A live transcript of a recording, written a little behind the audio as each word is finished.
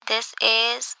This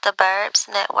is the Burbs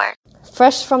Network.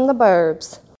 Fresh from the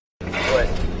Burbs. But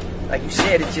like you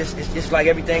said, it's just like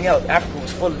everything else. Africa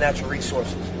was full of natural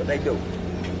resources. What they do?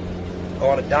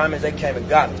 All the diamonds, they came and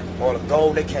got it. All the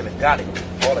gold, they came and got it.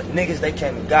 All the niggas, they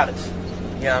came and got us.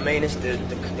 You know what I mean? It's the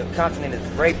continent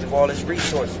is raped of all its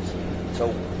resources. So,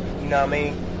 you know what I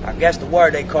mean? I guess the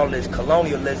word they call it is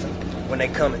colonialism when they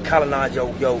come and colonize your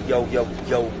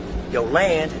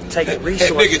land and take the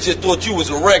resources. That nigga just thought you was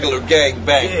a regular gangbanger.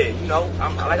 Yeah, you know,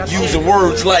 like I said, using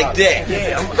words like that.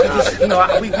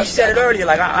 Yeah, we said it earlier.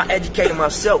 Like I educated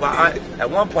myself. At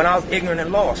one point I was ignorant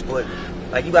and lost, but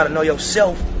like you got to know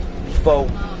yourself before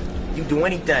you do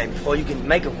anything. Before you can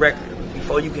make a record,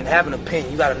 before you can have an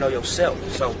opinion, you got to know yourself.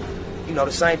 So, you know,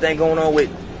 the same thing going on with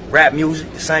rap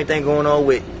music. The same thing going on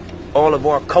with all of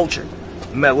our culture.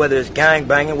 Whether it's gang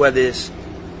banging, whether it's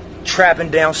trapping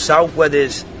down south, whether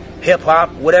it's hip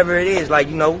hop, whatever it is, like,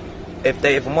 you know, if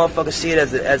a motherfucker see it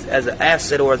as an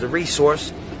asset or as a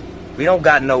resource, we don't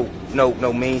got no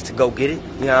means to go get it.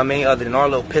 You know what I mean? Other than our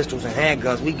little pistols and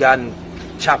handguns, we got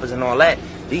choppers and all that.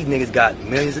 These niggas got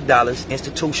millions of dollars,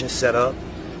 institutions set up,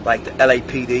 like the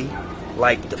LAPD,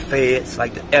 like the feds,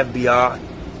 like the FBI.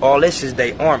 All this is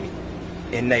their army,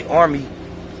 and their army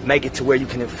make it to where you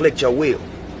can inflict your will.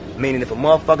 Meaning, if a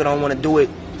motherfucker don't want to do it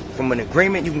from an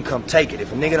agreement, you can come take it.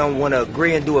 If a nigga don't want to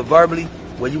agree and do it verbally,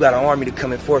 well, you got an army to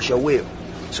come enforce your will.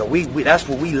 So we that's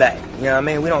what we lack. You know what I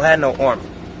mean? We don't have no army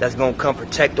that's gonna come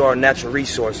protect our natural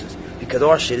resources because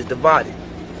our shit is divided.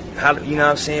 How, you know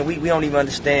what I'm saying? We don't even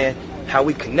understand how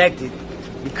we connected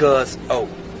because, oh,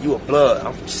 you a blood,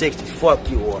 I'm from 60s,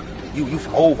 fuck you, or you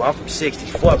from over, I'm from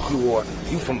 60s, fuck you, or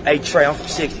you from A-Tray, I'm from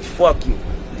 60s, fuck you.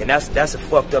 And that's a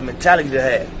fucked up mentality to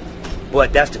have.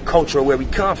 But that's the culture of where we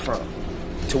come from.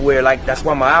 To where, like, that's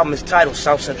why my album is titled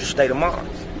South Central State of Mind.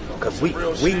 Because we yeah.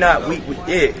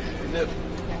 The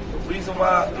reason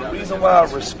why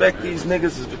I respect these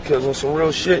niggas is because on some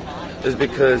real shit is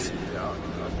because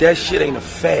that shit ain't a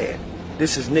fad.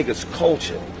 This is niggas'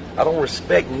 culture. I don't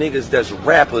respect niggas that's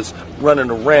rappers running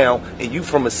around and you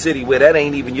from a city where that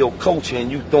ain't even your culture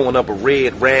and you throwing up a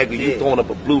red rag or you throwing up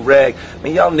a blue rag.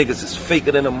 Man, y'all niggas is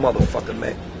faker than a motherfucker,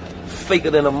 man.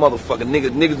 Faker than a motherfucker.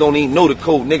 Niggas don't even know the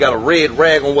code. Nigga got a red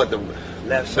rag on what the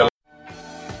left side.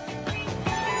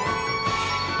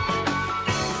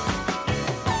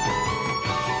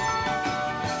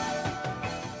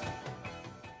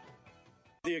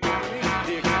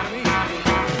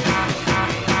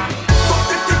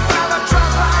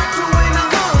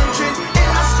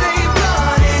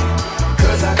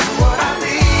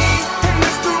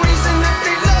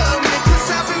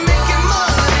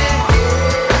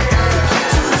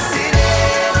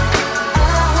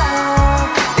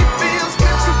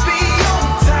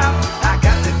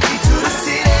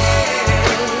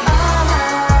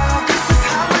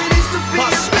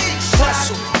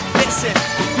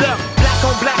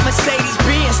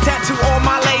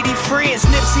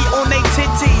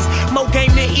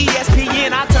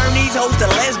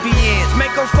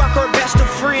 Fuck her best of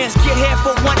friends. Get here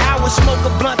for 1 hour, smoke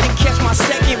a blunt and catch my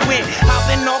second wind.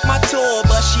 Hopping off my tour,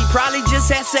 but she probably just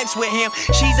had sex with him.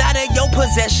 She's out of your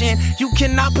possession, you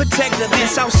cannot protect her. Then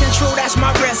South Central, that's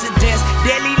my residence.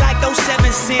 Deadly like those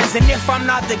 7 sins. And if I'm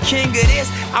not the king of this,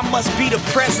 I must be the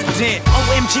president.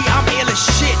 OMG, I'm ill as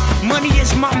shit. Money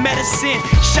is my medicine.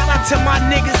 Shout out to my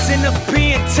niggas in the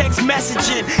pen, text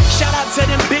messaging. Shout out to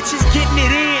them bitches getting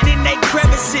it in they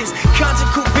crevices.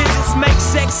 Conjugal visits make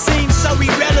sex seem so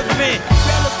irrelevant.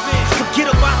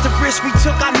 Forget about the risk we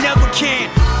took, I never can.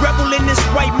 Rebel in this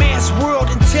white man's world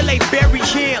until they bury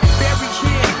him.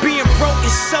 Being broke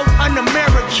is so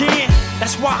un-American.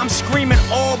 That's why I'm screaming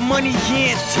all money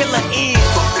in till the end.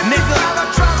 Nigga, I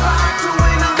try to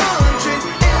win 100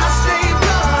 and I stay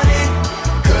blooded.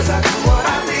 Cause I do what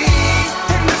I need.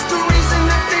 And that's the reason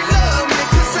that they love me.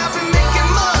 Cause I've been making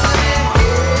money.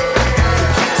 I gotta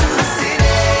get to the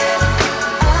city.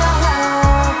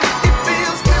 It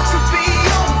feels good to be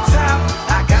on top.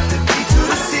 I got the key to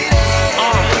the city.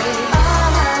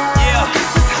 Yeah,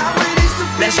 this is how it is to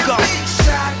be. Let's go.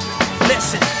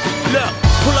 Listen, look,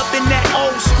 pull up in that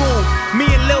old school. Me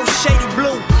and Lil Shady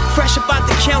Blue. Fresh about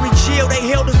the county jail, they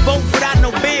held us both without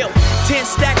no bail. 10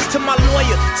 stacks to my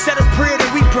lawyer, said a prayer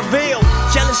that we prevail.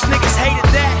 Jealous niggas hated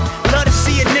that, love to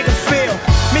see a nigga fail.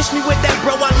 Miss me with that,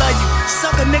 bro, I love you.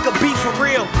 Suck a nigga, be for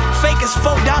real. Fake as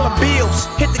 $4 bills.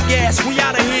 Hit the gas, we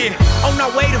outta here. On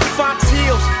our way to Fox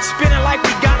Hills, spinning like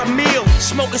we got a meal.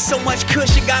 Smoking so much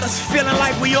kush, it got us feeling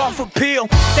like we off a pill.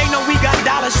 They know we got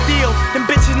dollars still, them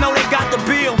bitches know they got the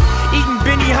bill. Eating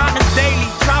Benny Hondas daily.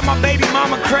 Drive my baby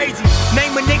mama crazy.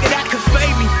 Name a nigga that could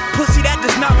fade me. Pussy that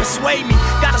does not persuade me.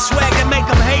 Got a swag that make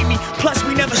them hate me. Plus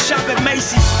we never shop at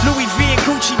Macy's. Louis V and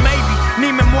Gucci maybe.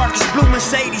 Neiman Marcus, blue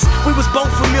Mercedes. We was both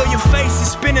familiar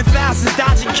faces. Spending thousands,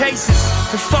 dodging cases.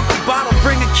 And fuck a bottle,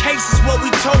 bringing cases. What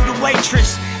we told the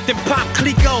waitress. Then pop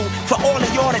Clico for all of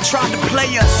y'all that tried to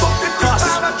play us. Us.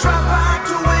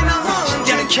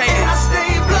 Dedicated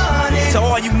to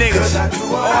all you niggas,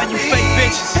 all you fake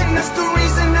bitches.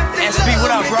 SB, what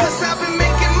up, bro?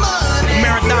 The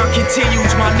marathon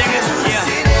continues, my niggas. Yeah.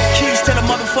 Keys to the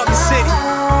motherfucking city.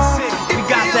 We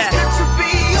got that.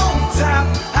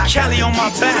 Cali on my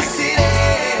back.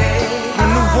 The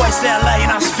new voice LA,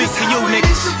 and I speak for you,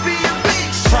 niggas.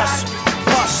 Hustle,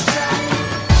 hustle.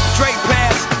 Drake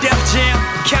Pass, Def Jam,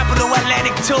 Capital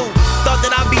Atlantic 2. Thought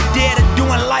that I'd be dead or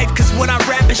doing life, cause what I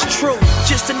rap is true.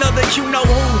 Just another you know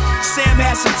who. Sam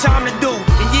had some time to do.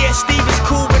 And yeah, Steve is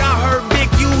cool, but I heard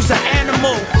Big U's an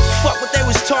animal. Fuck what they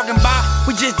was talking about.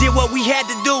 We just did what we had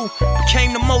to do. Became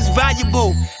the most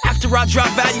valuable. After I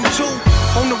dropped Volume 2.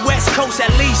 On the West Coast at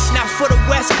least. Now for the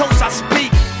West Coast I speak.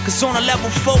 Cause on a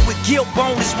level 4 with guilt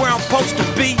bone is where I'm supposed to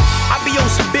be. I be on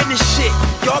some business shit.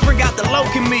 Y'all bring out the loc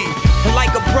in me. And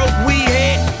like a broke weed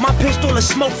head, my pistol is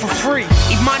smoke for free.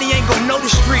 Imani ain't gon' know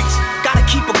the streets. Gotta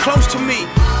keep it close to me.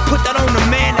 Put that on the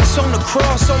man that's on the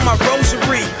cross on my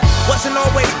rosary. Wasn't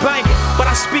always banging, but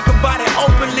I speak about it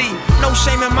openly. No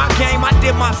shame in my game, I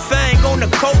did my thing on the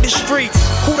coldest streets.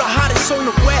 Who the hottest on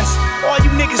the West? All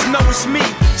you niggas know it's me.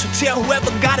 So tell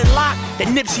whoever got it locked that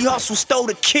Nipsey Hussle stole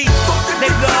the key.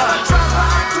 Nigga,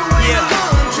 yeah,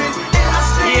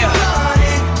 yeah.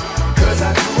 Cause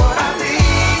I do what I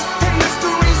need, and that's the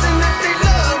reason that they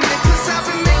love me. Cause I've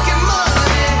been making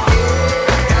money.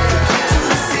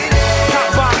 Pop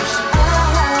bottles,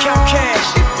 count cash.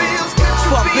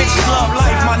 Fuck bitches, love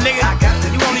life, my nigga.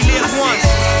 You only live once.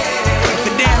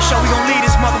 For damn sure we gon' leave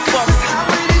this motherfucker.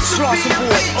 Slaughter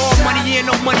boys, all money in,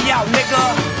 no money out,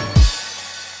 nigga.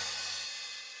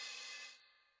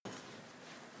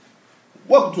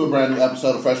 Welcome to a brand new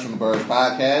episode of Fresh from the Burbs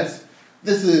podcast.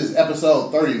 This is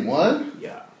episode 31.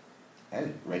 Yeah.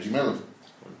 Hey, Reggie Miller.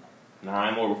 Now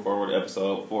I'm over forward to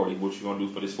episode 40. What you gonna do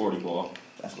for this 40 ball?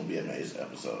 That's gonna be an amazing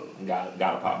episode.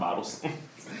 Gotta pop bottles.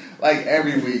 Like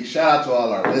every week, shout out to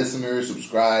all our listeners,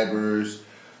 subscribers,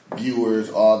 viewers,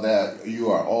 all that.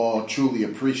 You are all truly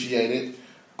appreciated.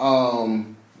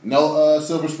 No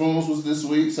Silver Spoons was this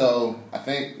week, so I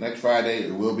think next Friday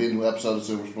there will be a new episode of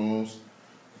Silver Spoons.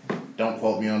 Don't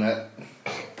quote me on that.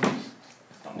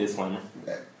 Disclaimer.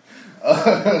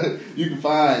 You can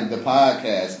find the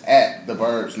podcast at the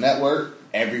Burbs Network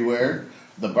everywhere.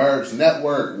 The Burbs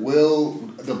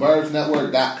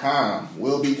Network.com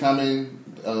will be coming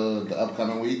the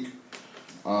upcoming week.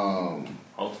 Oh,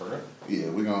 for real? Yeah,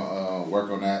 we're gonna work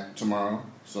on that tomorrow.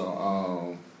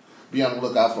 So be on the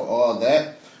lookout for all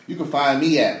that. You can find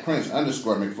me at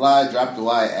Prince_McFly. Drop the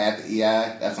Y, add the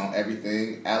EI. That's on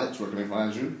everything. Alex, where can they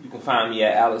find you? You can find me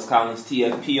at Alex Collins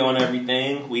TFP on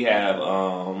everything. We have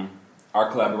our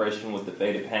collaboration with the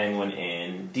Faded Penguin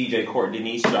and DJ Court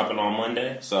Denise dropping on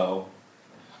Monday. So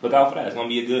look out for that. It's gonna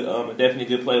be a good,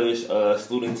 definitely a good playlist,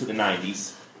 alluding to the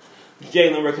 90s.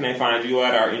 Jalen, where can they find you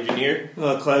at, our engineer?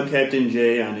 Cloud Captain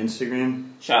J on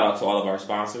Instagram. Shout out to all of our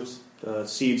sponsors.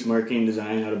 Seeds Marketing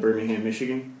Design out of Birmingham,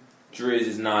 Michigan. Driz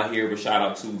is not here, but shout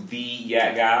out to the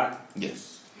Yak God.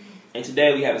 Yes. And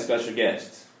today we have a special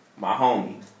guest, my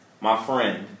homie, my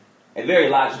friend, a very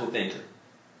logical thinker,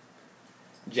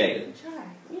 Jada.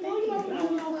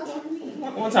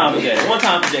 One time for Jada. One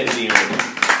time for Jada being ready.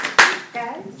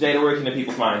 Guys, Jada, where can the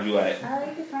people find you at?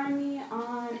 you can find me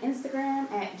on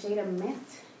Instagram at Jada Mint,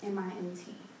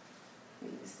 M-I-N-T. We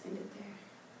just end it there.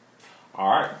 All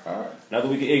right. Another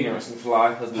week of ignorance and fly.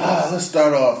 Let's do this. Let's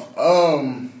start off.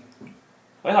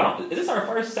 Wait, hold on. Is this our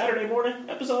first Saturday morning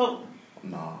episode?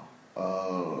 No.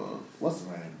 What's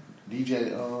the name?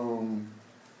 DJ,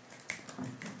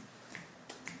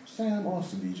 Sam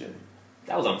Austin DJ.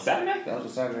 That was on Saturday? That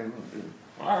was a Saturday morning.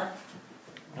 Yeah. All right.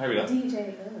 Here we go.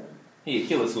 DJ He a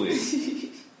killer Squid.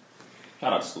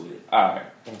 Shout out to Squid. All right.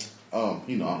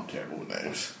 I'm terrible with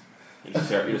names. You're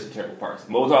just a terrible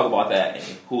person. But we'll talk about that and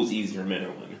who's easier, men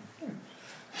or women.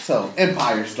 So,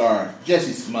 Empire star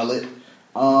Jesse Smollett.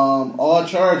 All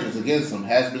charges against him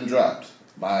has been dropped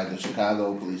by the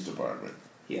Chicago Police Department.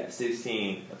 He had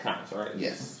 16 accounts, right?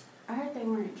 Yes. I heard they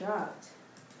weren't dropped,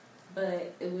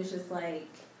 but it was just like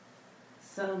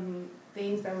some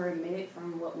things that were omitted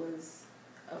from what was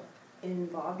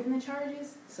involved in the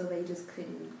charges, so they just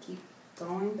couldn't keep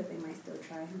going, but they might still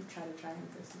try to try him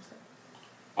for some stuff.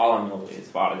 All I know is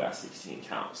father got 16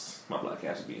 counts. My black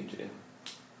ass would be in jail.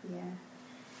 Yeah.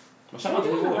 Well, shout They're out to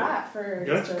doing his a boy. lot for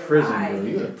That's just a prison, ride. bro.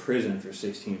 You go to prison for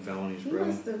 16 felonies, He bro.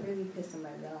 must have really pissed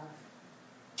somebody off.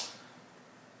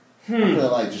 I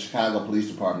feel like the Chicago Police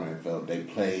Department felt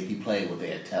he played with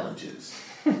their intelligence.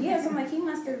 Yeah, so I'm like, he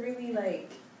must have really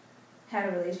like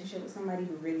had a relationship with somebody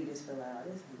who really just feel out.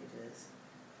 This nigga just.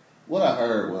 What I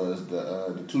heard was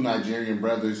the two Nigerian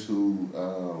brothers who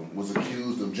was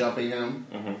accused of jumping him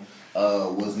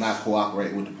was not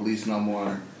cooperating with the police no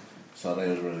more. So they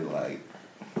was really like,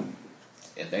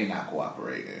 if they not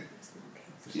cooperating,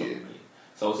 yeah.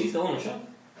 So is he still on the show?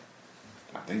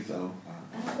 I think so.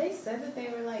 They said that they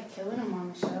were like killing him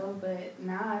on the show, but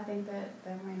now I think that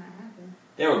might not happen.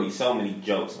 There would be so many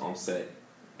jokes on set.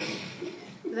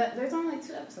 There's only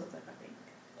 2 episodes left, I think.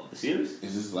 Of the series?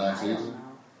 Is this last I don't season? know.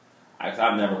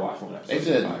 I've never watched one episode. They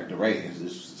said the ratings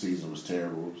this season was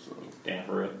terrible. So Damn,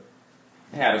 for real.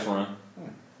 It had us run.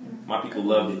 My people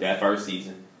loved it that first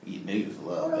season. yeah, niggas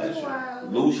love that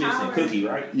shit. Lucius and Cookie,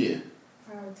 right? Yeah.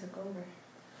 Power took over.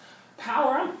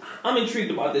 Power, I'm intrigued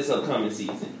about this upcoming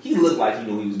season. He looked like he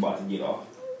knew he was about to get off.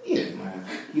 Yeah, man.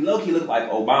 He low-key looked like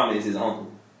Obama is his uncle.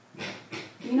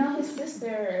 You know, his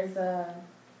sister is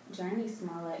Journey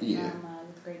Smollett Yeah. from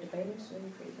The Great Debaters. Really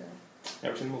pretty good.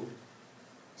 Never seen the movie.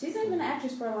 She's been an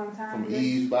actress for a long time. From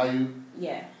Eve's Bayou,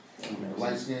 Yeah.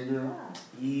 light skinned girl. Wow.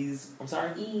 I'm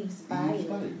sorry? Eve's Bayou. Eve's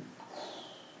Bayou.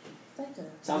 It's like a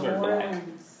Sounds very New black.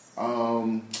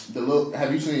 Orleans.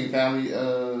 Have you seen Family?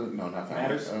 No, not Family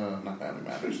Matters? Not Family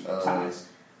Matters. Ties.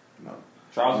 No.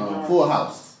 Charles and John? Full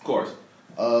House. Of course.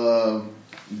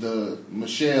 The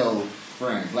Michelle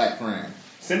friend, black friend.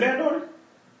 Sinbad daughter?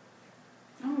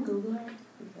 I'm gonna Google her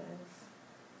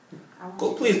because I want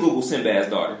Go, please Google Sinbad's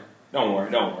daughter. Don't worry.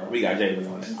 We got Jalen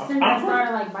on it. Sinbad's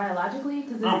daughter like biologically?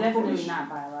 Because it's I'm definitely pretty not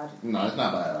biological. No, it's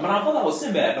not But bad. I thought that was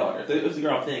Sinbad's daughter. It was the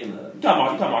girl I'm thinking of. You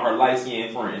talking about her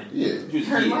light-skinned friend. Yeah. She was a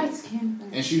Her kid. light skin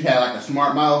friend. And she had like a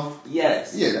smart mouth.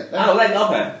 Yes. Yeah. I know, like,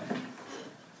 okay.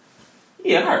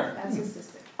 Yeah, her. That's his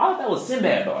sister. I thought that was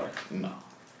Sinbad's daughter. No.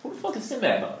 Who the fuck is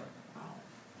Sinbad's daughter?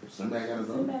 Somebody got a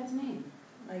daughter? Sinbad's name.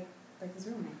 Like his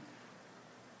real name.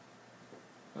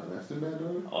 Oh, that's Sinbad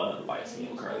daughter? Oh, the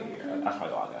light-skinned curly hair. That's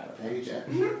probably all I got. Paige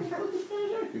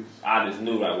Atkins. I just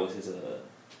knew that was his,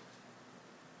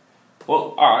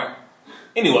 Well, alright.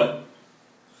 Anyway.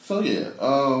 So yeah,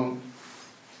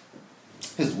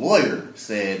 his lawyer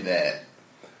said that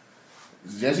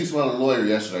Jesse Smollett's lawyer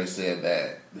yesterday said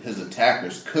that his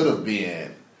attackers could have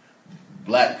been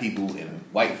black people in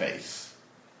whiteface.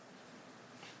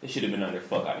 It should have been under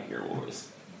Fuck Out of Here Wars.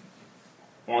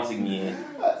 Once again.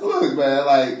 Look, man,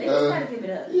 like They just gotta give it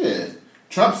up. yeah,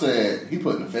 Trump said he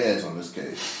putting the feds on this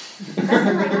case. That's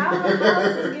like, how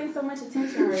is this getting so much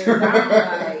attention where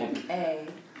I'm like, hey.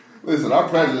 Listen, our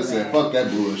president said, "Fuck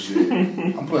that bullshit.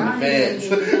 I'm putting the feds.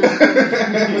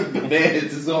 The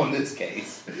feds is on this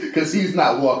case because he's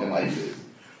not walking like this."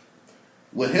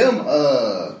 With him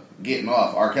getting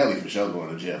off, R. Kelly for sure going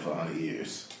to jail for 100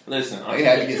 years. Listen, They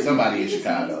had to get somebody in He just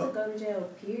Chicago. needs to go to jail,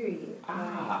 period.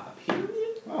 period?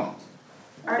 Oh,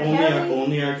 R. Kelly?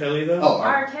 Only R. Kelly, though? oh,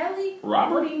 R. Kelly?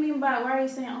 Robert? What do you mean by, why are you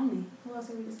saying only? Who else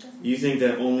are we discussing? You think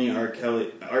that only R.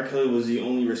 Kelly was the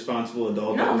only responsible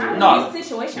adult that No, was not around? in this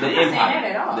situation. The I'm not saying Empire.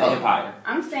 that at all. The Empire.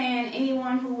 I'm saying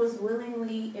anyone who was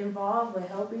willingly involved with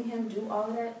helping him do all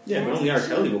of that. Yeah, but only R. shit.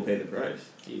 Kelly will pay the price.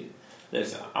 Yeah.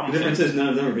 Listen, I'm The difference is none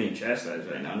of them are being chastised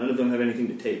right now. None of them have anything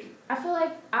to take. I feel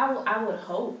like I would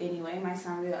hope anyway. It might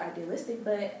sound real idealistic,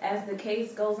 but as the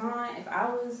case goes on, if I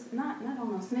was not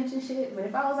on no snitching shit, but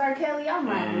if I was R. Kelly, I'm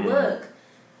like, look,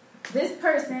 this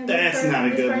person. That's not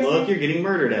a good look. You're getting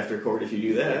murdered after court if you do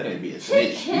you that. can't be a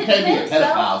snitch. You can't be a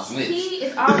pedophile snitch. He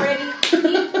is already.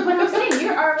 But I'm saying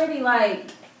you're already like.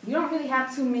 You don't really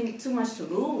have too much to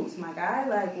lose, my guy.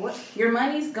 Like what? Your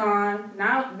money's gone.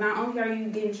 Now, not only are you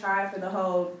getting tried for the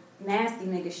whole nasty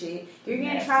nigga shit, you're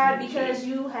getting Nasty tried nigga because shit.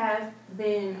 you have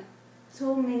been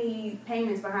too many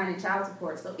payments behind in child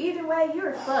support. So either way,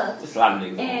 you're fucked. There's a lot of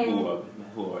niggas And-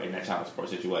 who are in that child support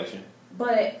situation.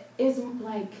 But it's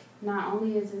like not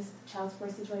only is this child support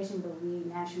situation, but we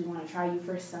naturally want to try you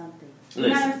for something. You know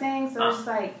what I'm saying? So it's just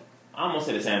like I'm gonna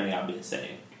say the same thing I've been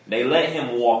saying. They let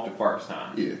him walk the first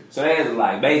time. Yeah. So they was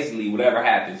like, basically, whatever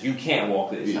happens, you can't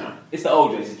walk this time. It's the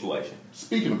OJ situation.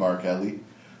 Speaking of R. Kelly,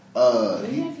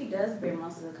 even if he does bear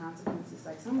most of the consequences,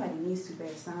 like somebody needs to bear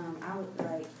some. I would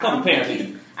like. Couple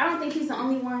parents I don't think he's the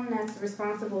only one that's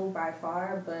responsible by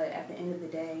far, but at the end of the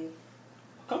day,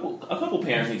 A couple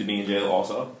parents need to be in jail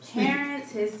also.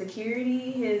 parents, his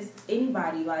security, his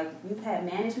anybody. Like you've had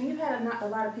management, you've had a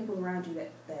lot of people around you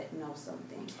that know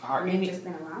something. Are And any- they've just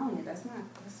been allowing it. That's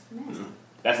nasty.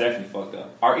 That's definitely fucked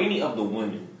up. Are any of the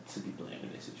women to be blamed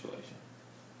in this situation?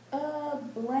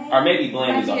 Blame. Or maybe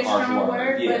blame might is be a harsh strong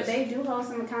word, yes. but they do hold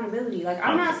some accountability. Like,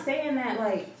 I'm not saying that,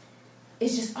 like,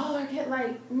 it's just, oh, I get,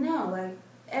 like, no, like,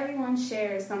 everyone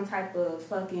shares some type of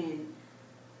fucking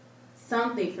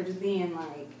something for just being,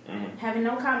 like, having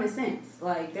no common sense.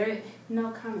 Like, there's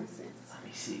no common sense. Let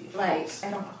me see.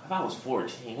 If I was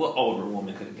 14, what older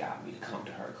woman could have got me to come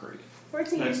to her crib?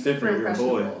 14 That's is super different, you're a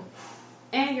boy. impressionable.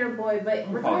 And you're a boy, but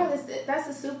regardless, that's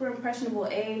a super impressionable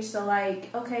age. So,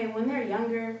 like, okay, when they're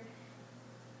younger,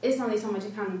 it's only so much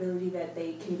accountability that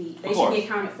they can be. They should be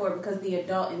accounted for because the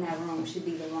adult in that room should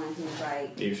be the one who's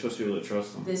like, yeah, you're supposed to be able to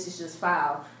trust them. This is just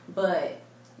foul. But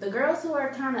the girls who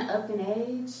are kind of up in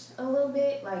age a little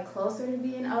bit, like closer to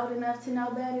being old enough to know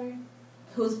better,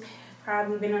 who's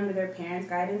probably been under their parents'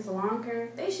 guidance longer,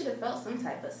 they should have felt some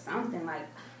type of something. Like,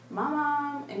 my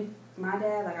mom and my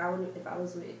dad, like, I would, if I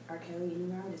was with R. Kelly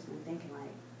anywhere, I would just been thinking,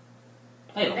 like,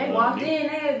 they walked in,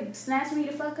 they snatched me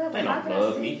the fuck up. They don't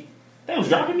love me. They was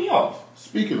dropping me off.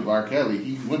 Speaking of R. Kelly,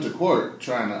 he went to court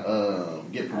trying to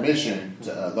get permission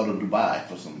to go to Dubai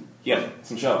for some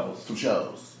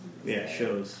shows. Yeah,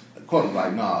 shows. The court was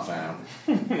like, nah, fam.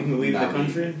 Leave the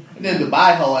country? And then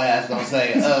Dubai whole ass gonna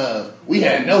say, we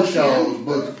had no shows,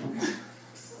 but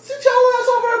sit your ass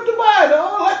over in Dubai,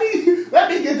 dog. Let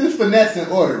me get this finesse in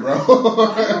order, bro. I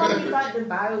thought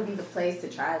Dubai would be the place to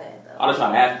try that, though. I would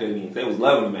try Africa again. They was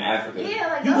loving them in Africa. Yeah,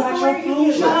 like, you got your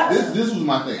food shots. This was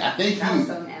my thing. I think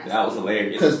that was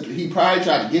hilarious. Because he probably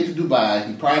tried to get to Dubai.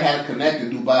 He probably had to connect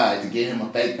in Dubai to get him a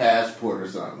fake passport or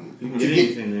something.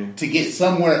 To get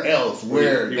somewhere else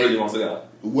where he really wants to go.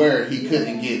 Where he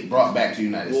couldn't get brought back to the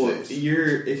United States. If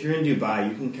you're in Dubai,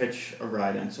 you can catch a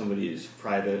ride on somebody's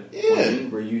private plane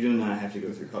where you do not have to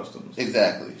go through customs.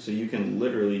 Exactly. So you can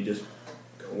literally just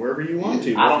go wherever you want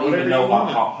to. I don't even know how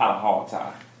to hog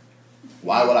tie.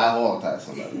 Why would I hog tie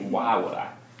somebody? Why would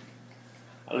I?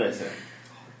 Listen.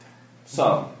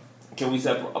 So, can we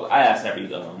separate? I asked every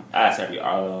guest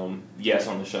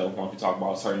on the show once we talk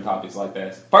about certain topics like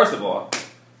that. First of all,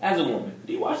 as a woman,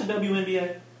 do you watch the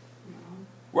WNBA?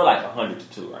 We're like 100 to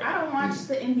 2 right now. I don't watch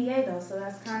the NBA though, so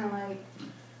that's kind of like.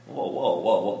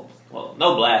 Whoa!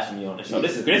 No blasphemy on the show.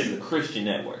 This is a Christian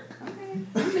network. Okay,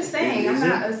 I'm just saying I'm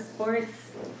not a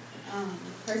sports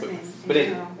person. But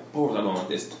where was I going with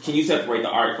this? Can you separate the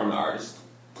art from the artist?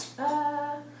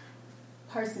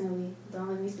 Personally, don't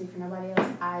let me speak for nobody else.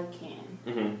 I can.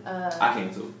 Mm-hmm. I can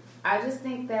too. I just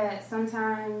think that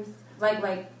sometimes, like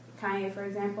Kanye, for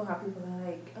example, how people are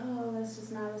like, oh, let's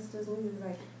just music.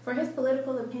 Like, for his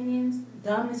political opinions,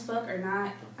 dumb as fuck or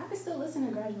not, I can still listen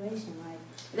to Graduation. Like,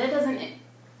 that doesn't,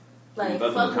 like,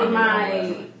 fuck with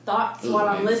my thoughts while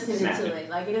I'm listening to it.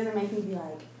 Like, it doesn't make me be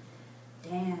like,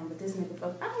 damn, but this nigga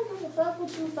fuck. I don't give a fuck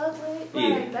what you fuck with.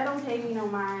 Like, that don't pay me no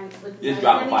mind. Just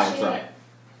drop a fire track.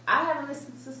 I haven't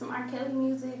listened to some R. Kelly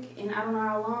music in I don't know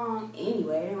how long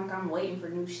anyway. It ain't like I'm waiting for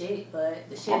new shit, but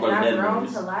the shit that I've grown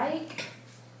to like,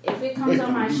 if it comes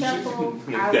on my shuffle,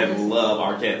 I would love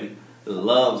R. Kelly.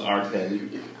 Loves R.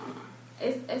 Kelly.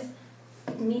 It's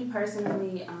me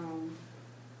personally,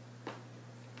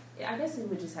 I guess it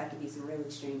would just have to be some really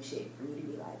extreme shit for me to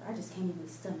be like, I just can't even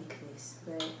stomach this.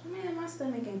 But man, my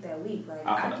stomach ain't that weak. Like,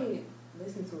 I could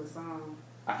listen to a song.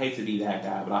 I hate to be that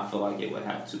guy, but I feel like it would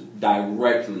have to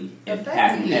directly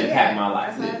impact my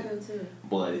life. That's how I feel too.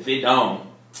 But if it don't,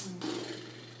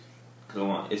 come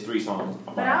on, it's 3 songs.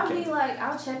 But I'll be like,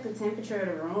 I'll check the temperature of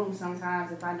the room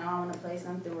sometimes if I know I want to play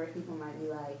something where people might be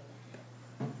like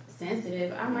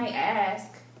sensitive. I might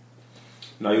ask.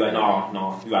 No, you're like,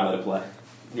 no, you gotta let it play.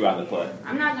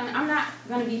 I'm not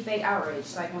gonna be fake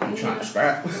outraged. Like when trying to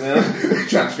scrap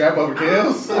over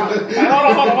kills. Hold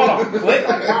on. Click,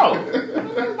 bro.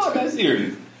 It's not that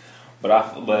serious.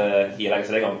 But yeah, like I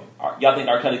said, y'all think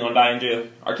R. Kelly gonna die in jail?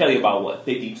 R. Kelly about what?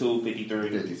 52, 53?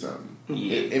 50 something.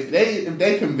 Yeah. If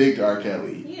they convict R.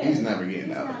 Kelly, he's never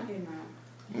getting out.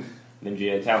 Them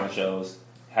jail talent shows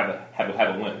have a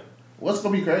winner. What's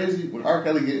gonna be crazy when R.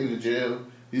 Kelly get into jail?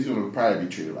 He's gonna probably be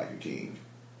treated like a king.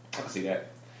 I can see that.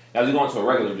 Now, is he going to a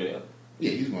regular jail?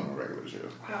 Yeah, he's going to a regular jail.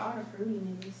 All the fruity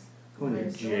niggas. Going to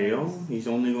jail? He's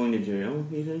only going to jail,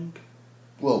 you think?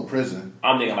 Well, prison.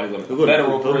 I'm thinking like he'll go to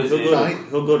federal prison.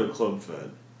 He'll go to Club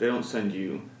Fed. They don't send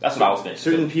you. That's what I was thinking.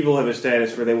 Certain people have a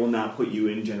status where they will not put you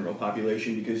in general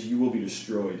population because you will be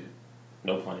destroyed.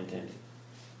 No pun intended.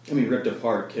 I mean, ripped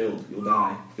apart, killed. You'll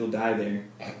die. You'll die there.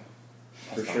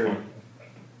 For sure. Fun.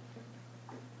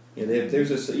 Yeah,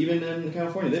 even in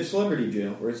California, they have celebrity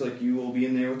jail, where it's like you will be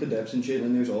in there with the Depps and shit,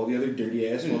 and there's all the other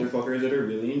dirty-ass motherfuckers that are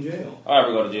really in jail. If I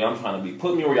ever go to jail, I'm trying to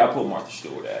put me where y'all put Martha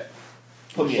Stewart at.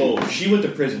 Put me in. She went to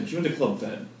prison. She went to Club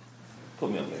Fed.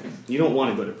 Put me up there. You don't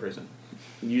want to go to prison.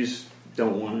 You just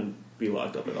don't want to be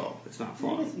locked up at all. It's not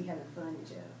fun. Niggas be having fun in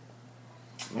jail.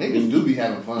 Niggas do be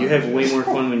having fun. You have way more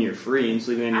fun when you're free and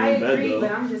sleeping in your I own bed, agree, though.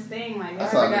 but I'm just saying, like,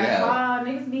 That's whenever all got nigga have. called,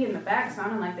 niggas be in the back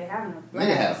sounding like they having a Nigga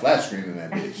blast. had a flat screen in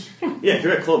that bitch. Yeah, if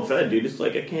you're at Club Fed, dude, it's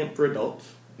like a camp for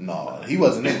adults. No, he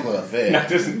wasn't in Club Fed. Not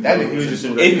just- That nigga He was was just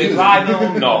in in If prison. I know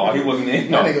him, no, he wasn't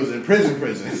in. That No. nigga was in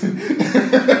prison. He's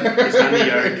on the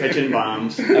yard catching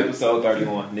bombs. Episode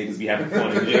 31. Niggas be having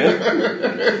fun in jail.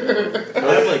 They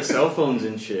have like cell phones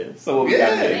and shit. So what we got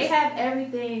Yeah. They next? have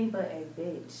everything but a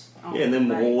bitch. Yeah, and then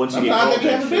Like, once you get Sometimes called they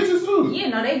that have shit, bitches too. yeah,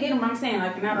 no, they get them. I'm saying,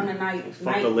 like, not on the night.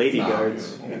 fuck the lady Nah.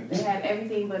 guards. They have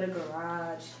everything but a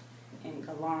garage and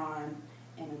a lawn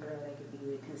and a girl they could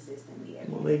be with consistently.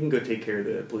 Every Well, they can go take care of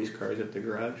the police cars at the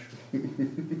garage.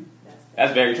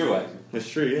 That's very true, actually. That's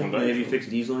true, yeah. Very Have you true. fixed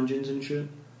diesel engines and shit?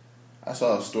 I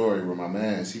saw a story where my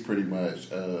man, he pretty much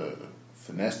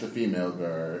finessed a female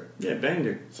guard. Yeah, banged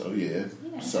her. So yeah.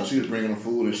 Yeah. So she was bringing him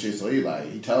food and shit. So he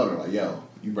told her like, yo,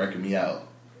 you breaking me out.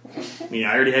 I mean,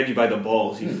 I already had you by the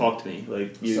balls. You fucked me.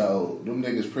 Like, you. So them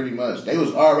niggas pretty much, they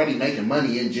was already making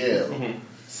money in jail,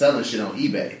 selling shit on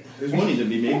eBay. There's money to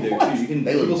be made there, too. You can.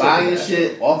 They was people buying sell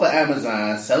shit off of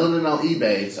Amazon, selling it on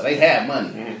eBay, so they had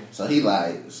money. So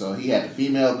he had the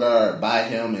female guard buy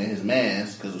him and his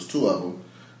mans, because it was two of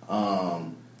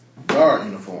them, guard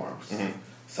uniforms.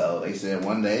 So they said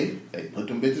one day they put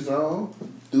them bitches on,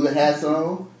 threw the hats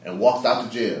on, and walked out to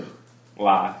jail.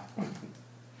 Lie.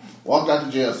 Walked out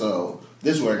to jail. So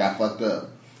this is where it got fucked up.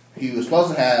 He was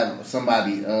supposed to have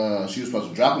somebody. She was supposed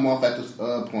to drop him off at this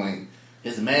point.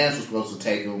 His man was supposed to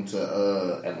take him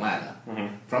to Atlanta.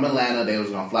 From Atlanta, they was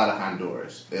going to fly to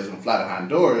Honduras. They was going to fly to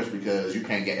Honduras because you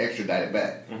can't get extradited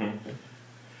back.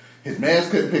 His man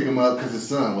couldn't pick him up because his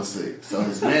son was sick. So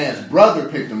his man's brother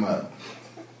picked him up.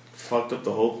 Fucked up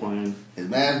the whole plan. His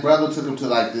man's brother took him to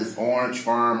like this orange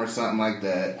farm or something like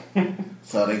that.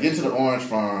 So they get to the orange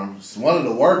farm. So one of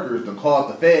the workers done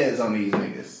called the feds on these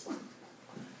niggas.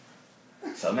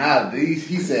 So now he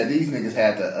said these niggas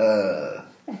had to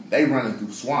they running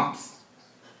through swamps.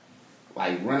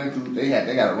 Like running through they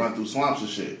gotta run through swamps and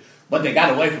shit. But they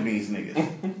got away from these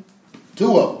niggas.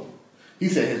 Two of them. He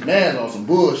said his man's on some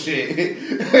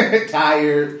bullshit.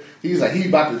 Tired. He's like he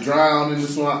about to drown in the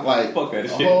swamp. Like Fuck that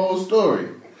the shit. whole story.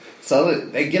 So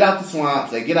look, they get out the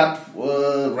swamps, they get out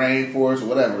the rainforest or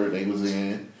whatever they was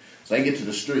in. So they get to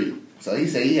the street. So he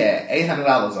said he had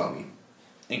 $800 on him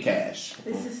in cash.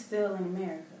 This is still in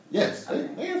America. Yes,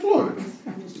 they in Florida.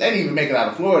 They didn't even make it out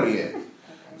of Florida yet.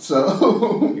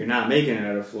 So You're not making it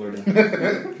out of Florida.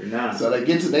 You're not. so they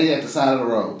get to they at the side of the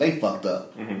road. They fucked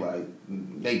up. Like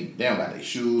they don't got their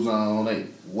shoes on. They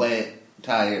wet,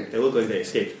 tired. They look like they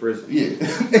escaped prison. Yeah,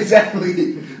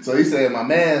 exactly. So he said, my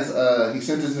man's, he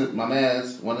sent his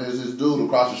one of his dude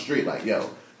across the street, like, yo,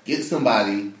 get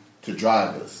somebody to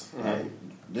drive us. Like,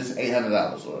 this is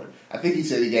 $800, or I think he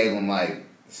said he gave him like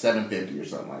 $750 or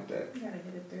something like that. You gotta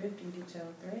get a thrift and get your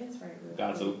threads right. Real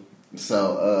Got quick. to.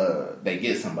 So they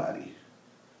get somebody,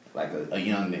 like a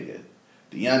young nigga.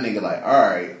 The young nigga like, all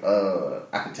right,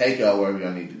 I can take y'all wherever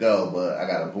y'all need to go, but I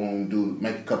gotta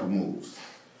make a couple moves.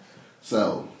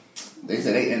 So they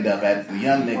said they end up at the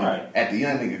young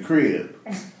nigga crib.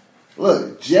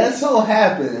 Look, just so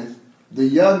happens the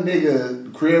young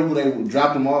nigga crib where they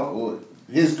dropped him off, or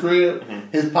his crib,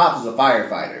 his pops is a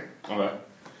firefighter. Okay.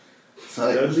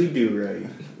 So Does he do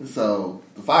right? So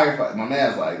the firefighter, my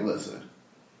man's like, listen,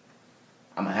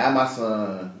 I'm gonna have my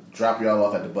son drop y'all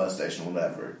off at the bus station,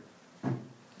 whatever.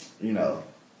 You know,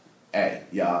 hey,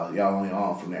 y'all only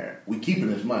on from there. We keeping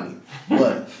this money,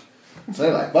 but so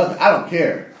they're like, fuck it, I don't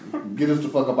care. Get us the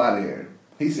fuck up out of here.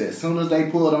 He said, as soon as they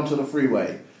pulled onto the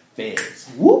freeway, feds,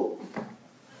 whoop,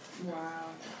 Wow.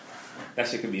 That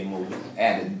shit could be a movie.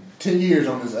 added 10 years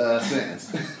on his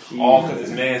sentence. All because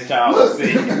his man's child was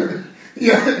sick.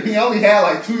 Yeah, he only had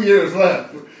like 2 years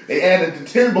left. They added the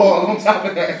 10 ball on top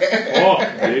of that.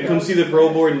 Fuck, dude. Come see the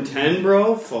pro board in 10,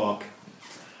 bro? Fuck.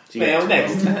 Man,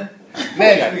 next.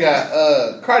 Next, we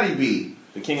got Cardi B.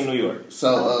 The King of New York.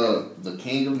 So, the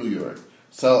King of New York.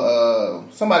 So,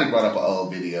 somebody brought up an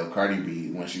old video of Cardi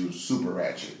B when she was super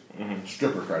ratchet.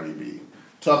 Stripper Cardi B.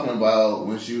 Talking about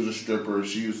when she was a stripper,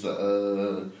 she used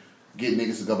to get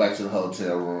niggas to go back to the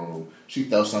hotel room. She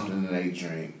throw something in their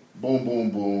drink. Boom,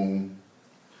 boom, boom.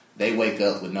 They wake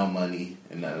up with no money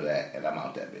and none of that, and I'm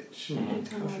out that bitch. They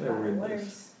talking should I about read waters.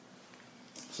 this?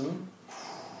 So,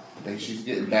 I think she's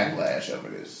getting backlash over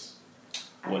this.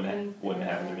 Wouldn't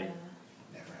happen to me.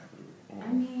 Never happened. I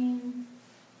mean,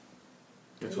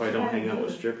 That's why I don't hang out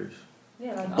with strippers.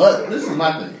 yeah, like, But this is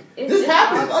my thing. This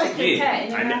happens. Like, and it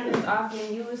I know. happens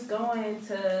often. You was going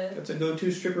to That's a go-to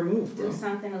stripper move, do bro.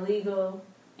 something illegal,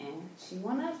 and she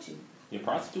one upped you. Yeah,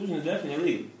 prostitution is definitely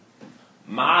illegal.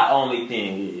 My only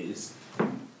thing is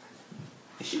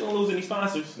she gonna lose any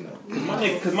sponsors? No.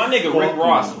 Cause my nigga Rick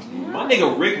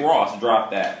Ross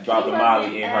dropped the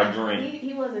Molly in her drink.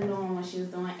 He wasn't doing what she was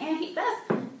doing, and that's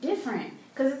different.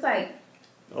 Cause it's like,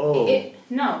 oh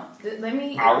no. Let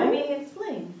me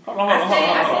explain. Hold on. I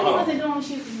said he wasn't doing what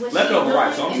she was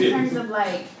doing in terms of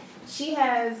like she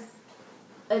has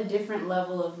a different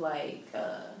level of like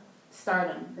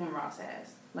stardom than Ross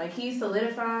has. Like, he's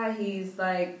solidified, he's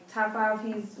like top 5,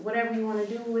 he's whatever you want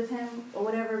to do with him or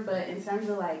whatever, but in terms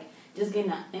of like just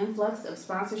getting an influx of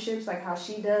sponsorships like how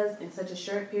she does in such a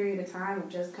short period of time of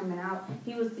just coming out,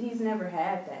 he's never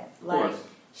had that. Like,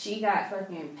 she got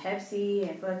fucking Pepsi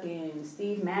and fucking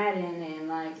Steve Madden and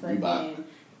like fucking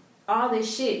all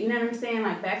this shit, you know what I'm saying?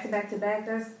 Like, back to back to back,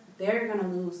 they're gonna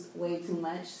lose way too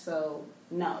much. So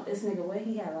no, this nigga, what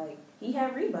he had, like, he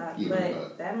had Reebok,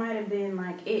 but that might have been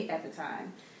like it at the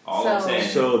time.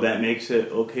 So that makes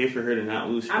it okay for her to not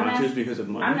lose sponsors because of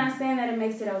money? I'm not saying that it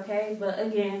makes it okay, but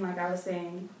again, like I was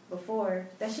saying before,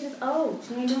 that shit is old.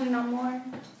 She ain't doing it no more.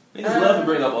 Niggas love to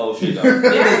bring up old shit, though.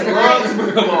 Niggas love to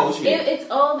bring up old shit. It's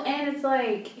old, and it's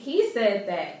like, he said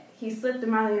that he slipped the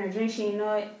Molly in her drink, she didn't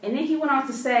know it, and then he went on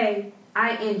to say,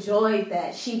 I enjoyed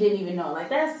that. She didn't even know. Like,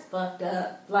 that's fucked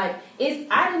up. Like,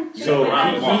 I didn't think so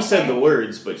that he said the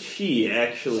words, but she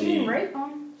actually... She didn't rape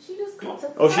him. She just took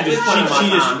she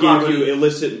just gave you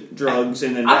illicit drugs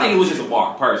and then... I think it was just a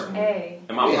walk, personally. Hey.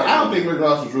 I don't think Rick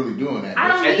Ross was really doing that. I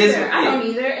don't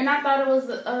either. And I thought it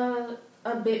was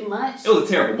a bit much. It was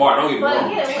a terrible bar. Don't get me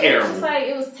wrong. Yeah, terrible. It was just like,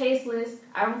 it was tasteless.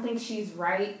 I don't think she's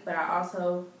right, but I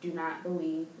also do not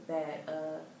believe that...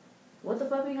 what the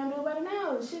fuck are you gonna do about it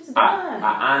now? Shit's done.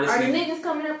 I honestly... Are the niggas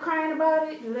coming up crying about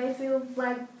it? Do they feel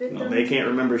like victims? No, they can't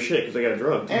remember shit because they got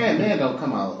drugged. And men don't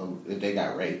come out if they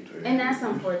got raped. And that's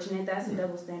unfortunate. That's a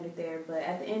double standard there. But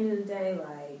at the end of the day,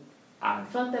 like,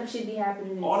 fucked up shit be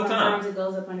happening. And all the time. Sometimes it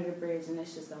goes up under the bridge, and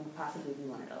it's just gonna possibly be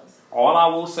one of those. All I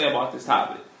will say about this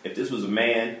topic, if this was a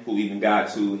man who even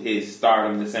got to his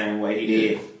stardom the same way he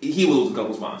did, he would lose a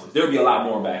couple sponsors. There would be a lot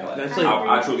more backlash. That's like,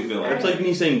 I truly feel like that's like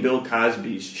me saying Bill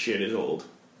Cosby's shit is old.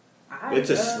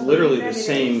 It's literally the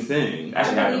same thing. That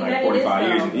shit happened like 45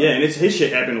 years ago. Yeah, and his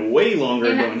shit happened way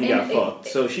longer ago when he got fucked.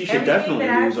 So she should definitely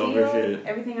lose all her shit.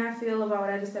 Everything I feel about what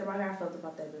I just said about her, I felt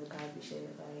about that Bill Cosby shit.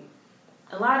 Like,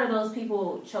 a lot of those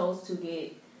people chose to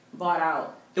get bought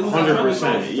out.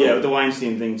 100%. Yeah, with the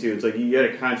Weinstein thing too. It's like you get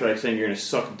a contract saying you're gonna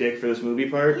suck dick for this movie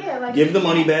part. Yeah, like, give the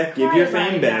money back, give your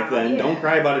fame back. Then don't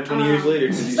cry about it 20 years later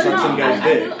because you sucked some guy's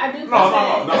dick.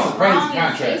 No, that's a crazy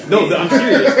contract. No, I'm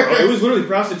serious, bro. It was literally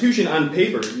prostitution on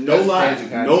paper. No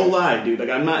lie, dude. Like,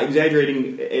 I'm not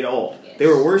exaggerating at all. Yes. They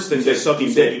were worse than just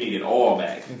sucking dick. You need it all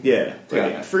back. Yeah,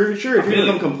 for sure. If you're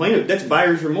gonna come complain, that's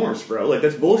buyer's remorse, bro. Like,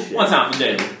 that's bullshit. One time for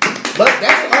daily. But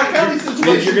that's R. Kelly's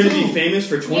situation. You're going to be famous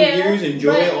for 20 years,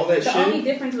 enjoy all that shit. The only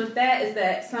difference with that is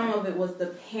that some of it was the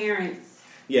parents.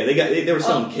 Yeah, there were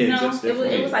some kids. That's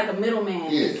different. It was like a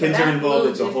middleman. Yeah. So kids are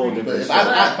involved. It's a whole different. If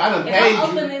I'm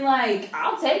openly like,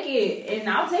 I'll take it, and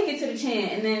I'll take it to the chin,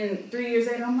 and then 3 years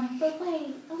later, I'm like, but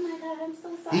wait, oh my god, I'm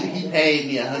so sorry. He paid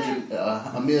me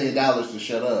 $1 million to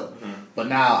shut up, but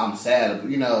now I'm sad.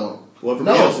 You know. Well,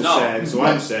 everybody else is sad, so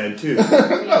I'm sad too.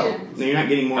 No, you're not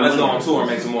getting more money. Let's go on tour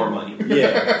and make some more money.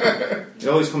 Yeah. It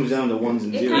always comes down to ones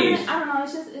and zeros. I don't know,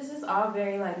 it's just all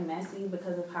very like messy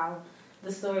because of how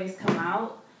the stories come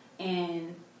out,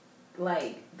 and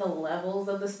like the levels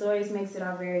of the stories makes it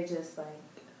all very just like,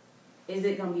 is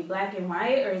it gonna be black and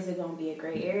white or is it gonna be a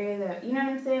gray area that, you know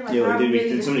what I'm saying? Like, yeah,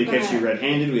 did somebody catch you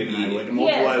red-handed? We have like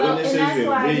multiple eyewitnesses. And that's we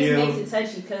have why video. it just makes it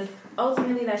touchy because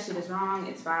ultimately that shit is wrong.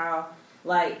 It's foul.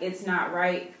 Like, it's not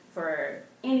right for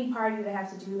any party to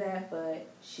have to do that, but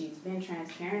she's been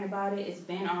transparent about it. It's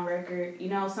been on record. You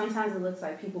know, sometimes it looks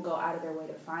like people go out of their way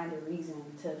to find a reason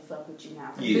to fuck with you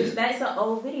now. Yeah. That's an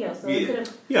old video, so it could have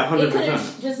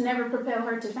 100%. just never propelled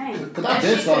her to fame. That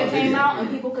shit could have came out and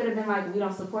people could have been like, we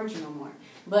don't support you no more.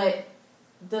 But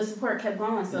the support kept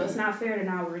going, so it's not fair to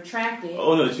now retract it.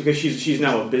 Oh no, it's because she's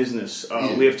now a business.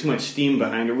 We have too much steam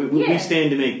behind her. We stand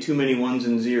to make too many ones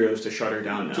and zeros to shut her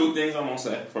down now. Two things I'm gonna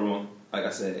say. For one, like I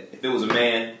said, if it was a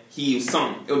man, he was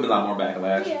something, it would be a lot more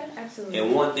backlash. Yeah, absolutely.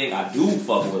 And one thing I do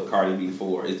fuck with Cardi B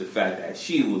for is the fact that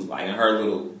she was like, in her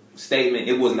little statement,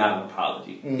 it was not an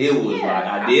apology. It was like,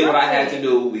 I did what I had to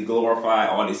do. We glorified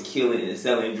all this killing and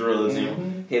selling drugs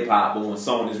and hip hop, but when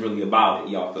song is really about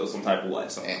it, y'all feel some type of way.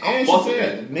 So and she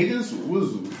said niggas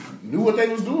knew what they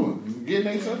was doing,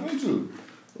 getting themselves into.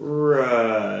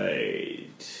 Right.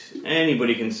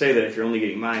 anybody can say that if you're only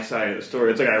getting my side of the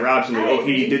story. It's like I robbed somebody. I Oh,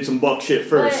 he agree. did some buck shit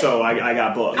first, But so I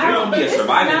got bucked. I don't but be a this is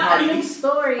surviving not party. a new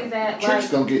story that Tricks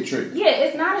like. gonna get tricked. Yeah,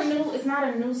 it's not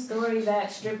a new story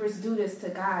that strippers do this to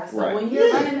guys. So Right. when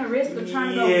you're running the risk of trying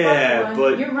to go Yeah, fuck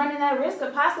but- one, you're running that risk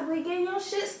of possibly getting your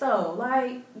shit stole. Like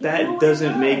you know That what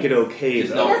doesn't it make it does. okay,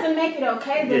 Just It though. doesn't make it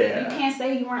okay, but Yeah. you can't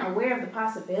say you weren't aware of the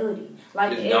possibility.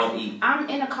 Like Just if don't eat. I'm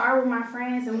in a car with my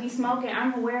friends and we smoking,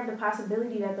 I'm aware of the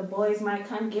possibility that the boys might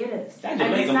come get us. That And it's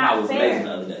Jamaican not pie was fair. amazing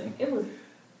the other day. It was.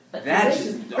 That delicious.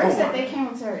 just- First oh that my- they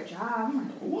came to her job, I'm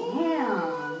like,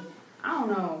 damn. I don't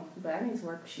know, but I need to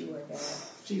work. She work at.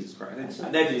 Jesus Christ. I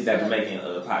definitely need that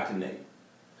Jamaican pot connect.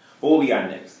 What we got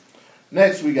next?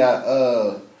 Next, we got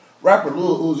rapper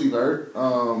Lil Uzi Vert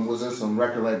was in some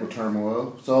record label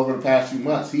turmoil. So over the past few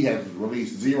months, he has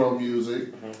released zero music,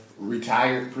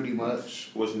 retired pretty much,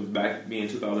 Which was back being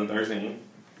 2013.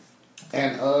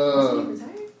 and Was he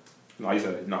retired? No, he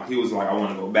said no. He was like, I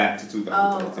want to go back to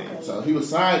 2013. Oh, okay. so he was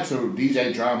signed to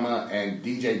DJ Drama and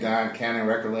DJ Don Cannon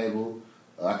record label.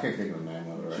 I can't think of the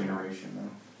name of it right now. Generation,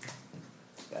 though.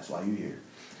 That's why you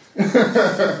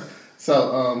here.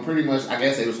 So pretty much, I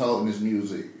guess they was holding his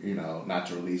music, you know, not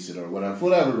to release it or whatever, for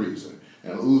whatever reason.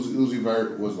 And Uzi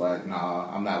Vert was like, "Nah,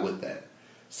 I'm not with that."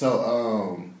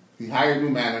 So he hired new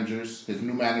managers. His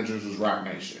new managers was Rock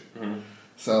Nation. Mm-hmm.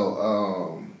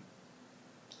 So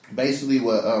basically,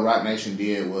 what Rock Nation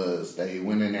did was they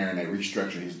went in there and they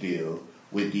restructured his deal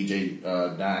with DJ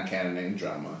Don Cannon and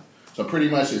Drama. So pretty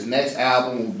much his next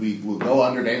album will go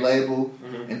under their label,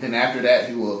 and then after that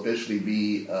he will officially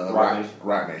be a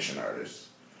Rock Nation artist.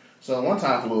 So one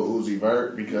time for Lil Uzi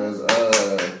Vert, because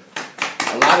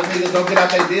a lot of niggas don't get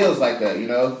out their deals like that, you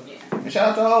know. Yeah. And shout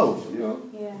out to Hov, you know.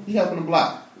 Yeah. He helping the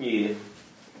block. Yeah.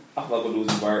 I fuck with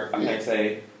Uzi Vert. I can't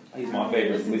say he's my I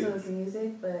favorite. don't listen to his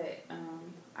music, but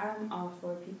I'm all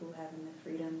for people having the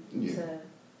freedom to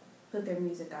put their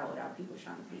music out without people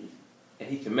trying to be. And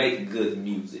he can make good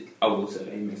music. I will say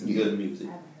that. He makes some good music.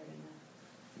 I haven't heard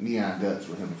enough. Neon Guts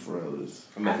with him and Pharrell is.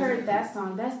 I've heard that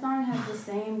song. That song has the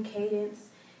same cadence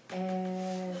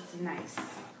as Nice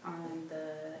on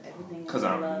the Everything Is 'Cause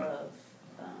I'm- Love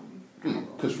album.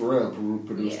 Because Pharrell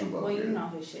produced Yeah, the both. well, you know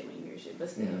his shit when you hear shit, but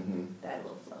still, Mhm. that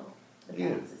little flow. The Yeah.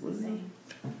 balance is the same.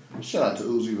 Shout out to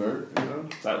Uzi Vert, you know.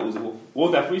 It's like Uzi. What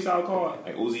was that freestyle called?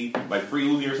 Like Uzi, like Free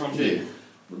Uzi or some shit? Yeah.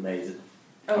 Amazing.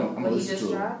 Oh, I'm what he listening just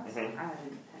to it. dropped? Mhm. I haven't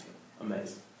had it.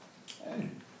 Amazing. Hey.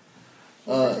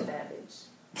 He's such a bad bitch.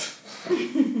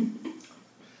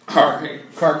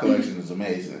 Alright. Car collection is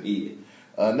amazing.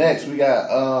 Yeah. Next, we got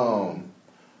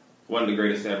One of the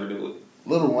greatest to ever do it.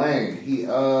 Lil Wayne. He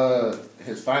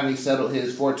has finally settled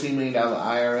his $14 million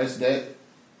IRS debt,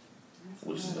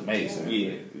 which is amazing.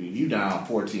 Yeah. You down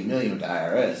 $14 million with the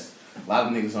IRS. A lot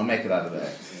of niggas don't make it out of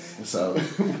that. So,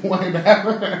 Wayne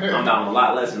I'm down a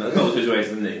lot less than a couple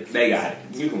situations than niggas. They got it.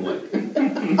 You can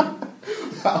win.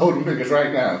 I owe them niggas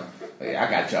right now. Hey, I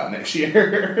got y'all next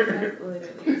year. That's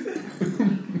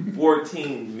literally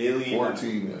 14 million.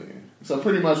 14 million. So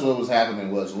pretty much what was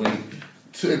happening was when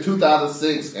in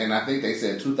 2006 and I think they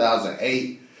said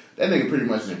 2008, that nigga pretty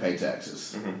much didn't pay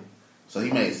taxes. Mm-hmm. So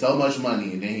he made so much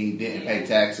money and then he didn't pay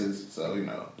taxes. So you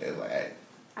know they was like, hey,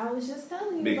 I was just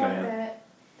telling you Big about fan. that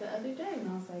the other day,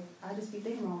 and I was like, I just be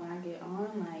thinking about when I get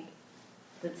on, like,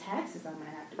 the taxes I'm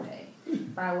gonna have to pay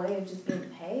by way of just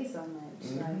getting paid so much.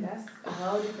 Mm-hmm. Like, that's a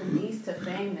whole different beast to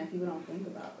fame that people don't think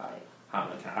about. Like, I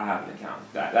have an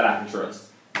account that I can trust.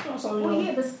 well,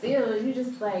 yeah, but still, you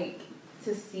just like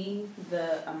to see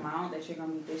the amount that you're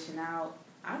gonna be dishing out.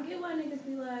 I get why niggas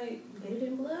be like, get it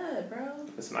in blood, bro.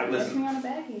 It's like, Touch listen, me on the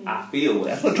back end. I feel what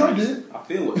that's what Trump did. I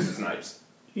feel what Snipes.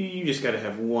 You just got to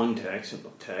have one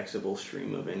taxable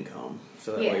stream of income,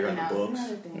 so that yeah, way you're and on that the was books.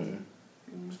 another thing.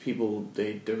 People,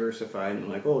 they diversify and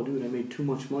like, oh, dude, I made too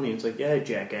much money. It's like, yeah,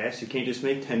 jackass, you can't just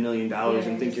make $10 million and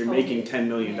think just you're hold making it. $10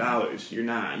 million. Yeah. You're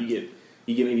not. You get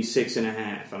maybe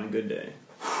 6.5 on a good day.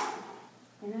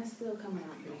 And that's still coming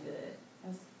out pretty good.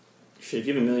 That's, Shit, if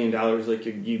you have $1 million, like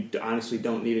you honestly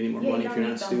don't need any more money if you're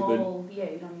not stupid.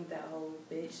 You don't need that whole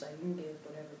bitch. Like, you can give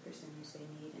whatever percentage they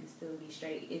need and still be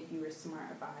straight if you were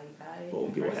smart about how you got it. Well,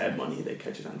 when people Versus- had money, they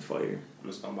catch it on fire. I'm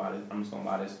just gonna buy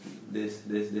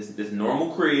this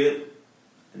normal crib,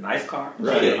 a nice car.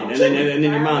 Right, Shit, and then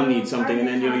your mom needs something, and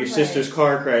then your sister's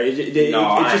car crash.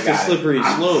 It's just a slippery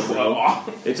slope, bro.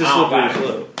 It's a slippery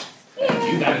slope.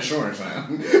 You got insurance now.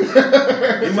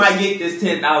 You might get this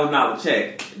 $10,000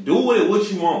 check. Do with it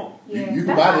what you want. Yeah, You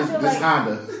can that's buy why I this feel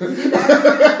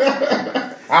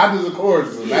Honda. Honda's Accord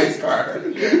is a nice car.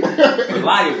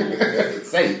 Reliable.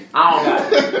 Safe. I don't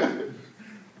got it.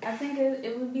 I think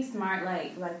it would be smart,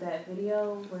 like that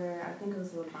video where I think it was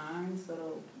LeBron's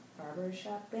little barber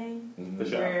shop thing. For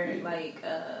sure. Where, like,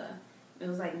 it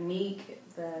was like Meek,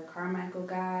 the Carmichael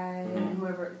guy, and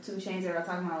whoever, 2 Chainz, they were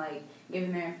talking about, like,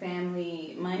 giving their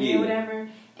family money or whatever.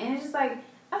 And it's just like,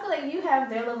 I feel like you have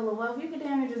their level of wealth. You could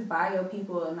damn near just buy your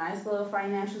people a nice little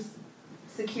financial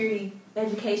security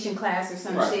education class or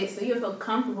some shit, so you'll feel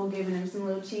comfortable giving them some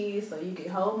little cheese, so you can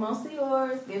hold most of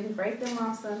yours, break them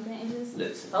off something, and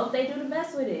just hope they do the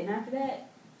best with it. And after that,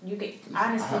 you can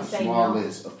honestly I have a say small no.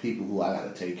 list of people who I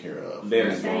gotta take care of.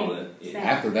 Very small list. Same.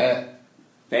 After that,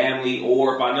 family,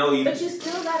 or if I know you. But you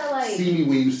still gotta like see me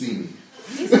when you see me.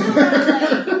 You still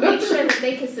gotta like make sure that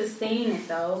they can sustain it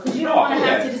though, because you don't want to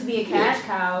have to just be a cash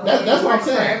cow. That's what I'm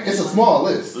saying. It's a small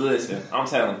list. Listen, I'm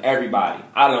telling everybody.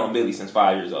 I've known Billy since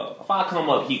 5 years old. If I come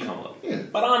up, he come up. Yeah.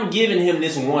 But I'm giving him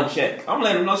this one check. I'm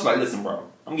letting him know. It's like, listen, bro.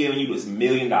 I'm giving you this $1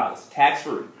 million tax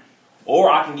free,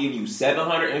 or I can give you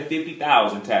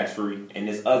 $750,000 tax free, and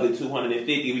this other $250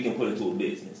 we can put into a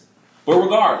business. But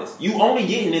regardless, you only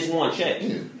getting this one check.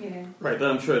 Yeah. Right,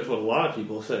 but I'm sure that's what a lot of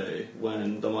people say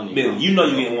when the money. Billy, you know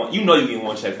you getting one. You know you getting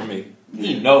one check from me.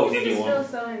 He knows he You getting feel one.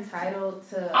 so entitled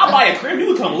to. I'll buy a crib. You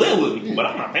can come live with me, but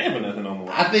I'm not paying for nothing no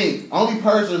more. I think only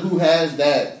person who has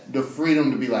the freedom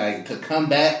to be like to come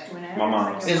back My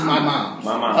mom. is my mom.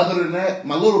 My mom. Other than that,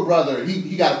 my little brother,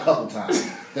 he got a couple times.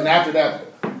 Then after that,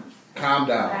 calm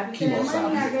down. Chemo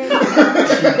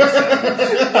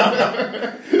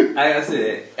Like I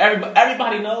said,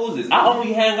 everybody knows this. I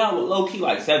only hang out with low key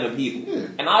like 7 people,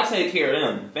 and I take care of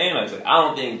them. Family. Like, I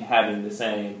don't think having the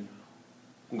same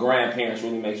grandparents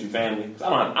really makes you family. 'Cause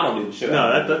I don't give a shit.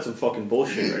 No, that's some fucking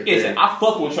bullshit right there. I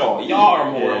fuck with y'all. Y'all are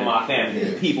more of my family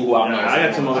than people who I know. I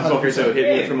got some motherfuckers that would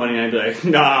hit me for money, and I'd be like,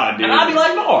 nah, dude. And I'd be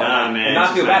like, no. Nah, man. And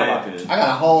I feel bad about this. I got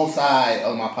a whole side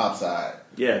on my pop side.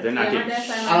 Yeah, they're not getting.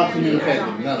 I don't communicate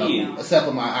with none of them except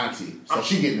for my auntie, so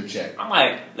she getting a check. I'm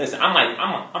like, listen, I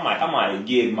might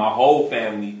give my whole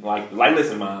family like,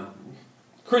 listen, mom,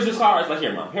 Christmas cards. Like,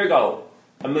 here, mom, here you go,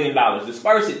 $1 million.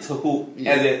 Disperse it to who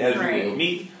as you will.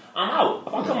 Me, I'm out.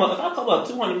 If I come up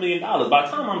 $200 million, by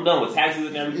the time I'm done with taxes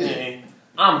and everything,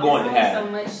 I'm going to have so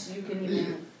much you can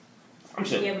even. I'm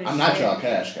chilling. I'm not y'all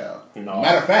cash cow. No.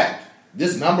 Matter of fact,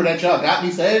 this number that y'all got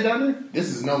me saved under, this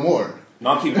is no more.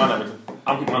 No, I'm keeping my number.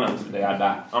 I'm keeping my number to the day I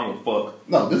die. I don't give a fuck.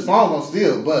 No, this phone gonna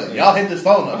steal, but y'all hit this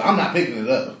phone up. I'm not picking it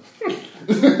up.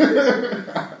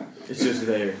 It's just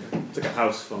there. It's like a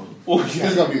house phone. This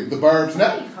is gonna be the Burbs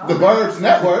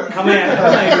Network. How may I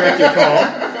direct your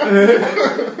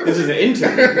call? This is an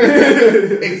intern.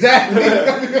 Exactly.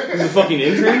 This is a fucking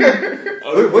intern?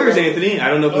 Where's Anthony? I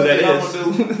don't know who that is.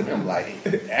 I'm like,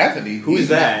 Anthony? Who's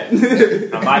that?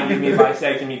 I might give me a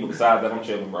vasectomy, but besides that, I'm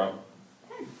chilling, bro.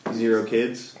 0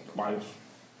 kids?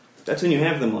 That's when you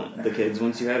have the kids,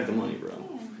 once you have the money, bro.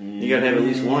 You gotta have at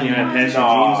least one. You gotta pass your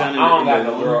genes on it. I don't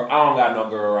got no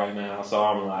girl right now, so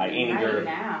I'm like, any girl.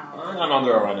 Now. I ain't got no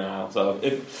girl right now, so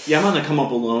yeah, I'm gonna come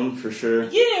up alone for sure.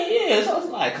 Yeah. So it's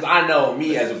like, cause I know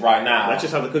me as of right now. That's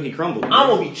just how the cookie crumbles. I'm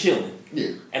gonna be chilling.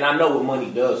 Yeah. And I know what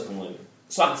money does to women,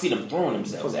 so I can see them throwing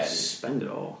themselves at it. Spend it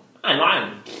all. I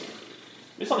know.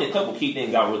 There's only a couple key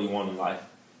things I really want in life.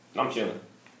 I'm chilling.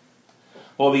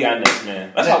 What we got next,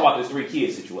 man? Let's talk about this 3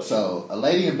 kids situation. So, a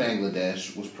lady in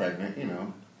Bangladesh was pregnant, you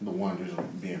know, the wonders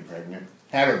of being pregnant.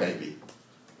 Had her baby.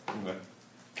 Okay.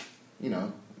 You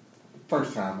know,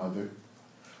 first time mother.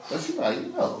 But she like,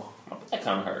 that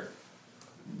kind of hurt.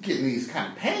 Getting these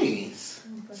kind of pains.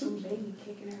 Some baby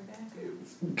kicking her back.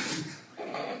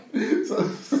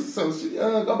 So she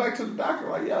go back to the doctor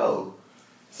like, yo,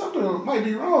 something might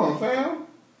be wrong, fam.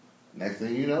 Next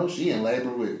thing you know, she in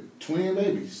labor with twin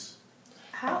babies.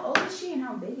 How old is she and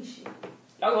how big is she?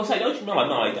 I was gonna say, don't you know,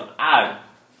 I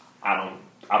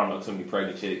don't know too many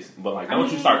pregnant chicks, but like,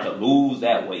 don't you start to lose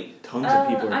that weight? Tons of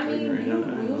people are pregnant right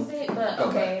now. You lose it, but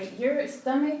okay, your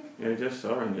stomach. Yeah, I just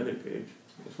saw her on the other page.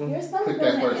 Your stomach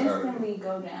doesn't instantly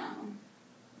go down.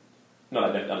 No,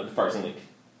 like the first link.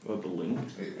 Oh, the link?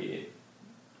 Yeah.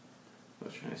 I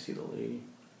was trying to see the lady.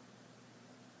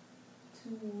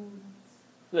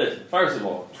 Listen, first of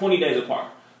all, 20 days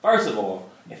apart. First of all,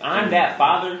 if I'm that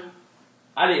father,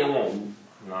 I didn't want.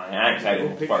 No, I ain't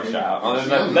taking the first child.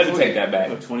 Let me take that back.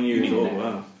 Oh, 20 years old,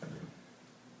 wow.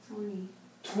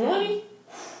 20?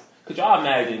 Could y'all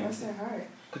imagine? What's her heart?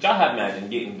 Could y'all have imagined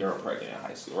getting a girl pregnant in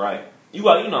high school, right? You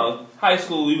got, high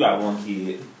school, you got one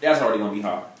kid. That's already going to be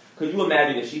hard. Could you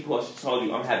imagine if she told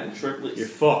you I'm having triplets? You're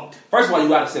fucked. First of all, you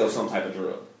got to sell some type of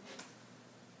drug.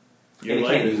 Your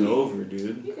life is over,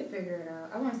 dude. You could figure it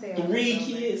out. I want to say 3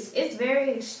 kids. It's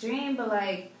very extreme, but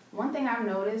like one thing I've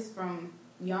noticed from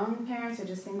young parents or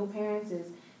just single parents is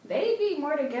They be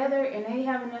more together and they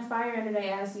have enough fire under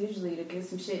their ass usually to get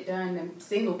some shit done than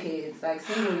single kids, like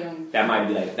single young. That might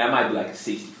be like a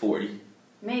 60-40.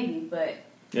 Maybe, but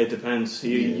It depends.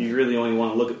 You really only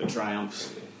want to look at the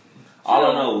triumphs. All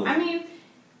I know. I mean,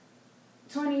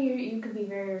 20 you could be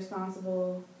very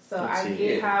responsible. So Let's I see.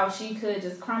 get how she could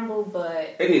just crumble,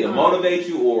 but It either motivate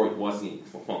you or once again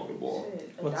for comfortable.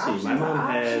 Let's see. My mom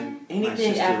had my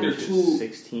Anything sister after when she was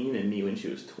 16 and me when she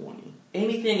was 20.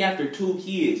 Anything after 2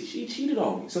 kids, she cheated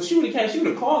on me. So she would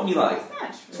have called me like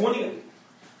That's not true. 20.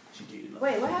 She cheated.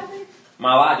 Wait, what happened?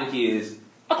 My logic is,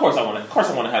 of course I want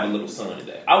to have a little son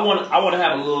today. I want to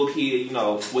have a little kid, you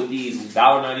know, with these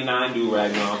 $1.99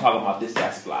 do-rags on. I'm talking about this,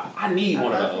 that fly. I need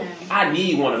one of those. I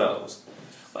need one of those.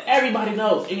 But everybody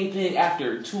knows anything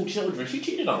after 2 children, she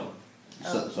cheated on me.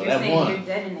 So You're that saying one. you're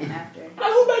dead in it after. Like,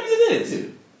 who babies it is?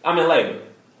 I'm in labor.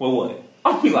 Well, what?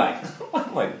 I'll be like, you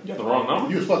got the wrong number.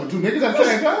 You was fucking 2 niggas at the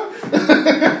same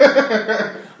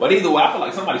time? But either way, I feel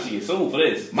like somebody should get sued for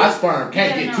this. My sperm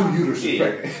can't Yeah, get no. 2 uteruses Yeah.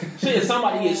 pregnant. Shit,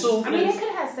 somebody get sued for I mean, they this. could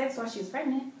have had sex while she was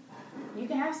pregnant. You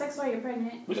can have sex while you're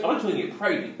pregnant, Which I'm trying to get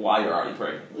pregnant while you're already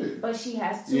pregnant. but she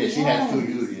has 2 Yeah, she has 2 wombs.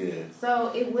 uteruses, yeah.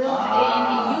 So it will,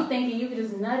 and you thinking you could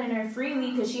just nut in her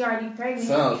freely because she already pregnant.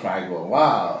 Son's probably going,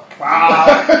 wow.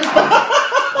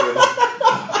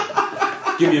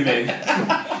 Give me a minute.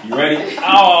 You ready?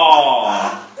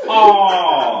 Oh.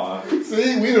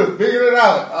 See, we done figured it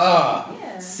out.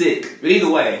 Yeah. Sick. But either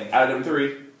way, out of them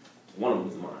 3, one of them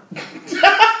is mine.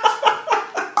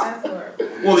 That's horrible.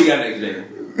 What we got next, Jay?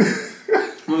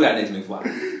 What we got next,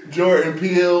 McFly? Jordan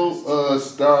Peele,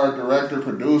 star, director,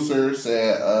 producer,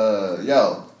 said,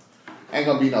 yo, ain't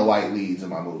gonna be no white leads in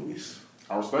my movies.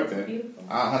 I respect that. Beautiful.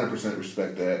 I 100%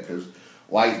 respect that because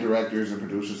white directors and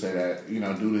producers say that, you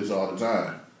know, do this all the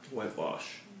time. Whitewash.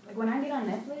 Like when I get on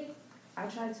Netflix, I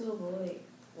try to avoid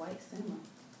white cinema.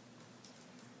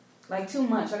 Like too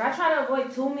much. Like I try to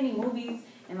avoid too many movies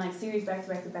and like series back to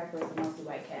back to back where it's a mostly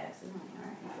white cast. And I'm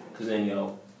like, alright. Because then,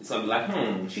 it's going to be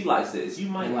like, she likes this. You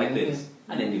might like this.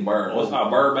 I didn't get Bird. What's it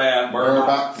called? Bird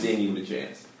Box. Didn't give it a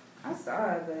chance. I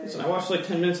saw it, but So I watched like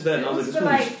 10 minutes of that and I was like, this for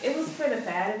movie's like it was for the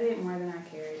fad of it more than I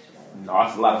cared. No,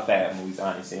 it's a lot of fat movies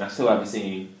I ain't seen. I still haven't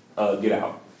seen Get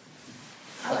Out.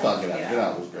 I thought Get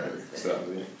Out was great. So,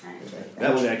 yeah.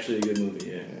 That was actually a good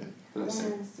movie, yeah.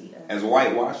 Listen, as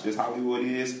whitewashed as Hollywood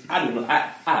is,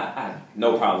 I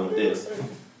no problem with this.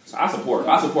 So I support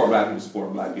black people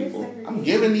support black people. I'm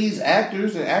giving these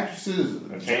actors and actresses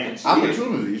A chance.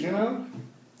 opportunities, you know?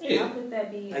 How Yeah. could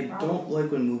that be? I don't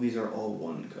like when movies are all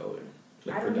one color.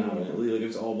 Like I don't predominantly, like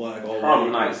it's all black, all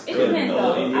Harlem white. Nights. It depends,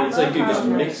 though. I It's love like, dude, just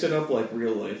Harlem mix it up like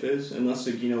real life is. Unless,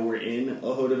 like, we're in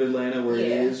a hood of Atlanta where it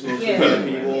Yeah. is mostly Yeah. black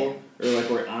people. Or, like,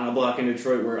 we're on a block in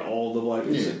Detroit where all the black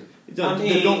people. Yeah. Don't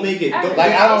make it. Don't,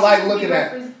 Like, I don't like looking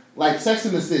at, like, Sex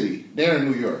in the City. They're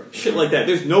in New York. shit like that.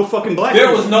 There's no fucking black There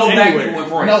people. was no black anywhere. people in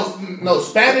France. No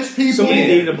Spanish people. Somebody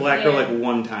dated a black girl Yeah. like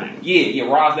one time. Yeah,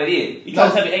 Ross, that is. You trying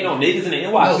to tell me ain't no niggas in the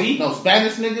NYC? No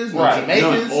Spanish niggas, no Right.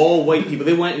 Jamaicans. No, all white people.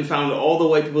 They went and found all the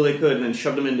white people they could and then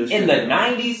shoved them into In the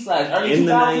 90s / early In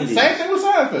the 2000s? 90s. Same thing with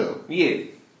Seinfeld. Yeah.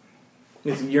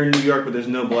 You're in New York, but there's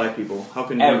no black people. How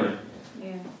can you? Ever. Yeah,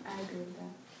 I agree with that.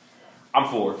 I'm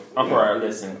for it. I'm for it.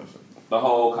 Listen, the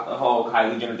whole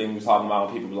Kylie Jenner thing we was talking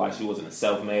about, people were like she wasn't a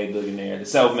self-made billionaire. The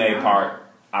self-made part,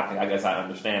 I guess I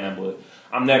understand that, but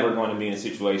I'm never going to be in a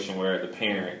situation where the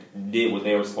parent did what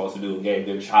they were supposed to do and gave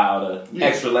their child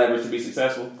extra leverage to be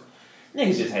successful.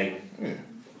 Niggas just hating. Yeah.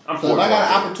 I'm So for if it. I got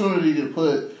an opportunity to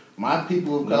put my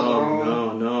people of color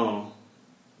on, No.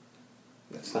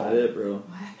 That's not it, bro.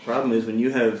 Problem is when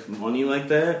you have money like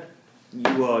that,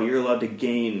 you're allowed to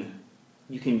gain.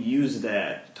 You can use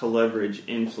that to leverage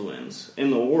influence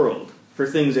in the world for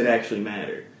things that actually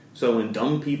matter. So when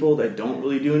dumb people that don't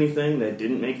really do anything, that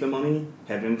didn't make the money,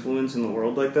 have influence in the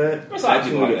world like that, There's that's a lot of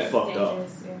people when we like get that. fucked up.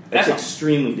 Dangerous, yeah. That's That's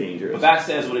extremely dangerous. But that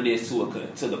says what it is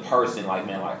to the person. Like,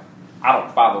 man, like I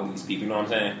don't follow these people. You know what I'm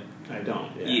saying? I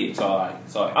don't. Yeah.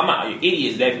 So I'm not.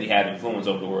 Idiots definitely have influence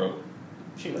over the world.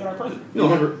 Shit, look at our president. No,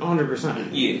 100%.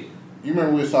 Yeah. you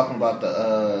remember we was talking about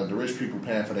the rich people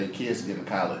paying for their kids to get to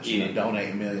college, Yeah.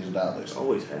 donating millions of dollars. It's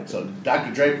always happened. So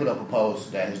Dr. Dre put up a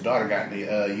post that his daughter got into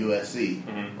USC,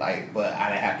 but I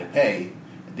didn't have to pay.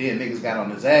 And then niggas got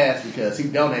on his ass because he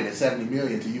donated $70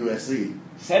 million to USC.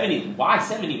 70. Why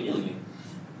 70 million?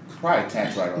 Probably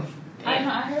tax write-off. I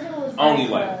heard it was Only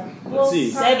like, white. Let's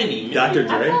see. 70 million. Dr.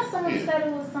 I Dre? thought someone Yeah. said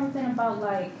it was something about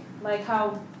like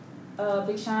how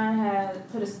Big Sean had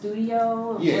put a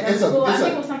studio. Yeah, I think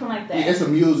it was something like that. Yeah, it's a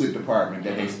music department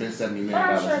that they spent $70 million. But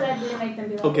I'm sure that didn't make them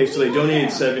be like, Okay, so they donated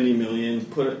 $70 million,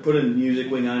 put a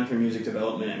music wing on for music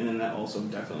development, and then that also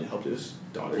definitely helped his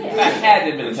daughter. Yeah. That had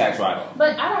to have been a tax write-off.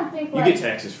 But I don't think You get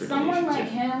taxes for someone donations,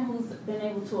 like yeah. him who's been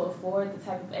able to afford the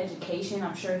type of education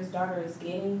I'm sure his daughter is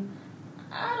getting.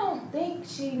 I don't think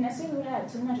she necessarily would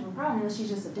have too much of a problem unless she's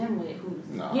just a dimwit who's,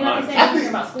 you know what I'm saying, thinking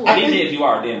about school. Even if you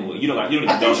are a dimwit, you don't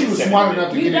I think she was smart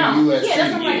enough to get into USC. Yeah,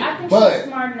 that's what I'm like. I think but, she's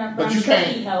smart enough, but I'm you sure can't,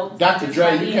 he helped. Dr.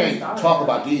 Dre, you can't daughter. talk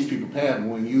about these people paying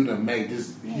when you done make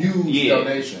this huge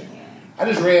donation. Yeah. I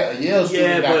just read a Yale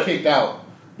student got but- kicked out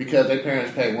because their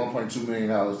parents paid $1.2 million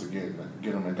to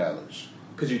get them in college.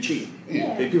 Because you cheat.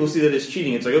 Yeah. If people see that as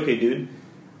cheating, it's like, okay, dude,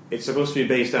 it's supposed to be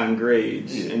based on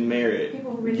grades and merit.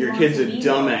 People who really Your want kid's to a be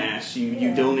dumbass.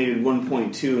 You donated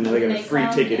 1.2 and now they got a They free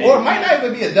come ticket in. in. Or it might not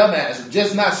even be a dumbass,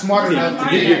 just not smart enough to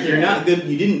get in. You're not good.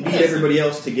 You didn't beat everybody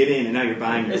else to get in, and now you're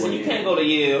buying your Listen, way you in. can't go to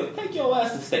Yale. Take your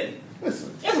ass to state.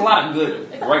 Listen, There's a lot of good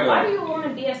It's like, why do regular. you want to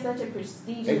be at such a They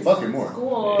prestigious fucking more.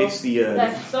 school It's the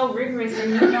that's so rigorous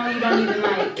and you know you don't even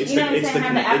like, it's you know the what I'm it's the saying,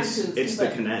 have the it's, aptitude. it's to the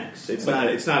keep up. connects.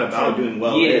 It's not about doing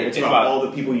well. Yeah, there. It's it's about about- all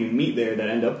the people you meet there that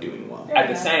end up doing well. At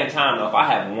the same time, though, if I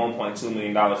have $1.2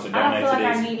 million to I don't donate feel like to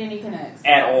I this need any connects.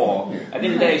 at all, at the end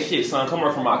of the day, shit, son, come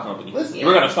work for my company. Listen.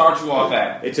 We're gonna start you off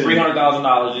at It's a-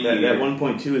 $300,000 a That year.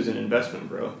 1.2 is an investment,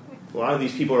 bro. A lot of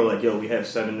these people are like, yo, we have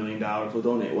 $7 million. We'll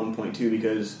donate 1.2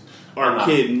 because our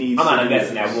kid needs. I'm not to do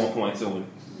investing that this. 1.2 in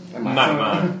Am my I-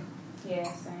 mind. Yeah,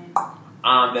 same.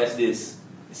 I invest this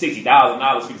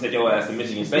 $60,000 for you to take your ass to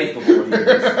Michigan State for 4 years. I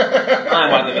ain't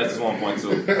about to invest this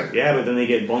 1.2. Yeah, but then they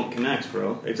get bunk connects,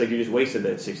 bro. It's like you just wasted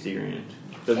that $60 grand.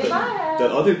 If I had The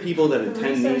other people that the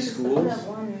attend these resources to put schools,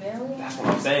 up $1 million, That's what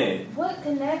I'm saying. what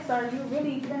connects are you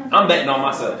really gonna I'm betting on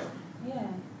myself. Yeah.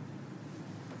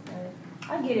 But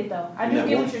I get it though. I And do that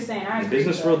get one- what you're saying. I the agree.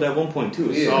 business though. world, that 1.2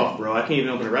 is Yeah. soft, bro. I can't even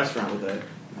open a restaurant with that.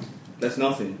 That's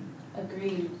nothing.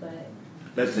 Agreed, but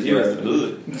That's The zero. US is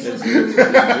good.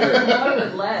 That's more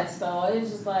with less, so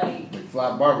it's just like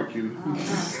Fly barbecue. I don't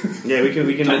know. Yeah, we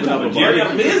can open up a Jerry got a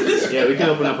barbecue. business. Yeah, we can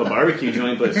open up a barbecue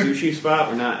joint, but sushi spot,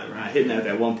 we're not hitting that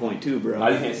at 1.2, bro.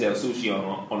 I just can't sell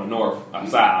sushi on the north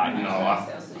side, you know. I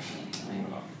sell sushi anyway.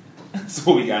 That's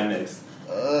what we got next.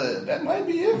 That might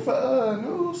be it for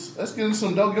news. Let's get into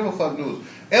some don't give a fuck news.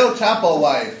 El Chapo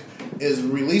wife is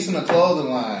releasing a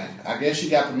clothing line. I guess she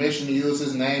got permission to use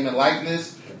his name and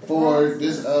likeness for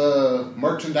this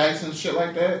merchandise and shit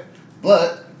like that.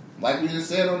 But like we just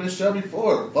said on this show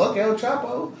before, fuck El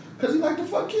Chapo because he like to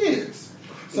fuck kids.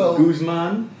 So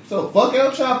Guzman. So fuck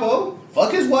El Chapo,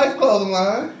 fuck his wife clothing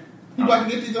line. He about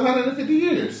to get these 150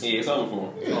 years. Yeah, it's over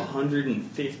for him.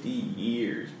 150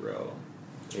 years, bro.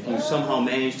 If you somehow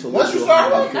manage to What's live your to start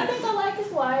with? 150 I think I like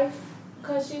his wife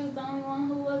because she was the only one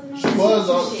who wasn't. On She the was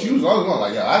sushi she shit. was the only one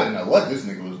like, yo, I didn't know what this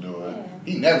nigga was doing. Yeah.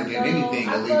 He never did So, anything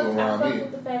I illegal fuck around me.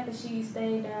 with the fact that she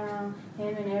stayed down,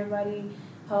 him and everybody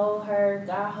hold her,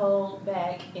 got hold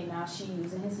back, and now she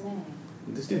using his name.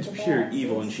 This dude's With the pure bad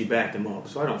evil, sis. and she backed him up,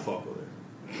 so I don't fuck with her.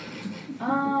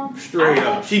 I Straight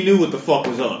up. think- She knew what the fuck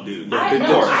was up, dude. I Like,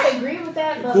 know, I agree with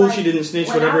that. But cool like, she didn't snitch,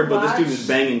 when whatever, I but this dude was watch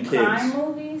banging crime kids.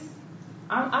 movies,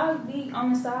 I would be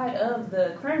on the side of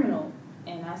the criminal,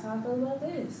 and that's how I feel about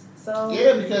this. So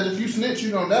Yeah, because if you snitch,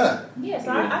 you gonna die. yeah,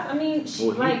 so Yeah. I mean, she,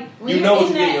 Well, like when you you're know what in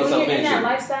you're getting that, when yourself you're in that into.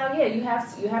 lifestyle, yeah,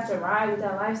 you have to ride with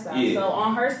that lifestyle. Yeah. So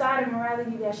on her side of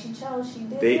morality that she chose, she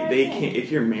did. They the right they thing. can't.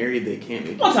 If you're married, they can't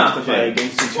make you One time for testify that.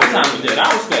 against each One time other. for that.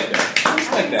 I respect that. I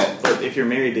respect that. But if you're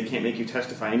married, they can't make you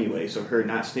testify anyway. So her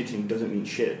not snitching doesn't mean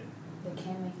shit. They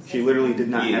can't make you She literally did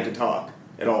not Yeah. have to talk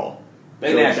at all. They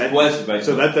didn't ask you questions, but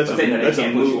So that's but they know they that's a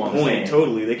can't put you moot on the point. stand.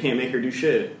 Totally, they can't make her do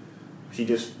shit. She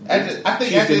just. I think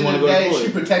she at just the didn't end want of to the go to day, court.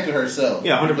 she protected herself.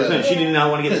 Yeah, 100%. She did not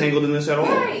want to get tangled in this at all.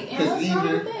 Right, and Because what's wrong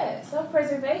either- with that?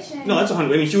 Self-preservation. No, that's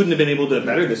 100. I mean, she wouldn't have been able to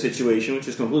better the situation, which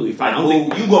is completely fine. I don't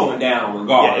think. You going down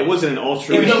regardless. Yeah, it wasn't an If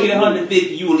altruistic. you get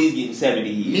 150, you at least getting 70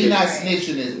 years. Me not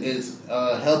snitching is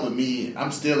helping me.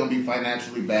 I'm still gonna be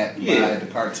financially backed by Yeah. the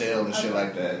cartel and shit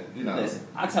like that. You know. Listen,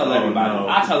 I tell Oh, everybody. no.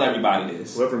 I tell everybody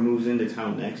this. Whoever moves into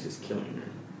town next is killing her.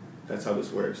 That's how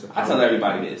this works. I tell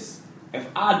everybody this. If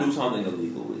I do something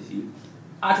illegal with you,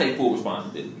 I take full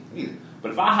responsibility. Yeah.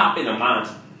 But if I hop in a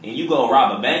mountain and you go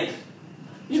rob a bank,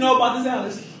 you know about this,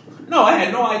 Alice? No, I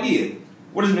had no idea.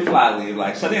 Where does McFly live?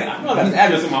 Like, so then I know I got his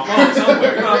address on my phone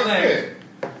somewhere. You know what I'm saying?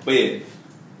 But yeah.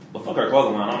 But fuck her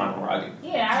clothing line. I'm not gonna rock it.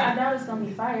 Yeah, I doubt it's gonna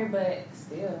be fire, but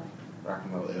still.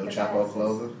 Rocking up El Chapo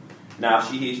clothing. Now if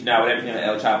she hits you now with everything that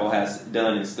El Chapo has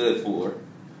done and stood for.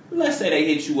 Let's say they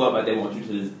hit you up, but they want you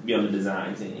to be on the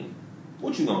design team.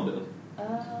 What you gonna do?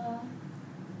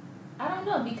 I don't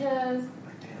know because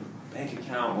Bank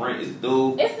account rent is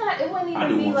due. it's not. It wouldn't I even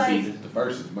do be one like. season. The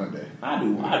first is Monday. I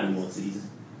do one season.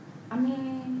 I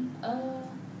mean,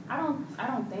 I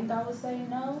don't think I would say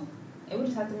no. It would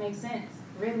just have to make sense,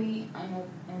 really,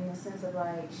 in the sense of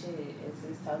like, shit, is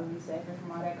this totally separate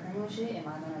from all that criminal shit? Am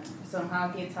I gonna somehow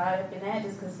get tied up in that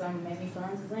just because some maybe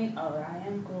funds is linked? Oh, I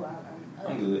am cool.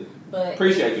 I'm good. But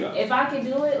Appreciate you though. if I could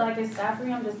do it, like it's scot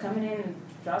free, I'm just coming in and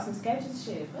draw some sketches.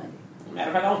 Shit, fuck it.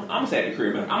 Matter of fact, I'm gonna stay at the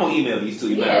crib. I'm gonna email these to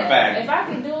you. Yeah, Matter of fact, if I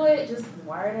can do it, just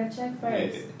wire that check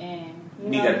first, and you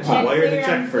Need know, that deposit. Wire the clear,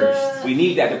 check I'm first. good. we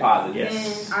need that deposit.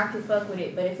 Yes. Then I can fuck with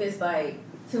it. But if it's like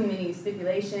too many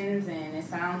stipulations and it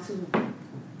sounds too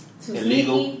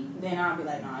Illegal. sneaky, then I'll be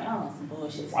like, nah, y'all on some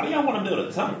bullshit. Why do y'all want to build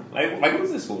a tunnel? Like what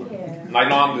is this for? Yeah. Like,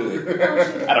 no, I'm good. Oh,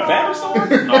 shit. At a fabric store?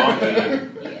 No, I'm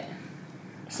good. Yeah.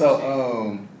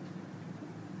 So,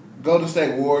 Golden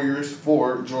State Warriors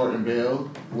for Jordan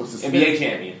Bell was the NBA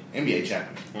champion. NBA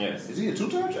champion. Yes. Is he a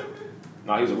two-time champion?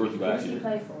 No, he was a rookie Who last does he year.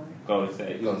 play for? Golden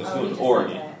State. He was Oh, the he Smith, just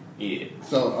Oregon. said Yeah.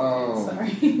 So,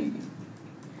 Sorry.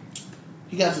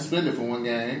 he got suspended for one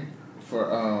game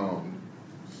for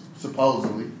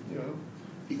supposedly, you know,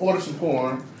 he ordered some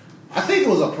porn. I think it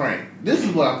was a prank. This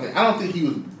is what I'm thinking. I don't think he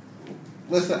was.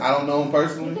 Listen, I don't know him You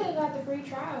personally. could have got the free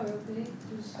trial real quick.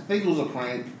 Just- I think it was a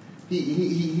prank.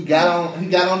 He got on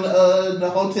the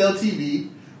hotel TV.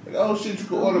 Like, oh shit, you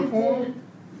could order porn.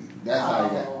 That's how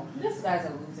he got. Oh, this guy's a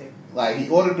loser. Like he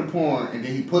ordered the porn and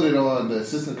then he put it on the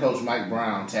assistant coach Mike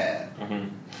Brown tab. Mm-hmm.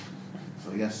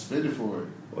 So he got suspended for it.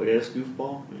 Oh, yeah, that's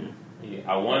goofball. Yeah.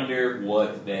 Yeah. I wonder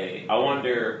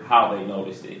how they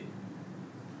noticed it.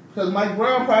 Because Mike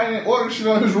Brown probably didn't order shit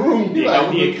on his room. He like,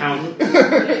 The accountant.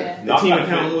 Yeah. The team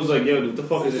accountant was like, yo, what the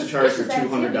fuck is this charge for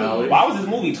 $200? Why was this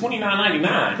movie $29.99?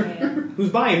 Yeah. Who's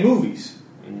buying movies?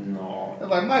 No. I'm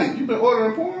like, Mike, you been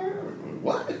ordering porn?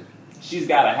 What? She's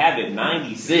got to have it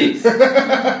 96. No,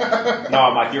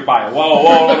 I'm like, you're fired. Whoa.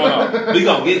 No. We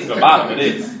gonna get to the bottom of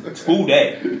this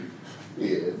today.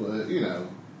 Yeah, but you know.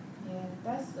 Yeah,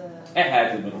 that's It had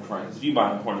to have been a prank. If you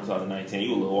buying porn in 2019,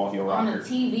 you a little off your on the rocker.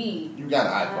 TV. You got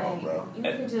an iPhone, Like, bro. You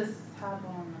could just hop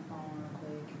on the phone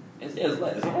real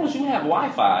quick. As long as you have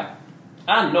Wi-Fi,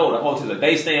 I know the hotels that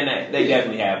they stay in at, they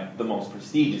definitely have the most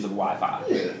prestigious of Wi-Fi.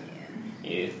 Yeah.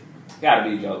 Yeah. Gotta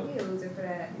be a joke. He a loser for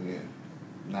that. Yeah.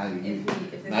 Now you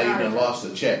If it's now you not a done joke. lost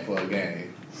a check for a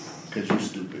game. Because you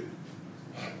stupid.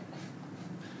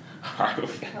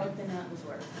 Helping out was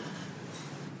worth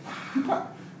it.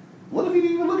 What if he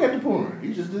didn't even look at the porn?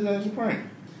 He just did that as a prank.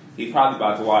 He's probably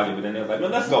about to watch it, but then they're like,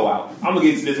 "Man, let's go out. I'm gonna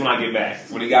get to this when I get back."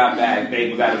 When he got back, they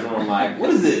was at his room like, "What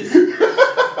is this?"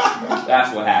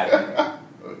 That's what happened.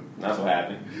 That's what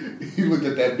happened. He looked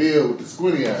at that bill with the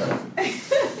squinty eyes.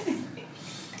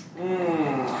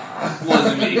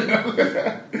 Wasn't me.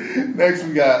 Next,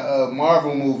 we got a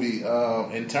Marvel movie,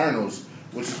 Internals,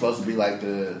 which is supposed to be like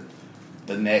the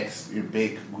next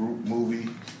big group movie.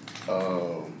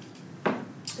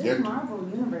 This Marvel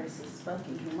universe is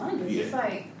fucking humongous. Yeah. It's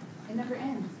like, it never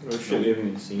ends. Oh, shit, we haven't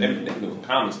even seen They've it. been doing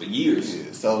comics for years.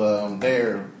 Yeah, so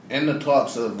they're in the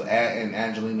talks of adding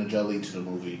Angelina Jolie to the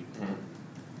movie.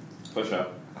 For sure.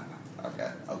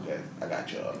 Okay, I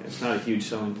got y'all. It's not a huge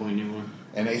selling point anymore.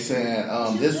 And they saying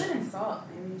She's this. good in Salt.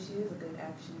 I mean, she is a good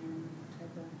action type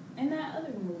of. And that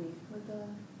other movie with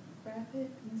Brad Pitt.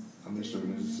 Mr.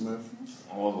 and Mrs. Smith.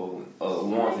 Also,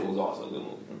 Wanted was also a good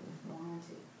movie.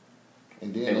 Wanted.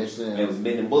 And then It they was saying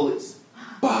Bending Bullets.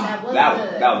 That was That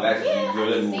good. was actually Yeah, a I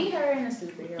good can movie. see her in a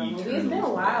superhero movie. It's been a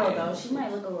while though. She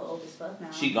might look a little old as fuck now.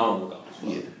 She gone with us.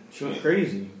 yeah. She went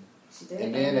crazy. She did.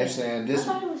 And then they're saying I this.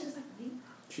 thought it was just like a baby.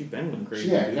 She been went crazy.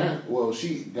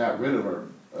 She got rid of her.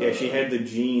 Yeah, she had the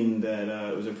gene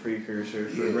that was a precursor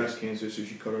for Yeah. breast cancer, so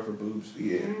she cut off her boobs.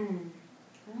 Yeah.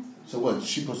 That's So what?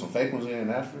 She put some fake ones in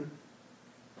after.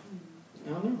 I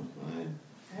don't know.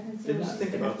 I haven't seen Did what not she's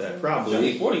think been about up that. to.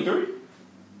 Probably. 43?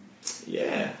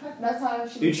 Yeah. That's how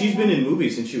she. Dude, she's been in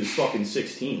movies since she was fucking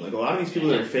 16. Like, a lot of these people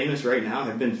that are famous right now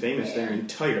have been famous their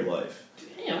entire life.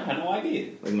 Damn, I had no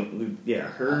idea. Like, yeah,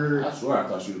 her... I swear I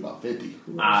thought she was about 50.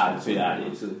 I see that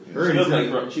idea too.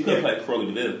 Her She could play Crowley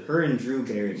DeVille. Her and Drew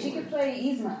Barrymore. She could play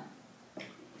Yzma.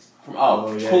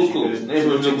 Oh, yeah, cool. she could. They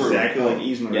were She looks exactly like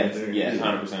Yzma right Yes, there. yes,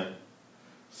 100%.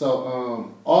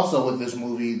 So also with this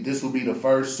movie, this will be the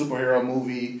first superhero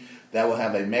movie that will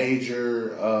have a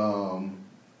major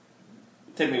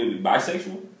Technically, would be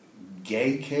bisexual.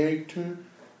 gay character.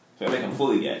 So they make him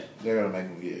fully gay. They're gonna make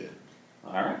him gay.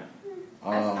 All right.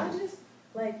 I just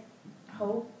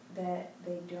hope that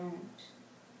they don't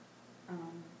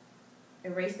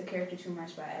erase the character too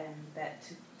much by adding that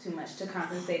too much to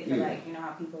compensate for like how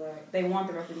people are. They want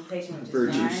the representation, which is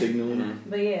virtue fine. signaling.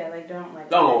 But yeah, like don't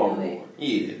overboard.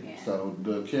 Yeah. So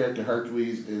the character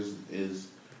Hercules is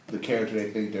the character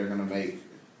they think they're gonna make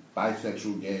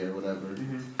bisexual, gay, or whatever.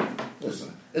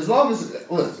 Listen, as long as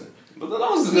But as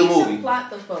long as it's a good movie. Plot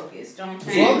the focus. Don't change.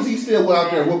 As long as he's still out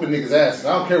there whooping niggas' asses,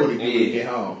 I don't care what he do when he get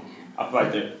home. I feel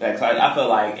like I feel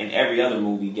like in every other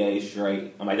movie, gay,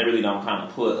 straight, I'm like they really don't kind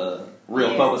of put a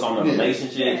real focus on the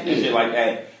relationships and shit like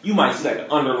that. You might see like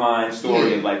an underlying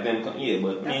story of like them. But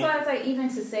that's why it's like even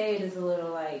to say it is a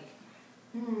little like.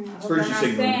 It's virtue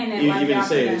signaling. Even to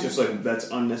say it, it's just like that's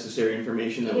unnecessary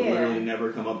information that will literally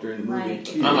never come up during the movie. Like,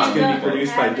 it's going to be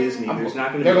produced by Disney. There's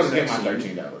not going to be. They're going to get my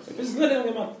 $13. If it's good, they'll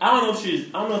get my. I don't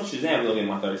know if Shazam will get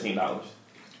my $13.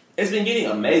 It's been getting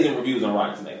amazing reviews on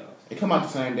Rotten Tomatoes. It come out the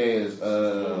same day as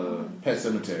Pet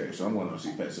Sematary, so I'm going to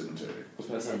see Pet Sematary.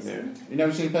 What's Pet Sematary? You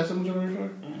never seen Pet Sematary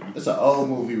before? It's an old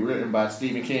movie written by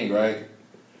Stephen King, right?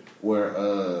 Where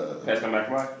Pets come back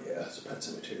to life. Yeah, it's a Pet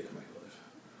Cemetery come back to life.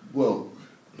 Well,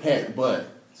 pet, but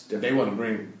they want to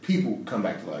bring people come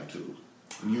back to life too,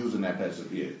 using that pet.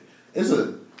 Yeah,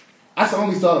 I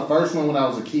only saw the first one when I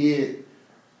was a kid,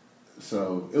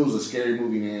 so it was a scary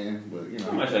movie then. But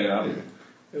I might check it out. Yeah.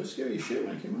 It was scary as shit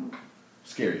when it came out.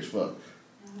 Scary as fuck.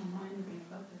 I don't know anything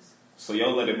about this. So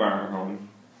yo, let it burn, homie.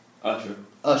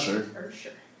 Usher.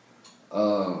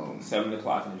 7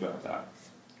 o'clock in the drop top.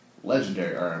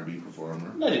 Legendary R&B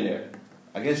performer. Legendary.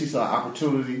 I guess he saw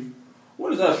opportunity.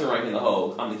 What is Usher ranking in the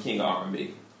whole? I'm the king of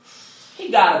R&B. He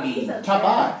gotta be top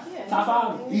 5. Yeah,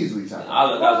 top 5. Easily top 5. I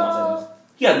was gonna say this.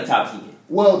 He gotta be top 10.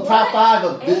 Well, top 5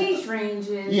 of age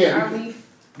ranges. Yeah, are we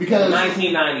because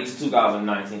 1990 to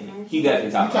 2019, he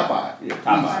definitely top 5. Top 5. Yeah,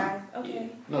 top 5. Okay. Yeah.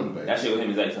 No debate. That shit with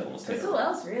him is A7 was Who terrible.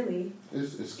 else really?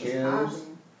 It's Kels.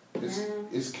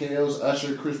 It's Kels,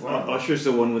 Usher, Chris Brown. Usher's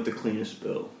the one with the cleanest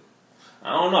bill.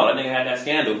 I don't know. That nigga had that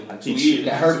scandal like 2 years.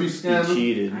 That herpes scandal.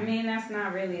 He cheated. I mean, that's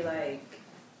not really like.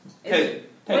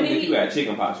 Technically, if you had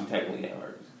chicken pox, you technically had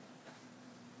herpes.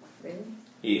 Really?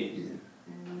 Yeah.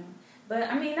 But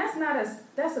I mean, that's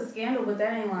a scandal, but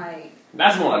that ain't like.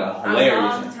 That's more like a hilarious.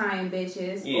 I'm long-time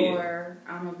bitches or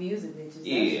I'm abusing bitches.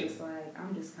 That's just like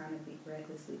I'm just kind of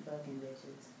recklessly fucking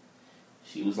bitches.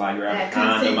 She was like, grab a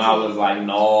condom. I was like,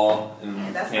 no,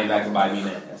 and came back to bite me in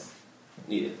the ass.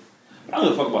 Yeah. I don't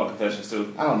give a fuck about confessions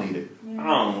too. I don't need it. Yeah. I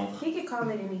don't know. He could call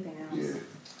it anything else. Yeah.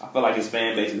 I feel like his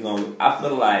fan base is going. I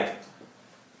feel like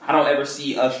I don't ever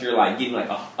see Usher like getting like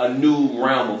a new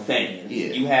realm of fans. Yeah.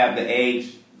 You have the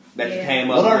age that you came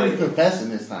up with. What are you with. confessing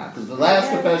this time? Because the last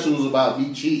confession was about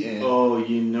me cheating. Oh,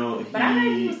 you know. But I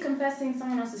heard he was confessing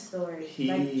someone else's story,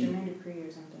 like Jermaine Dupri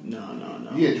or something. No.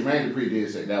 Yeah, Jermaine Dupri did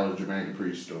say that was Jermaine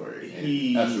Dupri's story.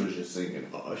 And Usher was just singing.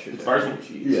 Usher. The first one?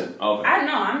 Yeah. Okay. I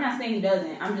know. I'm not saying he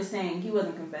doesn't. I'm just saying he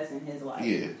wasn't confessing his life.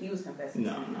 Yeah. He was confessing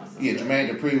someone else's Yeah, story. Jermaine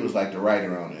Dupri was like the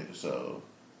writer on it, so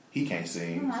he can't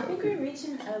sing. I think we're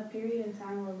reaching a period in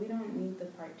time where we don't need the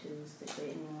part 2s to fit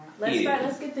anymore.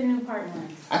 Let's get the new part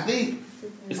 1s. I think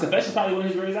Is Confessions probably one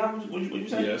of his greatest albums? What you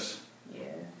say? Yes.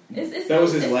 That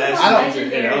was his last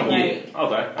legendary album.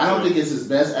 Okay. I don't think it's his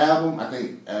best album. I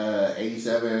think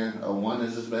 8701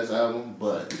 is his best album,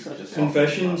 but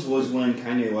Confessions was when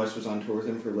Kanye West was on tour with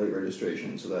him for Late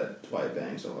Registration, so that's why it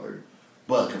banged so hard.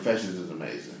 But Confessions is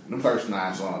amazing. The first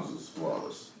 9 songs is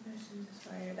flawless. Confessions is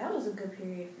fire. That was a good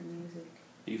period for music.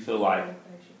 You feel like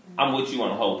I'm with you on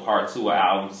the whole part 2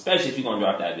 album, especially if you're gonna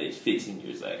drop that bitch 15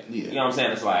 years later. Yeah. You know what I'm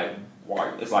saying? It's like,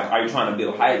 are you trying to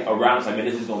build hype around? It's like, man,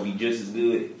 this is gonna be just as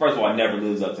good. First of all, it never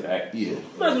lives up to that. Yeah.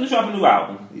 Let's just drop a new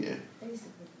album. Yeah.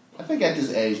 I think at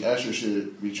this age, Usher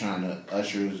should be trying to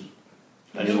Usher's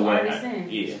a new artist way. in.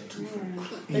 Yeah.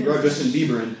 He brought Justin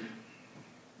Bieber in.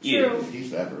 Yeah.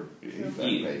 He's forever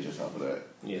paid just off of that.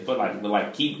 Yeah,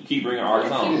 but keep bringing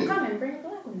artists on. Keep coming, bring a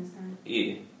black one this time.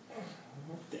 Yeah.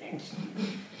 Dang.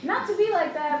 Not to be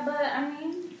like that, but I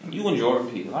mean. You and Jordan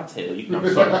Peele, I tell you.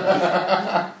 I'm sorry.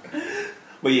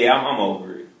 But yeah, I'm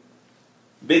over it.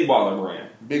 Big Baller Brand.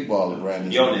 Big Baller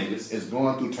Brand. Yo niggas. It's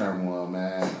going through turmoil,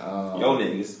 man. Yo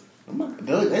niggas.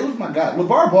 They was my guy.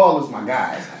 LeVar Ball is my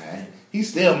guy, man. He's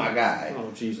still my guy.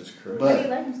 Oh, Jesus Christ. But you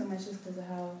like him so much just because of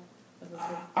how.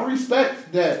 I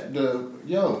respect that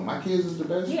my kids is the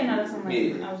best. Yeah, no, that's something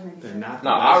Yeah. I was making They're sure. not. No,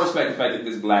 I respect the fact that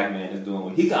this black man is doing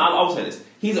what I will say this.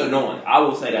 He's annoying. I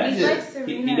will say that. He's like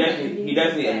Serena He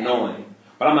definitely and annoying.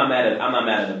 But I'm not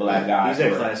mad at the black guy He's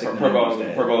that classic for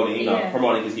 90s promoting Yeah.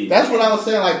 promoting his kids. That's what I was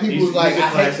saying. Like people was like, he's a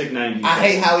I classic 90s.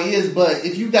 hate how he is, but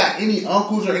if you got any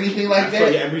uncles or anything like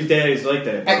that, Every dad is like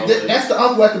that. Bro. that's the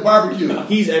uncle at the barbecue.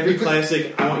 He's every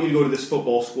classic. I want you to go to this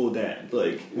football school, dad.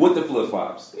 Like with the flip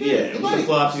flops. yeah, with the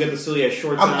flops. You got the silly ass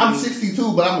shorts. I'm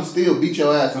 62, but I'm gonna still beat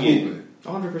your ass and hooping.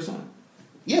 100%.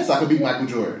 Yes, I could beat Michael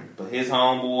Jordan. But his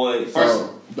homeboy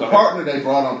So the partner they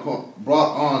brought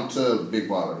on to Big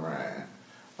Baller Ryan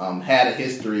had a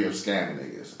history of scamming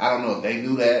niggas. I don't know if they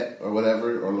knew that or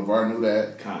whatever, or LeVar knew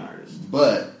that. Con artist.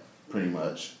 But pretty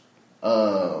much,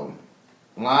 Lonzo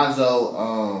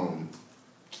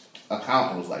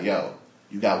accountant was like, "Yo,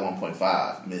 you got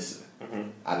 1.5 missing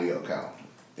out of your account."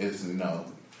 It's his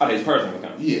personal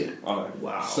account. Yeah. Okay.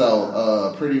 Wow.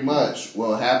 So pretty much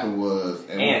what happened was,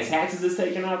 and taxes is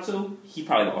taken out too. He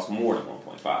probably lost more than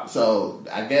 1.5. So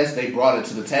I guess they brought it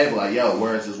to the table like, "Yo,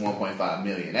 where's this 1.5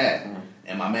 million at?"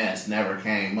 And my man's never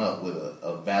came up with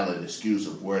a valid excuse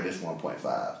of where this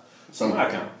 1.5. So I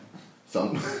count.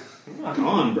 So come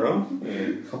on, bro.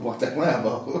 I bought that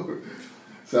Lambo.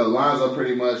 So Lonzo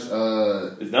pretty much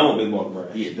is done with Big Baller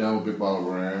Brand. Yeah, done with Big Baller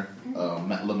Brand.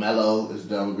 LaMelo is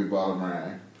done with Big Baller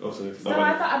Brand. So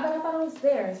I thought it was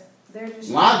theirs. They're just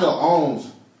Lonzo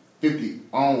owns 50.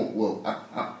 How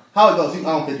it goes? He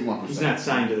owns 51%. He's not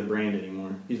signed to the brand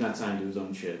anymore. He's not signed to his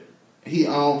own shit. He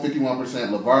owned 51%.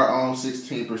 LeVar owned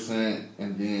 16%,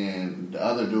 and then the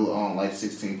other dude owned like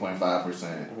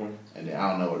 16.5%. And then I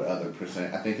don't know what the other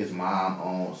percent. I think his mom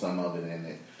owned some of it in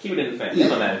it. Keep it in the family. I'm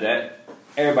not mad at that.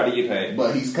 Everybody get paid.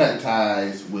 But he's cutting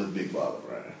ties with Big Baller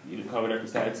Brand. You can cover that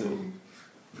for tattoo.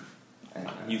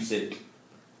 You sick.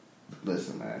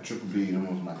 Listen, man, Triple B, them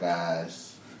was my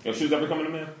guys. Your shoes ever coming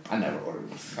to mail? I never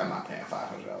ordered them. I'm not paying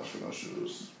 $500 for no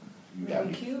shoes. You got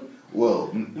me. Cute. Well,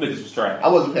 niggas was trash. I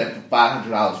wasn't paying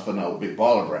 $500 for no Big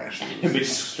Baller Brand shoes. Bitches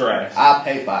was trash. I'll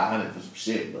pay $500 for some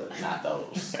shit, but not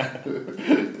those.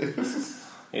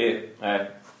 Yeah,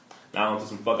 now on to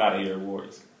some fuck out of here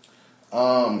awards.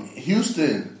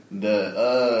 Houston,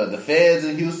 the feds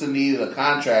in Houston needed a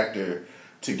contractor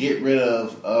to get rid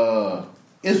of.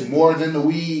 It's more than the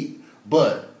weed,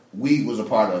 but weed was a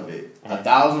part of it.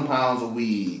 1,000 pounds of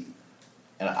weed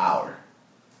in an hour.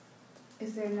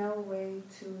 Is there no way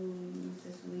to use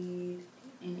this weed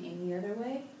in any other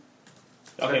way?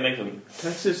 Okay, make them.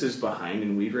 Texas is behind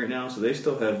in weed right now, so they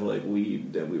still have like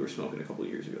weed that we were smoking a couple of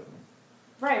years ago.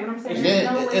 Right, but I'm saying there's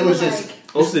no way to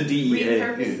also the DEA.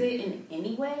 repurpose it in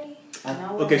any way.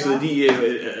 Okay, so the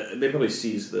DEA, they probably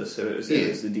seized this. So it's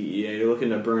the DEA. They're looking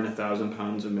to burn 1,000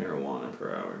 pounds of marijuana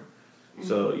per hour.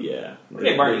 So yeah,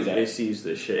 they seized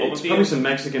this shit. It's probably some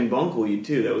Mexican bunk weed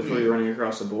too that was probably running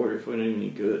across the border. It's probably not even any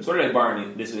good. So what did they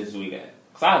burn this week at?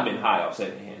 Because I've been high off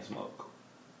secondhand smoke.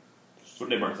 So what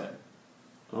did they burn that?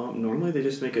 Normally they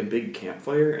just make a big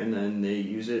campfire and then they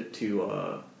use it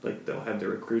to they'll have their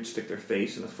recruits stick their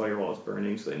face in the fire while it's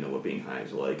burning so they know what being high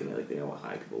is like and they know what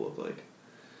high people look like.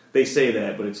 They say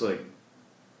that, but it's like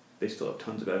they still have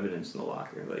tons of evidence in the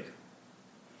locker. Like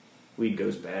weed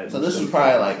goes bad. So this was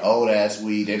probably like old ass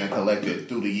weed they done collected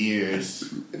through the years.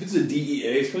 If it's a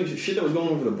DEA, it's probably shit that was going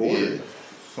over the border. Yeah,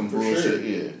 some bullshit.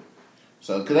 Yeah.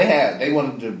 So, cause they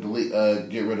wanted to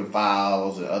get rid of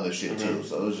files and other shit too.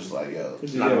 So it was just like, yo, we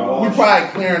probably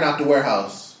clearing out the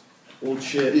warehouse. Old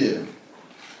shit. Yeah.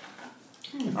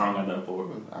 I don't got nothing for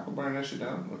it. I can burn that shit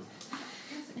down.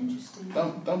 That's interesting.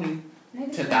 Don't be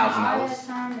 $10,000. $10,000. All that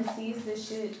time to seize this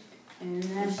shit, and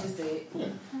that's just it. Yeah.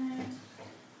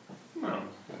 No.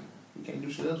 You can't do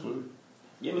shit else with it.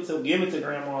 Give it to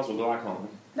grandmas with glaucoma.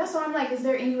 That's why I'm like, is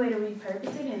there any way to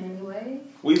repurpose it in any way?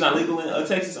 Weed's not legal in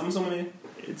Texas, I'm assuming.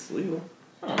 It's legal.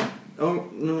 Huh. Oh,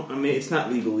 no, I mean, it's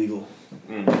not legal.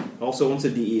 Also, once the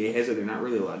DEA has it, they're not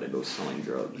really allowed to go selling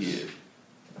drugs. Yeah.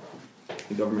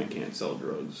 The government can't sell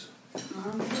drugs.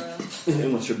 Bro.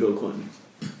 Unless you're Bill Clinton.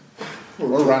 Or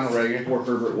Ronald Reagan. Or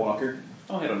Herbert Walker.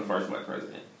 Don't hit on the first black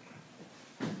president.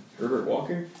 Herbert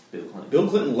Walker? Bill Clinton. Bill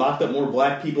Clinton locked up more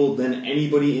black people than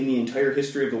anybody in the entire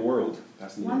history of the world.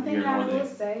 That's One thing I will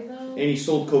say, though... And he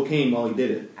sold cocaine while he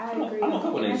did it. I agree. I know a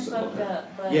couple That's niggas fucked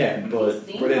up. But yeah, but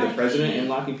were they the president he, and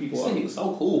locking people up? He was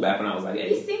so cool back when I was like, He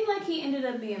hey. seemed like he ended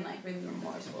up being like really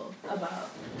remorseful about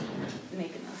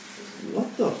making those decisions.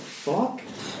 What the fuck?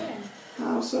 Yeah.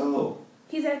 How so?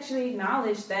 He's actually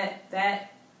acknowledged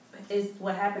that is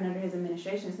what happened under his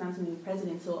administration. It's not too many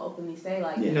presidents who will openly say,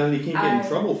 like... Yeah, now that he can't get in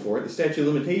trouble for it, the statute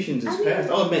of limitations is passed.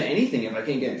 I'll admit anything if I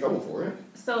can't get in trouble for it.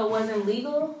 So it wasn't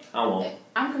legal? I won't.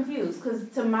 I'm confused, because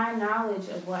to my knowledge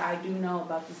of what I do know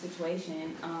about the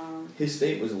situation... his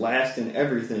state was last in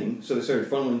everything, so they started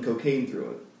funneling cocaine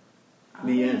through it. The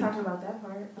wasn't end. talking about that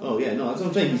part. Oh yeah, no, that's what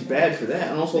I'm saying. He's bad for that,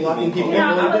 and also He's locking people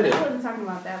Yeah, up while he did I it. wasn't talking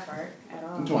about that part at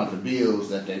all. I'm talking about the bills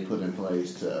that they put in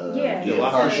place to Yeah, get yeah,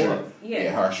 harsher,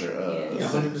 yeah. harsher. Yeah, 100%.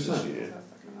 sentences, That's yeah. what I was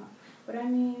talking about. But I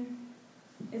mean,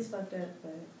 it's fucked up.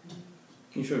 But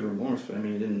He showed remorse, but I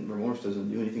mean, remorse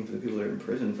doesn't do anything for the people that are in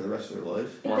prison for the rest of their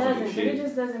life. it doesn't. But it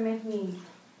just doesn't make me.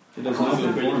 It does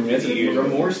nothing for me. That's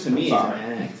remorse to me is an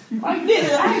act. Like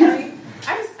this. I agree.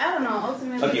 I don't know.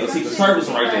 Ultimately, Okay, some Secret shit Service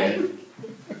be right there.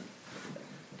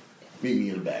 Meet me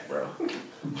in the back, bro.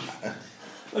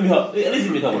 Let me help. At least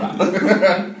let me help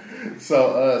out.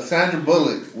 So Sandra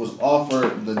Bullock was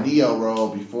offered the Neo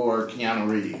role before Keanu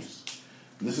Reeves.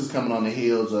 This is coming on the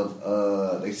heels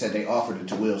of they said they offered it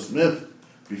to Will Smith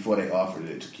before they offered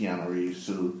it to Keanu Reeves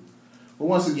too. But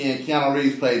once again, Keanu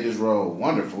Reeves played this role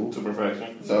wonderful. To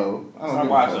perfection. So I I don't stopped give a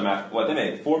watching fuck. them after. What, they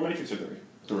made 4 Matrix or 3?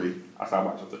 3. I stopped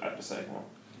watching after the second one.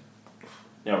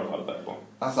 Never saw the third one.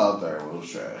 I saw the third one. It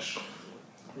was trash.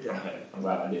 Okay, I'm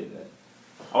glad I did that.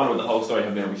 I wonder what the whole story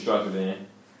had been restructured in.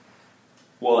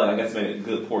 Well, like, I guess maybe a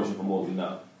good portion from what we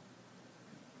know.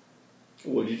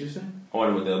 What did you just say? I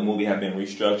wonder what the movie had been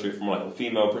restructured from like a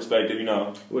female perspective, you know.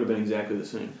 It would have been exactly the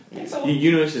same. So,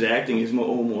 You notice his acting is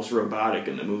almost robotic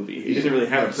in the movie. He doesn't really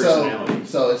have a personality.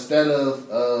 So instead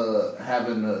of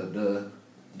having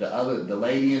the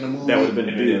lady in the movie, That would have been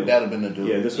a dude. That would have been the dude.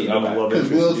 Yeah, this would Yeah, have been okay. a love Because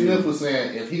interest Will dude. Smith was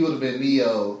saying if he would have been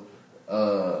Neo,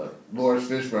 Lawrence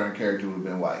Fishburne character would have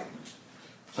been white.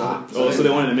 So they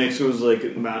wanted to mix. It was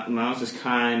like Mouse is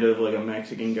kind of like a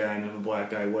Mexican guy, and then a black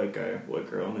guy, white girl,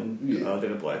 and then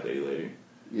then a black lady later.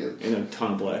 Yeah. And a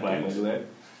ton of black dudes. that.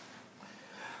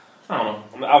 I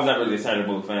don't know. I was never really a Sandra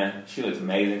Bullock fan. She looks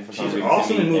amazing for some She's reason.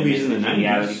 awesome to me, in movies and in the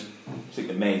geniality. 90s. She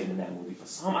looked amazing in that movie for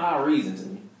some odd reason to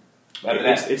me. But after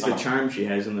that, It's the charm she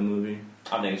has in the movie.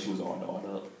 I think she was all dolled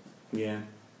up. Yeah.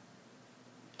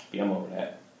 Yeah, I'm over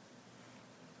that.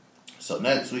 So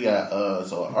next we got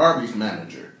an Arby's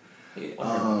manager. Yeah,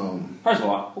 first of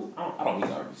all, I don't eat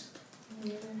Arby's.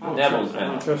 My dad was a I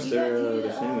don't fan. trust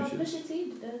their sandwiches. Pusha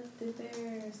T did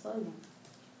their slogan.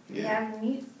 Yeah. You have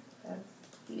meats.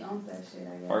 He owns that shit,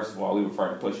 I guess. First of all, we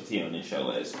refer to Pusha T on this show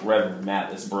as Reverend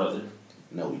Malice Brother.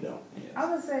 No, we don't. Yes. I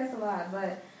would say it's a lot,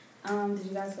 but did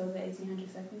you guys go to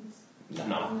 1800 seconds?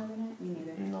 No. Me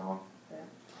neither. No.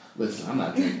 Listen, I'm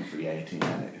not drinking for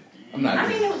 1800. I'm not. I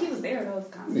didn't know he was there though. It's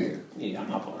constant. Yeah, I'm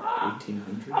not playing.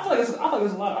 1800. I feel like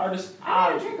there's a lot of artists. I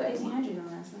had a drink with 1800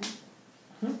 on last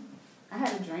night. I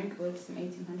had a drink with some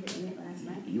 1800 in it last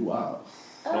night. You wild.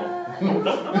 Don't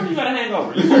you got a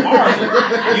hangover. You in bars.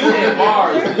 You in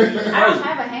bars. I don't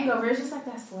have a hangover. It's just like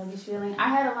that sluggish feeling. I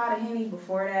had a lot of Henny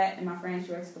before that, and my friend,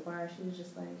 she works at the bar. She was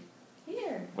just like,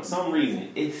 here. For some reason,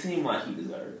 it seemed like he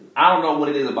deserved it. I don't know what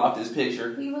it is about this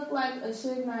picture. He looked like a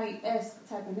Suge Knight-esque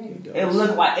type of nigga. It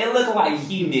looked like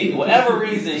he did. Whatever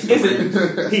reason, it's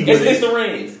the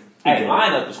rings. Hey,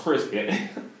 lineup was crispy.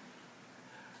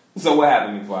 So what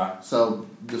happened, McFly? So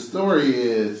the story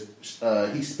is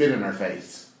he spit in her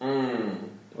face.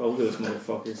 Oh, look at this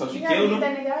motherfucker. So she You gotta killed get him?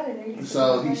 that nigga out of there.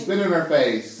 So he spit in her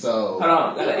face. So Hold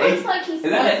on. It looks like he's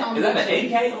Is that an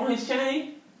AK on his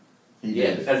chain?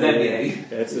 yes. That's that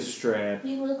That's a strap.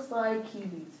 He looks like he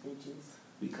beats bitches.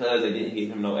 Because they didn't give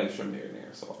him no extra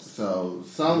marinara sauce. So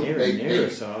some Marinara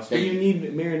sauce. What do you need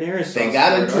marinara sauce? They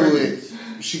got for into Arby's? it.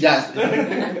 She got They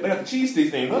got the cheese sticks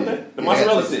thing, don't they? The Yeah.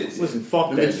 mozzarella sticks. Listen, fuck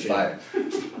the that bitch is shit. fire.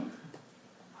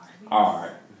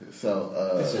 Alright.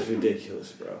 So This is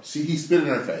ridiculous, bro. he spit in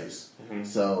her face. Mhm.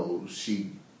 So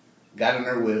she got in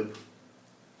her whip,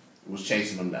 was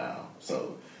chasing him down.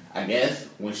 So I guess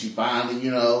when she finally,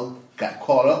 got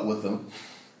caught up with him,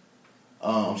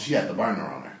 she had the burner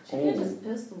on her. She could just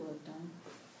pistol whip them.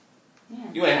 Yeah.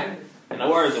 You ain't, in the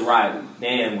words of Riley,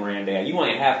 damn granddad, you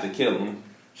ain't have to kill him.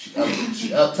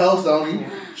 She up toast on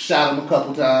him, shot him a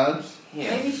couple times,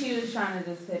 Yeah. Maybe she was trying to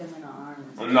just hit him in the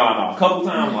arm. No, a couple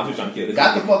times while she was trying to kill this.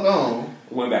 got the fuck on,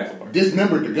 Went back to work.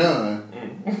 dismembered the gun,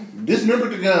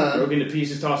 Broke into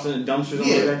pieces, tossed in the dumpsters on the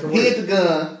way yeah, back to work. hid the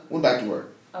gun, went back to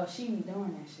work. Oh, she be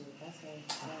doing that shit. That's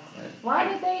right. Why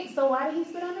did he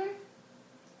spit on her?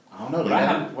 I don't know. Would I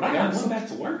have went back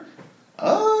to work?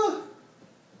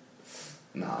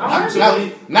 No, Arby's?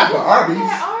 not for Arby's.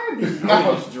 Arby's. I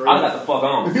would just I got the fuck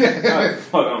on. I got the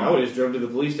fuck I on. would just drove to the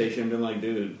police station and been like,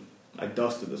 dude, I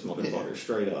dusted this motherfucker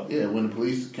straight up. Yeah, when the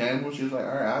police came, she was like,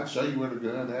 "All right, I'll show you where the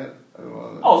gun at."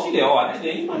 Oh, she did all that.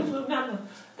 Then you might as well not. If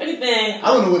anything, I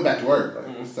wouldn't have went back to work,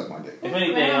 like stuff like that. if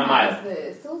anything, I might.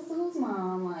 Who's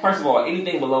mom? Like, First of all,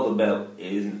 anything below the belt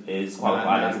is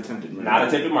qualified Not as attempted murder. not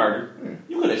attempted murder. Yeah.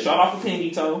 You could have shot off a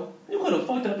pinky toe. You could have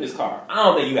fucked up his car. I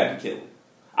don't think you had to kill him.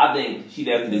 I think she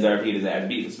definitely deserved to get his ass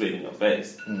beat for spitting in your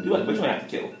face. Mm-hmm. But you ain't have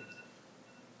to kill him.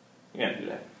 You can't do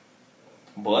that.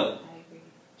 But I agree.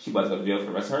 she about to go to jail for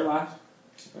the rest of her life.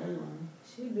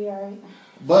 She'd be alright.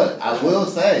 But I will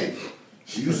say,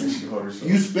 you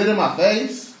spit in my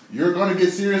face, you're going to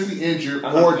get seriously injured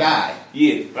or die.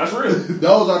 Yeah, that's real.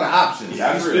 Those are the options. Yeah,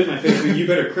 You that's spit real. in my face, you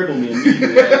better cripple me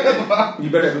immediately. You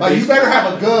better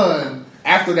have a gun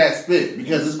after that spit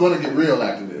because it's going to get real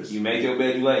after this. You make your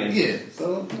bed, you lay in. Yeah,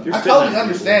 so You're I spitting totally on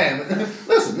understand.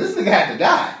 Listen, this nigga had to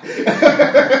die.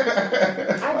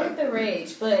 I get the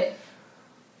rage, but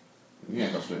You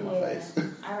ain't gonna spit in my yeah, face.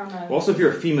 I don't know. Well, also, if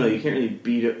you're a female, you can't really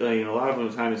beat it. Like, a lot of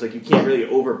the time, it's like you can't really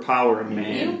overpower a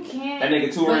man. You can't. That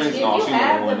nigga 2 but rings, if no, you she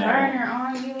have the wasn't going burner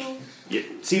on you, Yeah.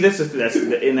 See, that's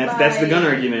the gun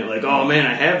argument. Like, oh man,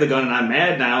 I have the gun and I'm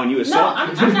mad now, and you no, assault.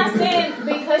 I'm not saying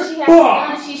because she has the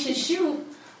gun she should shoot,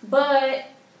 but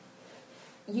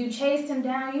you chased him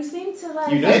down. You seem to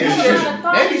like. You know Maybe you're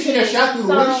she shooting. just shot through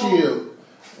the windshield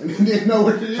and didn't know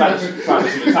where she Try to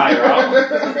shoot a tire out.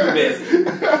 Missed.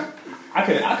 I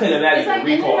could imagine It's like, the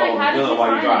recoil and then, on like, how the did gun you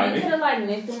while you're find it? You driving. could have like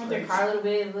nipped him with your car a little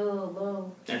bit,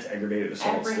 little. That's aggravated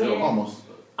assault Apprehend. still. almost.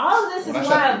 All of this is When I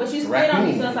shot wild, the but you spit on me,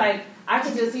 raccoon. so it's like I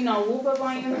could just whoop up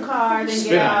on you in the car, then Spit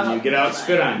get out. on you, get out,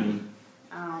 spit on you.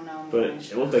 I don't know. But man.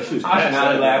 it looked like she was I'm past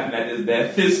not that. laughing at this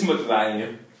death as much as I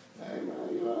am.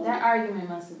 That argument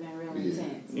must have been real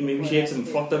intense. Maybe she had some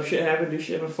fucked up shit happen. Did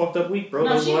she have a fucked up week, bro? No,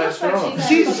 That was she the last looks like straw.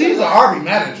 she's She's an Army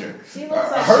manager. She looks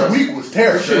like Her week was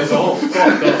terrible. Shit's all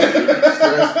fucked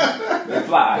up. They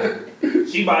fly.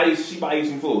 She buy you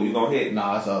some food. You gonna hit.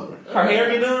 Nah, it's over. Her hair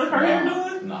get done? Her hair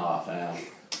done? Nah, fam.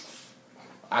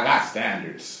 I got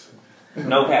standards.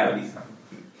 No cavities.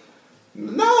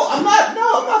 No, I'm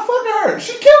not fucking her.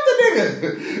 She killed the nigga.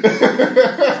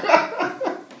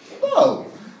 No,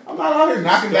 I'm not out here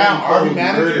knocking down Army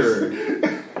managers.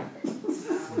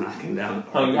 Knocking down.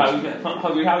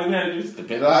 Hungry Holly managers.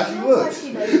 Depends on how she She looks.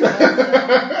 looks like she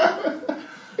does.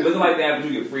 Looking like that,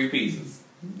 but you get free pieces.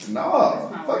 No,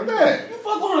 not fuck worth that. You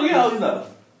fuck on Hungry Holly stuff.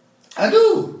 I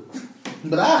do.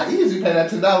 But I easily pay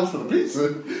that $10 for the pizza.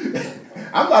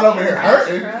 I'm not over here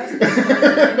hurting.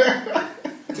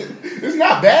 It's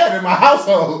not bad in my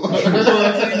household.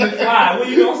 Fly. When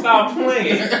you gonna stop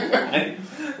playing?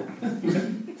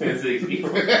 1060.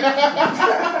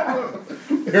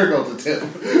 Here goes the tip.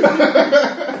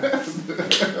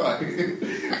 Like,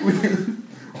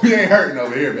 we ain't hurting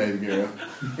over here, baby girl.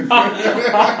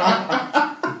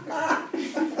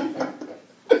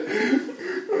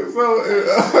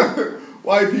 So,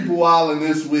 white people wilding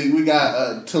this week. We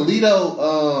got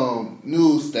Toledo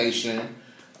news station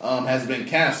has been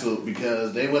canceled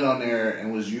because they went on there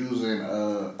and was using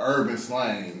urban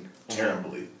slang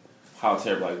terribly. How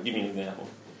terrible. Like, give me an example.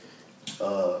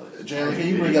 Jeremy, can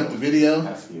you bring up the video?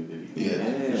 That's a new video. Yeah.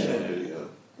 Video.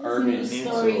 Urban News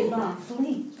stories on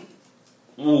fleek.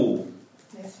 Ooh.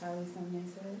 That's probably something they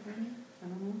said. I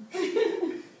don't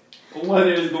know. Well,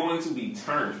 there's going to be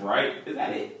turns, right? Is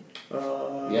that it?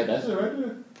 Yeah, that's it right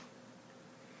there.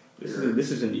 This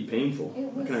is gonna be painful. It I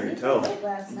was can already super tell. late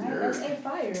last night. That's a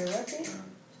fire, right?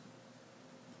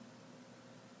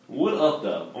 What up,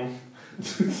 though? What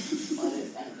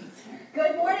is gonna be turned?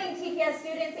 Good morning, TPS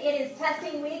students. It is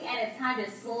testing week, and it's time to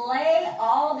slay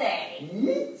all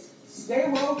day. Stay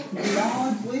woke, be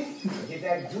on sleep, get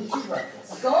that Gucci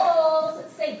breakfast. Goals.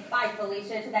 Say bye,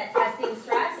 Felicia, to that testing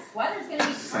stress. Weather's going to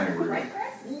be perfect, right,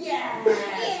 Chris?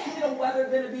 Yes! The weather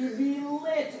gonna be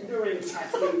lit during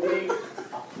testing week.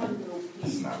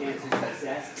 100% chance of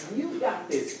success. You got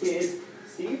this, kids.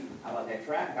 Steve, how about that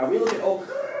track? Are we looking?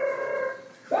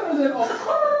 Better than Oh,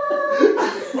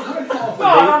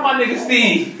 not my nigga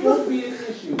Steve. Won't be an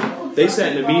issue. They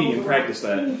sat in a meeting and practiced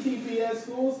that. TPS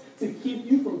schools to keep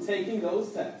you from taking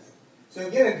those tests. So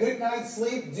get a good night's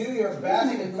sleep, do your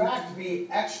best, in fact, be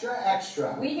extra,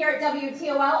 extra. We here at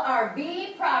WTOL are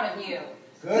be proud of you.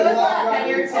 Good luck on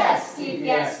your test,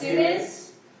 TPS students.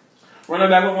 Run that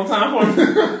back one more time for me.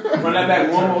 Run that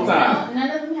back one more time. None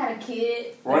of them had a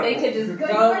kid. Right. They could just Good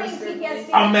go. morning, TPS students.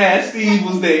 I'm mad Steve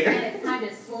was And there. it's time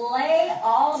to slay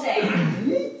all day. Get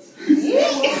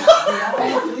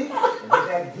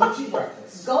that Gucci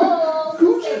breakfast. Goals.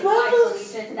 Say bye,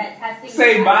 Felicia, to that testing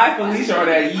Say stress. bye, Felicia, or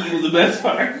that E was the best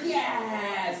part.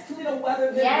 Yes! Toledo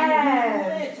weather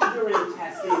Yes. during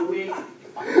testing week.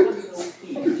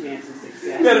 100% chance of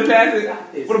success. You better pass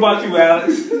it. What about you,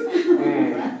 Alex?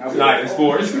 Not in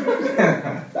sports.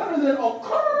 Better than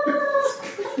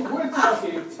we're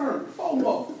talking turn.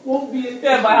 FOMO won't be an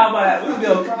Yeah, but how about that? We can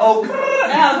go,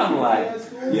 now I'm like,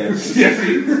 yes,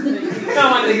 now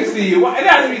my nigga Steve. It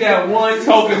has to be that one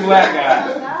token black guy.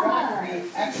 Be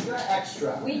extra, extra.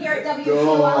 We here at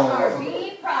WQR are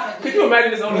being proud of you. Could you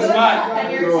imagine this on the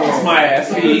spot? It's my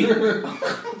ass feed.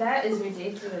 That is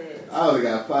ridiculous. I only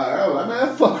got 5. I was like,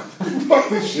 man, fuck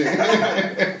this shit.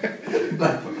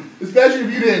 Especially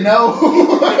if you didn't know.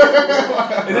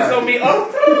 Is this on me?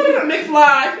 Oh,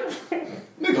 McFly.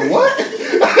 Nigga,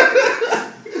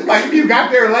 what? Like, if you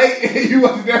got there late and you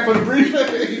wasn't there for the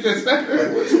briefing, you just sat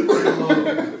there.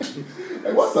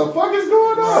 Like, what the fuck is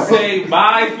going on? Say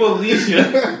bye,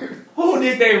 Felicia. Who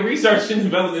did their research and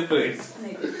development for this?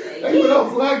 They went on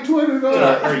Flag Twitter,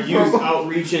 though. Our youth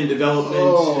outreach and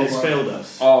development has failed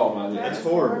us. Oh, my God. That's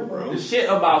horrible, bro. The shit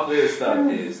about this stuff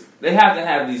is they have to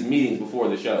have these meetings before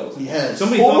the shows. Yes.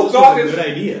 Somebody thought this was a good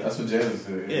idea. That's what Janice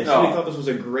said. Yeah, somebody thought this was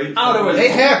a great They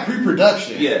had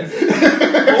pre-production. Yes.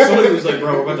 Somebody was like,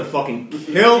 bro, we're about to fucking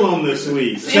kill them this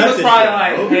week. He was probably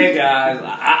like, hey, guys,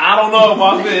 I don't know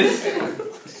about this.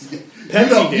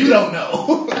 Pepsi did You don't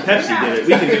know. Pepsi did it.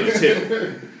 We can do it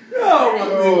too.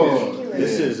 Oh,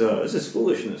 This is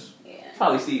foolishness.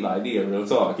 Probably Steve's idea, real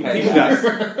talk. People Hey, got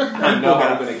I know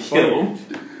I'm going to kill him.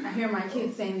 I hear my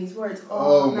kids saying these words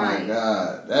all Oh my night.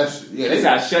 God, that's They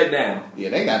got shut down. Yeah,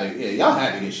 they got to. Yeah, y'all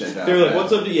had to get shut down. They were like,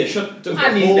 "What's up to you? Shut the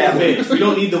I need whole that bitch. We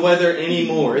don't need the weather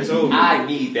anymore. It's over." I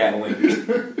need that link.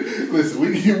 Listen,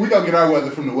 we gonna get our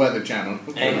weather from the Weather Channel.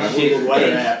 Ain't shit.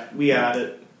 Weather app. We got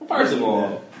it. First of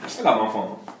all, I got my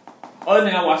phone. Other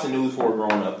thing I watched the news for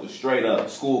growing up was straight up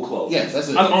school closed. Yes, that's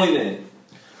it. That's the only thing.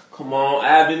 Come on,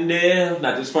 Avondale.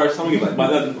 Not this first time. Let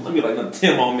me like another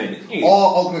 10 more minutes.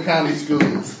 All Oakland County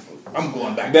schools. I'm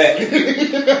going back. We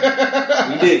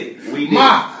did it.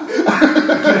 Ma!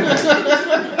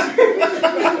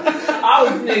 I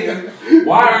was thinking,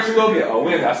 why aren't you going to get? Oh,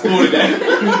 we ain't got school today.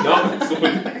 No, I'm not school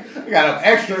today. I got up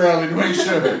extra early to make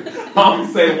sure. I'm going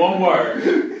to say one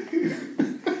word.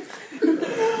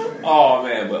 Oh,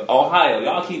 man, but Ohio,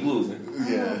 y'all keep losing.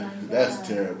 Yeah, that's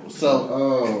terrible.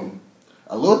 So,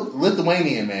 a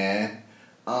Lithuanian man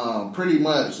pretty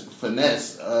much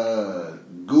finessed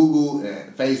Google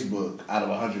and Facebook out of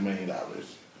 $100 million.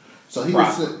 So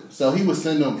he would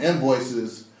send them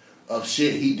invoices of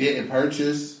shit he didn't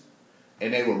purchase,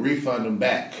 and they would refund him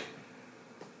back.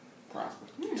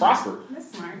 Prosper.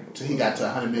 That's smart. So he got to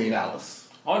 $100 million. I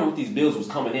wonder what these bills was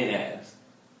coming in as.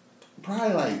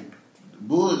 Probably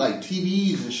like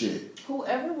TVs and shit.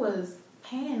 Whoever was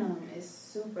paying them is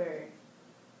super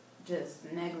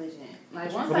just negligent.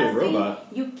 Like once Probably I a robot.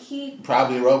 see you keep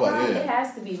Probably a robot, It yeah.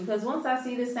 has to be because once I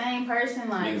see the same person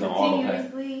like Niggas on auto pay.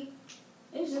 continuously,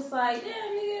 it's just like, yeah,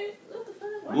 nigga, what the fuck?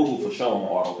 Why Google you- for sure on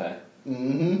auto pay.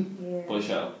 Mm-hmm. Yeah. For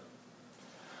sure.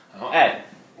 Hey,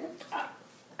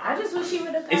 I just wish he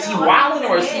would have. is he wilding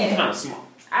or is he kind of smart?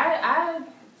 I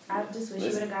just wish he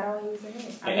would have got all he was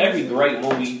ahead. In every great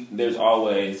movie, there's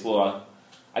always, well,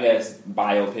 I guess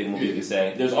biopic movie you could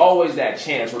say, there's always that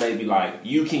chance where they be like,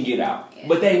 you can get out. Yeah.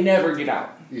 But they never get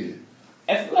out. Yeah.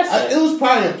 Let's say, It was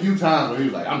probably a few times where he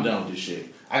was like, I'm done with this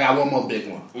shit. I got one more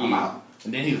big one. I'm out.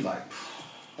 And then he was like,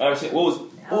 what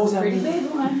was that pretty movie?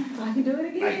 big one. I can do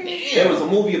it again. There was a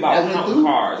movie about That went counting through?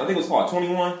 cars. I think it was called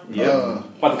 21. yeah.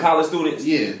 About the college students.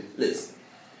 Yeah. Listen,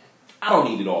 I don't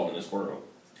need it all in this world.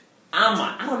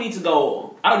 I don't need to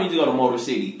go to Motor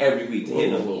City every week to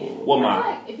hit them. What I my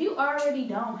feel like if you already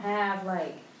don't have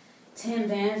like 10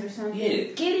 bands or something, Yeah.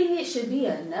 getting it should be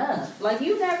enough. Like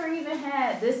you never even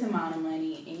had this amount of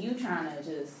money and you trying to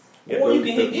just Or you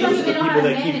can hit you don't these even know how to people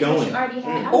that keep manage what going. you already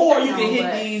had. Or I you don't can know,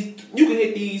 but-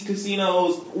 hit these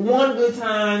casinos one good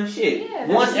time, shit. Yeah,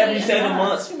 Once that's every it, 7 yeah.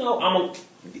 months,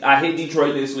 I hit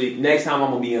Detroit this week. Next time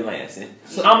I'm gonna be in Lansing.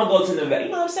 I'm gonna go to Nevada.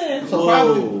 You know what I'm saying? So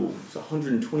Whoa. It's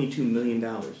 $122 million.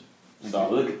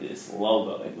 Dog, look at this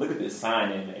logo. Like, look at this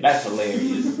sign in there. That's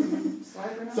hilarious.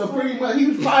 So pretty much, he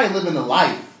was probably living the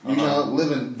life. You know,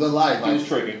 living the life. He was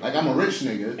tricking. Like, I'm a rich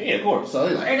nigga. Yeah, of course. So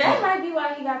he's like, Or that fuck. might be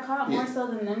why he got caught more Yeah. so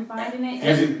than them finding it.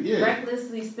 And Just yeah.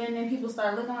 recklessly spending, people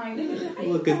start looking like, nigga, how you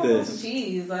Look come at up with this. some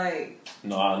cheese. Like,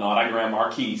 No, that Grand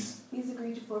Marquise. he's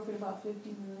agreed to forfeit about $50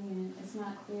 million. It's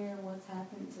not clear what's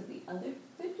happened to the other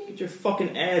 50. Get your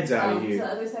fucking ads out of To the here.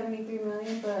 other $73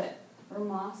 million, but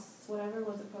Ramos, whatever,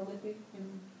 was a prolific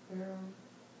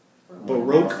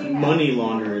Baroque money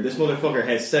launderer. This motherfucker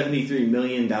has $73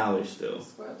 million still.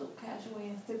 Squirreled up cash away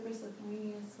in Cyprus,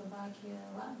 Lithuania, Slovakia,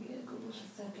 Latvia. Google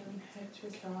successfully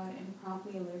detected this fraud and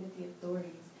promptly alerted the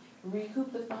authorities.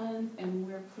 Recoup the funds, and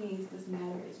we're pleased this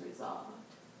matter is resolved.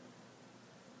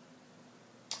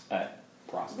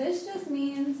 This just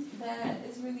means that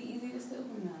it's really easy to steal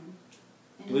from them.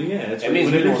 And Well, yeah, that's It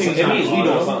means we doing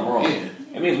something wrong. Yeah.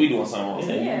 It means we doing something wrong.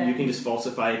 Yeah, Yeah. You can just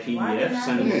falsify a Why PDF, not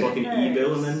send them a do fucking it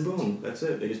e-bill, and first? then boom, that's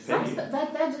it. They just pay you.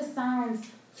 that just sounds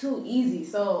too easy.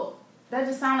 So That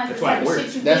just sounds like That's the why type it of works.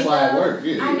 shit you That's think why it of. works,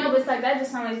 yeah. I know, but it's like that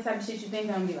just sounds like the type of shit you think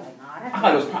of and be like, nah, that's I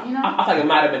thought it was, you know? I thought it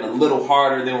might have been a little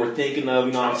harder than we're thinking of,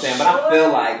 you know what I'm saying? But I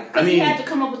feel like, Because he had to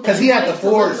come up with because he had to invoice to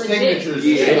forge look legit. signatures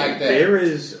and shit like that. There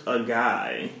is a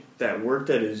guy that worked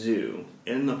at a zoo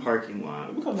in the parking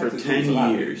lot We come for back to 10 zoos a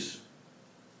lot. years.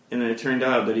 And then it turned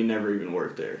out that he never even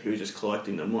worked there. He was just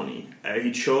collecting the money.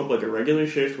 He'd show up like a regular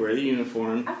shift, wear the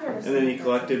uniform, I've heard of and then he something.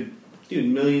 collected,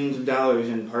 millions of dollars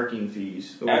in parking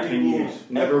fees over Every 10 years.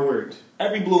 Never worked.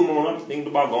 every blue moon, I'm thinking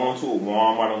about going to a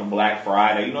Walmart on a Black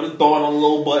Friday. You know, just throwing on a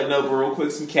little button up real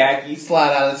quick, some khakis.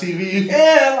 Slide out of the TV.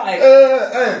 Yeah, like,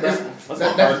 That's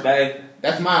my first day.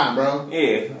 That's mine, bro.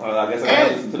 Yeah, well, I guess I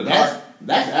gotta listen to the car.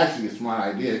 That's actually a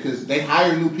smart idea because they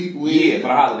hire new people in. Yeah, for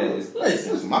the holidays.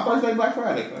 Listen, my first day Black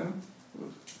Friday, man.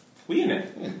 We in there.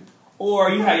 Yeah.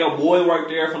 Or you had your boy work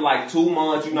there for like 2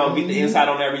 months, you know, get the insight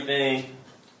on everything.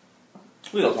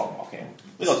 We don't talk about camera.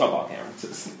 We don't talk about camera.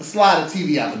 Slide a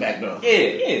TV out the back door.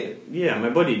 Yeah. Yeah, my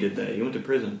buddy did that. He went to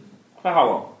prison. For how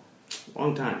long?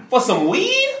 Long time. For some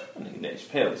weed? I think that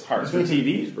Chappelle's hurt. For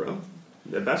TVs, bro.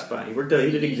 At Best Buy. He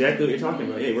did exactly what you're talking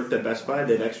about. Yeah, he worked at Best Buy.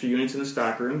 They had extra units in the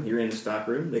stock room. He ran the stock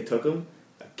room. They took him.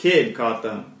 A kid caught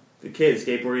them. The kid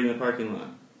skateboarding in the parking lot.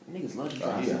 Niggas love you.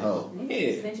 Oh, he's a hoe.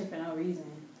 Niggas snitching for no reason.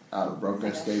 I would have broke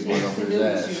that skateboard off his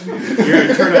ass. You're going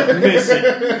to turn up missing.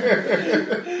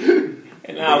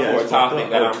 And now for a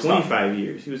topic that I'm 25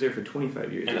 years. He was there for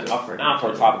 25 years. And now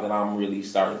for a topic that I'm really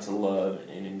starting to love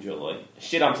and enjoy.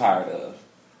 Shit I'm tired of.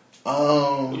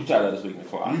 What you tired of this week,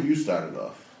 McFly? You started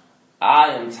off. I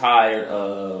am tired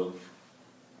of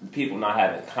people not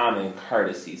having common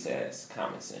courtesy as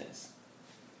common sense.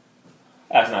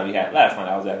 Last night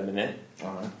I was at an event,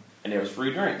 and there was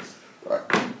free drinks. Right.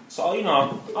 So, you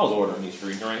know, I was ordering these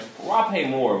free drinks. Why pay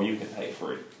more when you can pay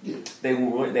free? Yeah. They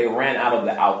ran out of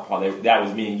the alcohol that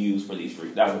was being used for these free.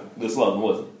 That was the slogan,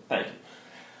 wasn't it? Thank you.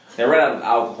 They ran out of the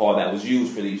alcohol that was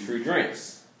used for these free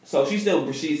drinks. So she still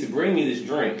proceeds to bring me this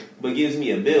drink, but gives me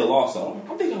a bill also.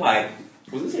 I'm thinking like,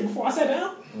 was this here before I sat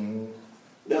down? Mm-hmm.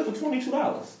 Bill for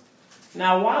 $22.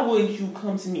 Now, why wouldn't you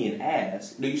come to me and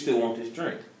ask, do you still want this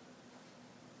drink?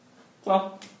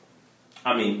 So,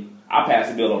 I mean, I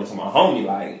passed the bill over to my homie,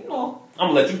 like, no,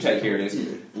 I'm going to let you take care of this.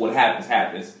 Yeah. What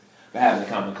happens. But having a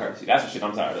common courtesy. That's the shit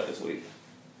I'm tired of this week.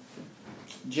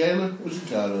 Jalen, what you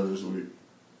tired of this week?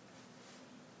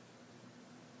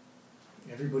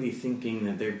 Everybody thinking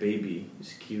that their baby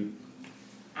is cute.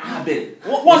 I've been,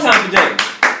 one time today,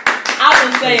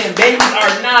 I've been saying babies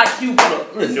are not cute for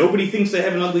the, listen. Nobody thinks they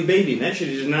have an ugly baby, and that shit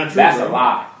is just not true. That's bro. a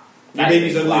lie. Your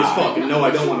baby's ugly as fuck, and no,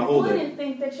 I don't want to hold I it. wouldn't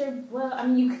think that you're, well, I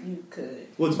mean, you could.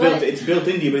 Well, it's built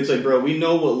into you, but it's like, bro, we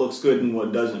know what looks good and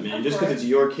what doesn't, man. Just because it's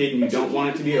your kid and you don't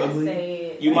want it to be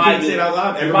ugly. You might might say it out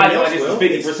loud. You might Everybody know else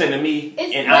this will. is 50% of me,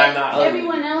 and But I'm not ugly.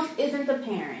 everyone else isn't the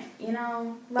parent, you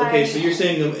know? Like, Okay, so you're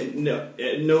saying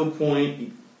at no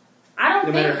point. I don't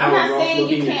no think, matter I'm how not rough saying you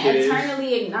looking your can't kid is.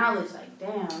 eternally acknowledge, like,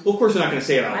 damn. Well, of course, you're not going to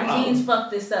say it out My loud. genes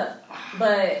fucked this up.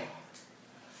 But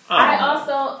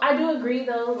I do agree,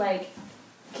 though, like,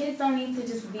 kids don't need to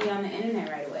just be on the internet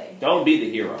right away. Don't be the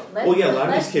hero. A lot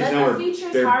of these kids now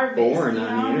they're born you know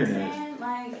on the what I'm internet. saying?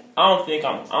 Like, I don't think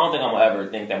I'll ever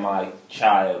think that my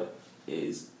child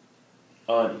is,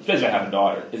 especially if I have a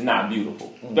daughter, is not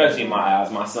beautiful. Especially in my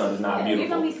eyes, my son is not you're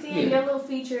beautiful. going to be seeing your little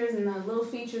features and the little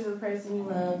features of the person you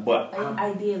love. But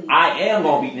ideally. I am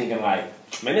going to be thinking like,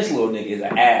 man, this little nigga is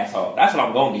an asshole. That's what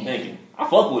I'm going to be thinking. I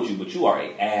fuck with you, but you are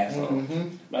an asshole.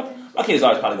 My kid's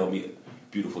always probably going to be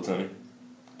beautiful to me.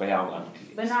 But yeah, I don't like my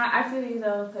kids. But no, I feel you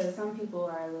though, because some people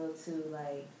are a little too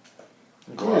like.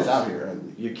 Kids out here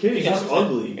ugly. Your kid is just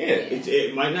ugly. Yeah.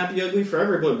 It might not be ugly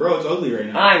forever, but bro, it's ugly right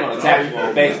now. I ain't gonna attack you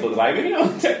on Facebook. Like, you know,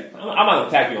 I'm not gonna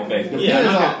attack you on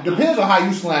Facebook. Depends on how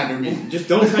you slander me. Just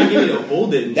don't try and get me to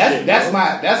hold it. And that's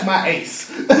my ace.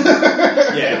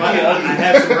 Yeah, if I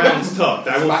have some rounds tucked,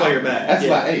 I will fire back. That's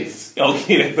my ace.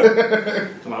 Okay.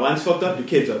 So my line's fucked up. Your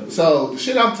kid's ugly. So the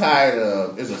shit I'm tired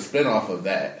of is a spinoff of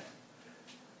that.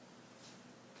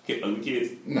 Ugly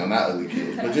kids? No, not ugly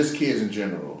kids, but just kids in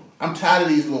general. I'm tired of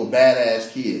these little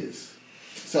badass kids.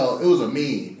 So it was a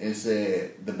meme and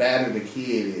said, the badder the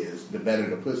kid is, the better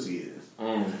the pussy is.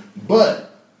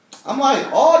 But I'm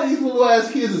like, all these little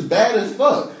ass kids is bad as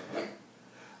fuck.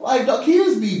 Like, the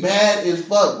kids be bad as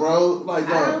fuck, bro. Like,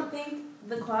 I don't think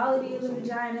the quality of the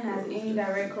vagina has any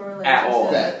direct correlation At all.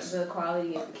 to Facts. the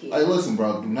quality of the kid. Like, listen,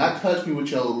 bro, do not touch me with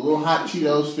your little hot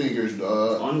Cheetos fingers,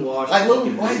 dog. Unwashed. Like,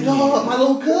 dog, my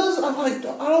little cousin, I'm like,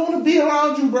 I don't want to be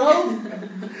around you, bro.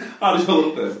 How does your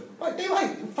little cousin? Like, they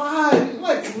like 5.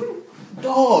 Like,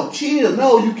 Dog, chill.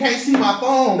 No, you can't see my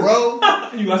phone, bro.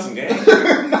 You got some games?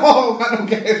 No, I got no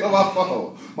games on my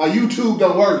phone. My YouTube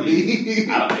don't work, B.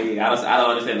 I don't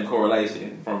understand the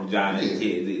correlation from vagina and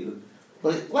kids either.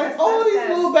 But like all these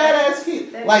little badass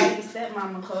kids, That like baby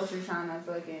stepmama culture trying to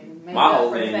fucking make My up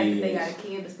whole for the thing fact that they is- got a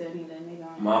kid but still need a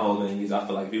nigga on. My whole thing is I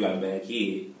feel like if you got a bad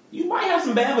kid, you might have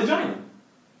some bad vagina.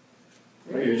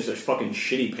 Or you're just a fucking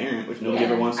shitty parent, which nobody Yeah.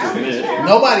 ever wants to I don't- admit. yeah.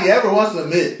 nobody ever wants to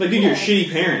admit. Like, dude, you're a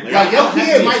shitty parent. Like your I don't have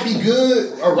kid to- might be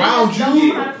good around Just don't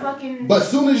you, know how to fucking. but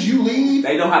soon as you leave,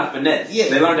 They know how to finesse. Yeah.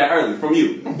 They learned that early from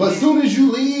you. but soon as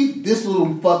you leave, this little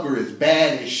fucker is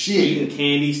bad as shit. Eating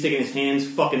candy, sticking his hands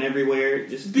fucking everywhere.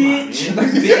 Just come on, Bitch.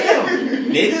 man.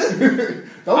 Damn. Nigga.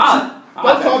 Don't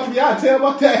I'll talk to me. I'll tell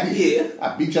my daddy. Yeah.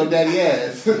 I beat your daddy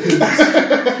ass. I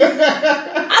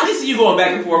just see you going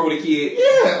back and forth with a kid.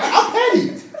 Yeah, like, I'm petty.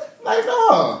 Like,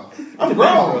 no, I'm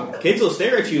grown. Kids will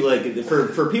stare at you like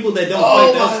for people that don't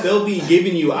Oh, fight. They'll be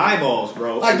giving you eyeballs,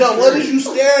 bro. Like, dog, what is you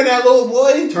staring at, little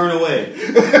boy? Turn away,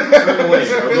 turn away,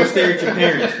 bro. Go stare at your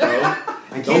parents, bro.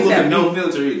 And Don't kids look have at no me.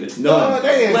 filter either. No, Oh,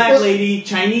 they ain't black foot- lady,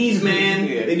 Chinese man.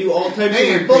 Yeah. They do all types of They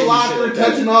weird in crazy Foot Locker shit like that.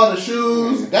 touching all the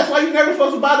shoes. That's why you never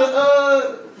supposed to buy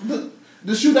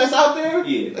the shoe that's out there.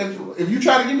 Yeah. If you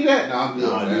try to give me that, no, I'm good.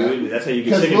 Nah, man. dude, that's how you get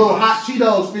Because chicken little pox. hot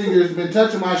Cheetos fingers been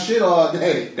touching my shit all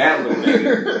day. That little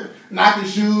nigga. Knocking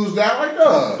shoes down like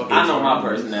that. I know my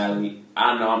personality.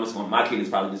 I know my kid is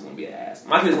probably just gonna be an ass.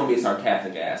 My kid is gonna be a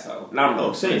sarcastic asshole. And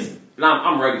I'm same.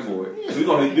 I'm ready for it. So we're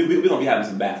gonna be having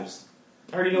some battles.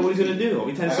 I already know what he's gonna do. I'll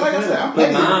be 10 Like seconds I said, later. I'm But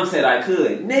petty. mom said I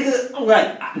could. Nigga, I'm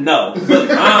like, no. But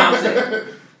mom said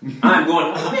I'm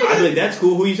going. I'd be like, that's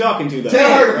cool. Who you talking to, though?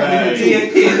 Tell her to come Right. in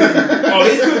here, too. Oh,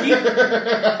 this cookie.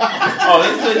 Oh,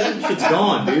 this cookie. Shit's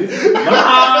gone, dude.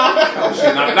 Oh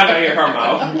shit, not gonna hear her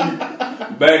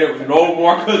mouth. But there was no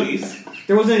more cookies.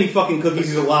 There wasn't any fucking cookies.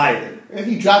 He's a liar. And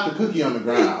he dropped the cookie on the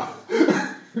ground.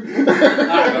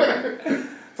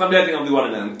 So I'm definitely gonna be one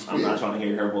of them. I'm not trying to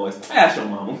hear her voice. Ask your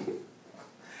mama.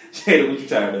 Jada, what you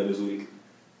tired of this week?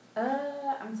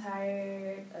 I'm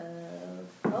tired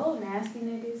of old nasty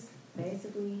niggas,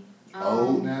 basically.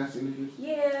 Old nasty niggas? Trying to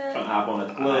Yeah. hop on a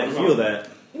I club. feel that.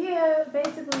 Yeah,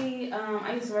 basically,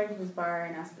 I used to work at this bar,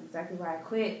 and that's exactly why I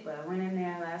quit. But I went in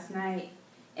there last night,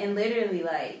 and literally,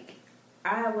 like,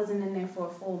 I wasn't in there for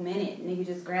a full minute. Nigga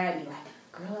just grabbed me, like,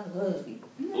 girl, I love you.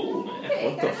 Ooh, man. Okay,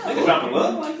 What the girl. Nigga dropping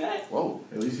love like that? Whoa,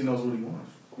 at least he knows what he wants.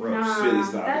 Nah, Philly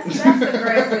style. that's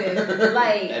aggressive.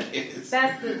 Like,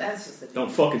 that's just a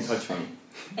Don't fucking touch me.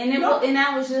 And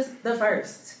that was just the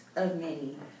first of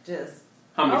many. Just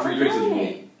How many free drinks did you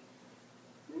get?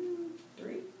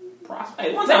 3.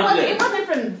 Hey, one time It today.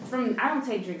 wasn't from. I don't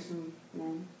take drinks from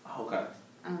men. Okay.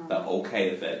 The okay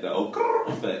effect. The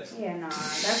okay effect. Yeah, nah.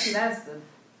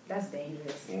 That's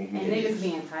dangerous. Mhm. And niggas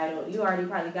be entitled. You already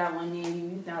probably got one in you.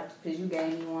 You thought because you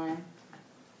gave me one,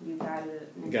 you got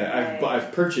it. Okay,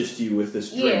 I've purchased you with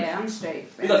this drink. Yeah, I'm straight.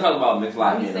 We gonna talk about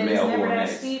McFly He being a said male it's never whore that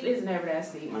next. steep. It's never that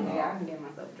steep. My nigga, I can get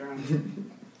myself drunk.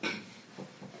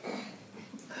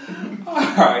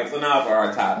 Alright, so now for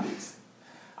our topics.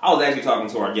 I was actually talking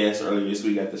to our guest earlier this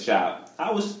week at the shop.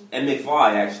 And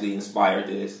McFly actually inspired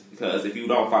this, because if you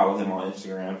don't follow him on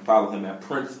Instagram, follow him at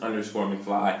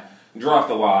Prince_McFly. Drop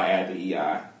the Y at the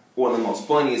EI. One of the most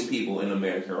funniest people in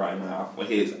America right now with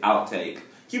his outtake.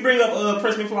 Can you bring up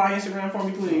Prince McFly Instagram for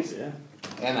me, please? Yeah.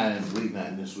 And I didn't delete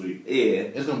nothing this week. Yeah.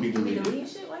 It's gonna be You deleted. delete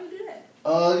shit? Why you do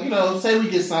that? Say we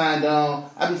get signed on.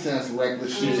 I be saying some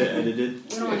reckless Is it shit. edited?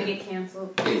 We don't want to get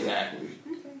canceled. Exactly.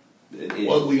 Okay.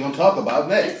 What we gonna talk about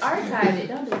Just next? archive it.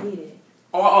 Don't delete it.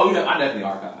 Oh, yeah, I definitely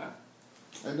archive.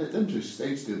 And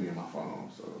they still be on my phone,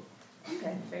 so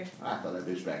Okay, fair. I throw that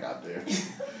bitch back out there.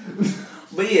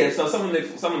 But yeah, so some of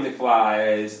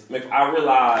McFly's, I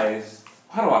realized,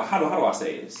 how do I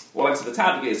say this? Well, like, so the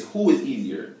topic is, who is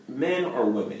easier, men or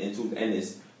women in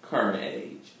this current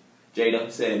age? Jada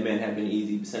said men have been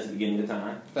easy since the beginning of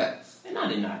time. Facts. And I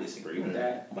did not disagree with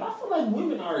that. But I feel like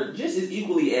women are just as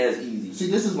equally as easy.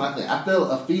 See, this is my thing. I feel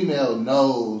a female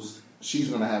knows she's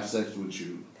gonna have sex with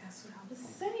you That's what I was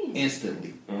saying.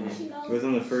 instantly. Mm-hmm. She knows.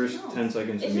 Within the first She knows. 10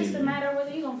 seconds of It's just a meeting. matter of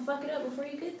whether you're going to fuck it up before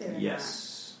you get there. or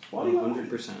Yes. Why do you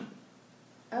 100%.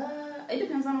 not. It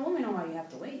depends on the woman on why you have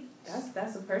to wait.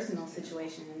 That's a personal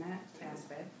situation in that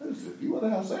aspect. If you wanna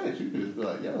have sex, you can just be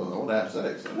like, yo, I wanna have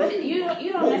sex. But you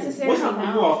don't What- necessarily what's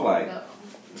know. you off like?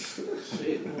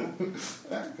 Shit.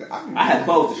 I had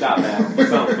closed the shop down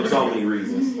for so many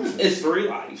reasons. It's free,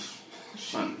 like,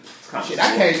 Shit,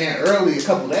 I came in early a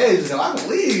couple days ago. I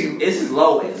believe. it's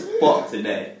low as fuck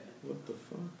today. What the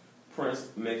fuck? Prince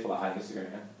McFly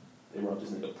Instagram. They wrote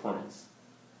this nigga Prince.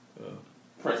 Oh.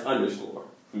 Prince_McFly.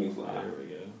 There we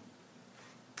go.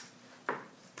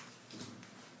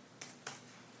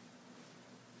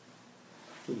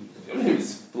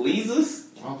 Fleezes?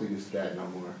 I don't think it's that no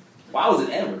more. Why was it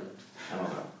ever? I don't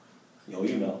know. Yo,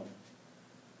 you know.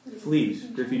 Fleas,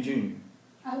 Griffey Jr.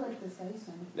 I like this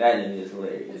Tyson. That nigga is His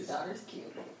hilarious. daughter's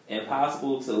cute.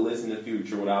 Impossible to listen to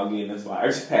Future without getting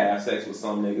inspired to have sex with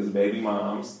some niggas' baby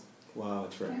moms. Wow,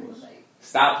 it's reckless.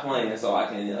 Stop playing so I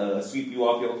can sweep you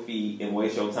off your feet and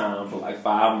waste your time for like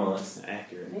 5 months.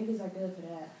 Accurate. Niggas are good for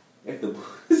that. If the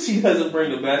pussy doesn't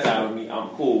bring the best out of me, I'm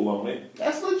cool on it.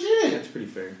 That's legit. That's pretty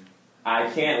fair. I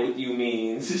can't with you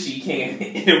means she can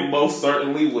and most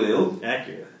certainly will.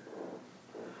 Accurate.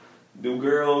 Do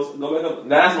girls go back up?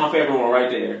 That's my favorite one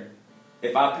right there.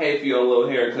 If I pay for your little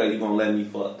haircut, you gonna let me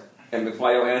fuck? And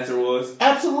McFly, your answer was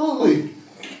Absolutely.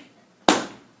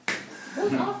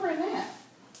 Who's offering that?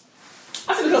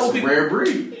 I said a couple people. Rare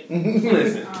breed.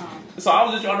 Listen. So I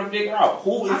was just trying to figure out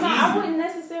who is I easy. wouldn't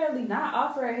necessarily not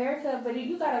offer a haircut, but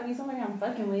you gotta be somebody I'm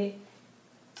fucking with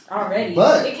already.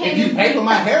 But It can't if you just pay be- for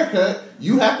my haircut,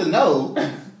 you have to know.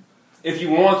 If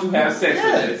you want to have sex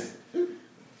with this.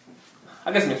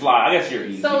 I guess McFly, I guess you're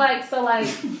easy. So like,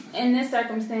 in this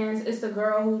circumstance, it's a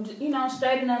girl who,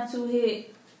 straight enough to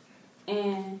hit,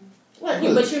 and Like,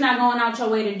 but you're not going out your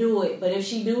way to do it. But if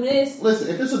she do this, listen,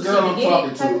 if it's a she girl can I'm get talking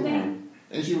it type of to, thing.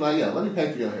 and she's like, yeah, let me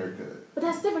pay for your haircut. But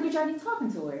that's different because you're already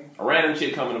talking to her. A random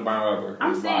chick coming to burn rubber.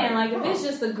 I'm saying, like, if it's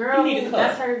just a girl, You need to cut.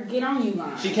 that's her get on you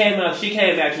line. She came at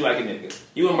you like a nigga.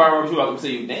 You and burn rubber, she walk up and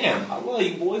say, damn, I love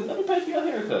you boys. Let me pay for your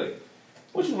haircut.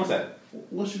 What you want to say?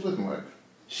 What's she looking like?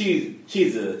 She's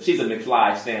a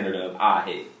McFly standard of I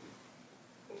hit.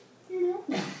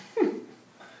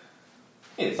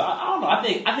 Yeah, so I don't know.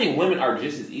 I think women are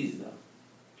just as easy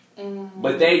though.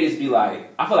 But they just be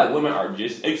like, I feel like women are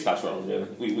just. You stop scrolling,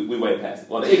 Jalen. We way past it.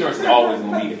 Well, the ignorance is always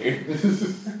gonna be there.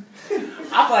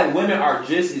 I feel like women are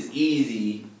just as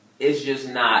easy. It's just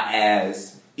not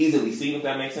as easily seen, if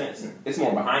that makes sense. It's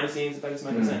more behind the scenes, if that makes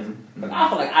sense. But I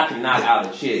feel like I can knock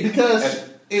out a chick Because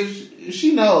if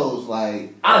she knows,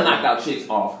 like, I knocked out chicks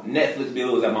off Netflix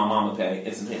bills that my mama pay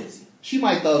and some Hennessy. she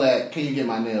might throw that, can you get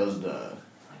my nails done?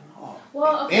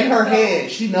 Well, okay, In her so-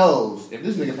 head, she knows if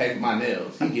this nigga pay for my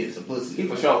nails, he gets some pussy. He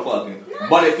for sure fucking.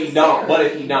 But if he don't,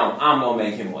 I'm gonna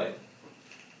make him wait.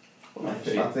 I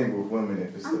think with women,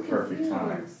 if it's the perfect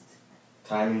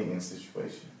timing and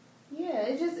situation. Yeah,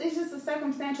 it's just a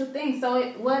circumstantial thing. So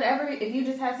if you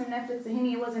just had some Netflix and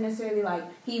Henny, it wasn't necessarily like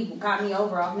he got me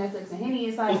over off Netflix and Henny.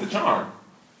 It's like What's the charm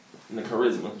and the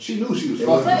charisma? She knew she was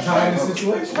fucking. fucking. Time and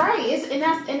situation. right.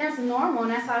 And that's normal,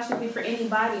 and that's how it should be for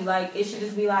anybody. Like it should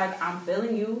just be like I'm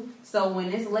feeling you. So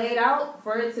when it's laid out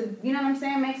for it to, you know what I'm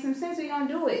saying, make some sense, we gonna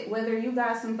do it. Whether you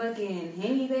got some fucking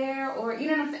Henny there or you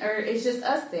know what I'm saying, or it's just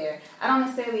us there. I don't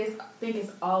necessarily think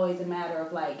it's always a matter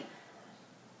of like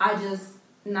I just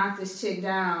knock this chick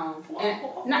down.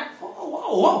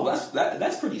 Whoa,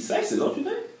 that's pretty sexy, don't you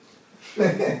think?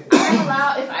 I'm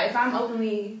allowed if I'm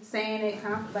openly saying it,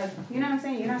 like you know what I'm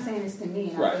saying. You're not saying this to me,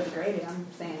 and I feel degraded. I'm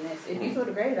saying this. If you feel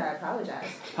degraded, I apologize.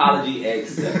 Apology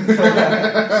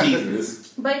accepted.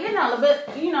 Jesus. But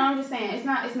I'm just saying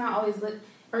it's not always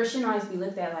or it shouldn't always be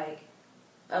looked at like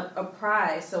a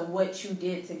prize. So what you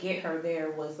did to get her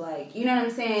there was like, you know what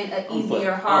I'm saying, an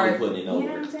easier, hard. I'll be putting it over. You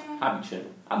know what I'm saying? I'll be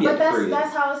chilling. I'll be But at the crib.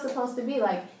 that's how it's supposed to be.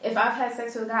 Like, if I've had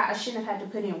sex with a guy, I shouldn't have had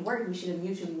to put in work. We should have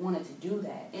mutually wanted to do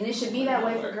that. And it should be that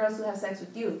way for girls who have sex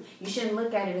with you. You shouldn't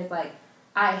look at it as like,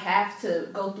 I have to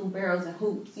go through barrels and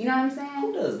hoops. You know what I'm saying?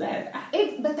 Who does that?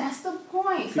 But that's the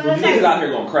point. So People niggas out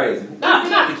here going crazy.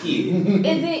 Not the kid.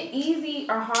 Is it easy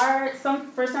or hard?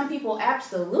 For some people,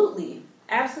 absolutely.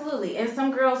 Absolutely. And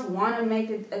some girls want to make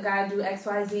a guy do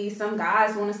XYZ. Some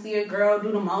guys want to see a girl do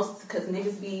the most because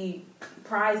niggas be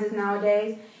prizes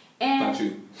nowadays. And Not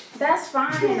you. that's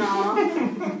fine and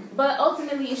all. But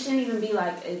ultimately, it shouldn't even be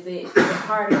like, is it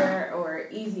harder or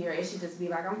easier? It should just be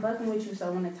like, I'm fucking with you,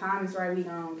 so when the time is right, we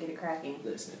gonna get it cracking.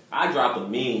 Listen, I drop a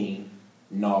meme.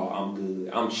 No, I'm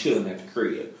good. I'm chilling at the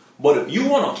crib. But if you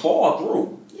want to fall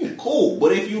through, yeah, cool.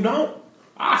 But if you don't,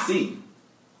 I see.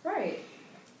 Right.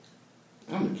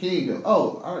 I'm the king of.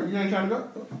 Oh, all right, you ain't trying to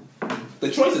go? The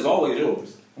choice is always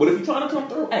yours. But if you're trying to come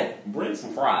through, hey, bring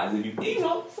some fries. If you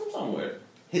from somewhere.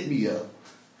 Hit me up.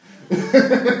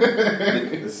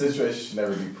 The situation should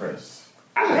never be pressed.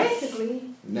 Basically.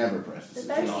 Never press The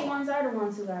thirsty ones are the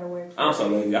ones who gotta work. I'm so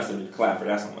lazy. I still need to clap for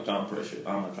that so much. I'm pressure.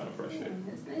 I'm not trying to pressure.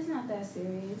 It's not that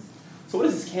serious. So what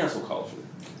is this cancel culture?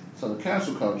 So the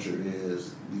cancel culture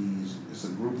is it's a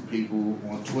group of people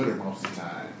on Twitter most of the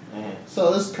time.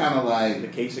 So it's kind of like the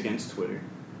case against Twitter.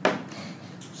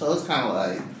 So it's kind of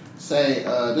like, say,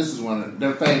 this is one of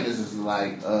their famous is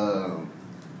like the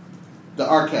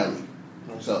R. Kelly.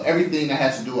 So everything that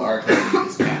has to do with R. Kelly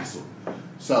is canceled.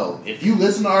 So if you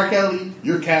listen to R. Kelly,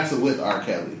 you're canceled with R.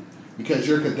 Kelly because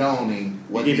you're condoning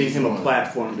what giving he's him doing. a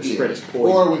platform to spread his poison.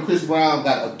 Or when Chris Brown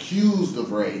got accused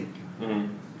of rape,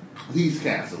 he's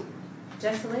canceled.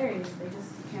 Just hilarious. They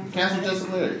just Cancel Just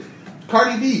Hilarious.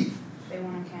 Cardi B. They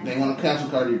want to cancel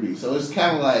Cardi B. So it's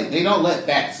kind of like they don't let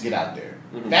facts get out there.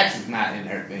 Facts is not in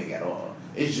their thing at all.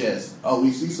 It's just,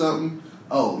 we see something.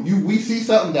 We see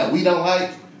something that we don't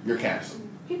like. You're canceled.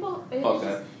 People.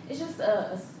 It's just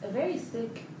a very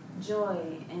sick joy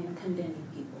in condemning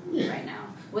people right now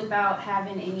without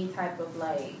having any type of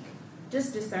like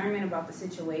just discernment about the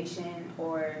situation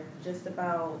or just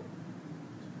about.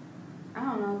 I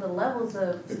don't know, the levels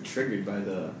of... They're triggered by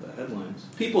the headlines.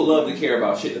 People love to care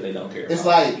about shit that they don't care about. It's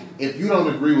like, if you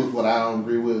don't agree with what I don't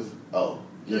agree with,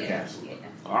 you're canceled.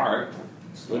 Yeah. Alright.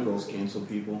 Liberals cancel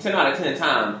people. 10 out of 10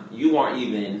 times, you weren't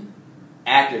even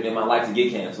active in my life to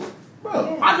get canceled.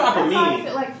 Bro, I drop a That's how I meme.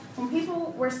 feel like when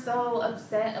people were so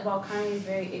upset about Kanye's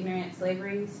very ignorant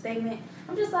slavery statement,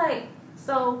 I'm just like,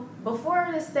 so before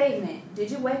this statement,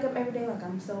 did you wake up every day like,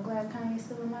 I'm so glad Kanye's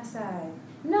still on my side?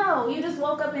 No, you just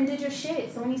woke up and did your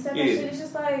shit. So when he said that shit, it's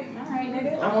just like, alright,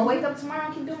 nigga, I'm gonna wake up tomorrow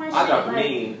and keep doing my shit. I dropped a like,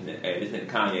 meme. Hey, this nigga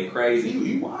Kanye crazy.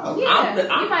 You wild.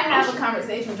 Yeah, you might have a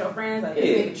conversation with your friends like,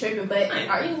 this nigga tripping, but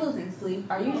are you losing sleep?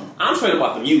 Are you? I'm straight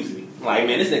about the music. Like,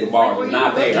 man, this nigga bars is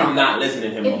not there. I'm not listening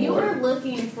to him no If you more. were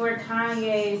looking for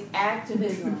Kanye's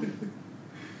activism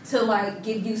to like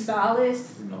give you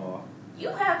solace, No. you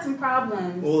had some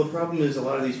problems. Well, the problem is a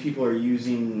lot of these people are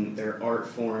using their art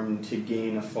form to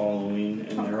gain a following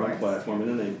and their own platform, and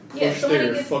then they push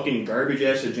their fucking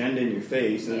garbage-ass agenda in your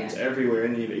face, and it's everywhere,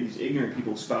 and these ignorant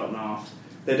people spouting off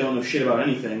that don't know shit about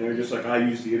anything. They're just like, I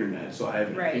use the internet, so I have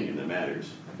an opinion that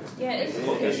matters. Yeah, it's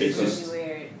just really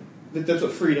weird. That's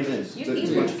what freedom is. You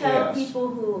can tell people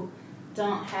who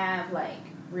don't have like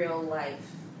real life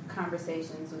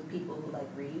conversations with people who like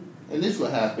read. And this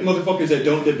what happened. Motherfuckers that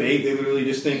don't debate, they literally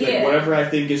just think like whatever I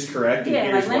think is correct, and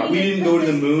here's why. We didn't go to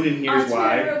the moon, and here's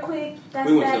why. Real quick,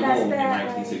 we went to the moon in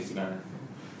 1969.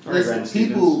 Listen,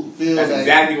 people feel that's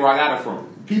exactly where I got it from.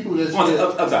 People just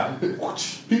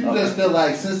people just feel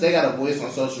like since they got a voice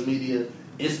on social media,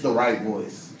 it's the right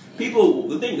voice. People,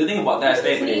 the thing about that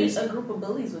statement is a group of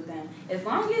bullies with them. As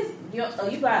long as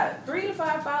you got 3 to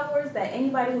 5 followers, that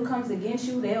anybody who comes against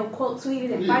you, they'll quote tweet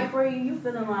it and fight for you. You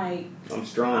feeling like I'm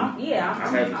strong. I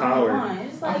have power.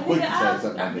 It's like,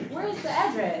 where's the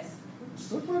address?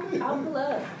 I'll pull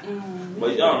up.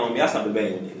 But y'all know me, I stopped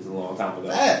debating with niggas a long time ago.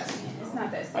 It's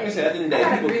not that serious. Like I said, at the end of the day, I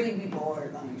gotta people really be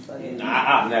bored.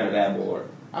 I'm never that bored.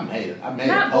 I made it.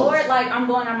 Not bored like I'm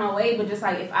going on my way, but just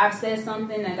like if I've said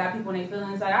something that got people in their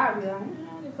feelings, like I'll be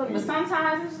like, but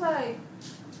sometimes it's just like,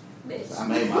 bitch. I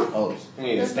made my post.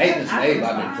 The statements made by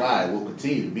McFly will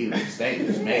continue to be the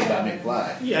statements made by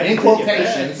McFly. In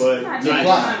quotations,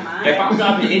 McFly. If I'm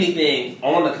dropping anything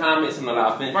on the comments and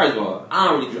about things, first of all, I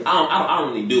don't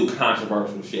really do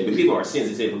controversial shit, but people are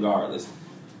sensitive regardless.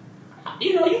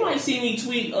 You know, you might see me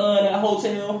tweet that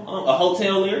hotel, a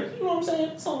hotel lyric. You know what I'm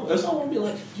saying? Someone be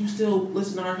like, "You still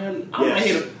listen to R. Kelly?" I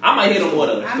might hit him with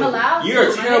a. I'm allowed.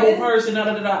 You're a terrible person. I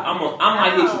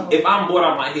might hit you. If I'm bored,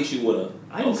 I might hit you with a.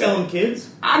 I ain't selling kids.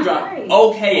 I drop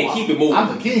okay and keep it moving.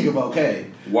 I'm the king of okay.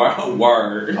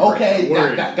 Word. Okay.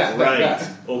 Word. Right.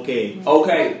 Okay.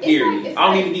 Okay. Period. I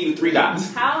don't even need the 3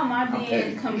 dots. How am I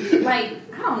being like?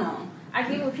 I don't know. I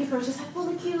get what people are just like, well,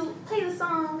 if you play the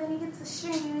song, then he gets a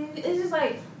stream. It's just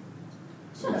like,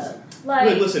 shut up. Like,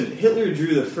 wait, listen, Hitler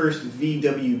drew the first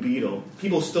VW Beetle.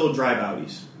 People still drive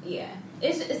Audis. Yeah.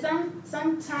 It's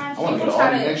sometimes I want to people go to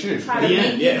Audi next year. try to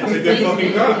make you it's a good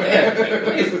fucking car.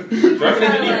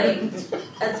 try to like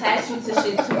attach you to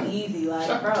shit too easy,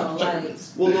 like bro, like.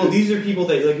 Well, no, these are people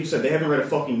that, like you said, they haven't read a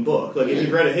fucking book. Like if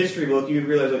you've read a history book, you'd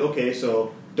realize like, okay,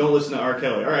 so don't listen to R.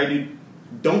 Kelly. All right, dude.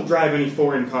 Don't drive any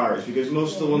foreign cars because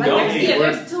most of the ones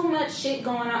there's too much shit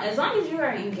going on. As long as you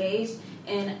are engaged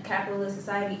in capitalist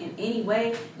society in any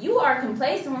way, you are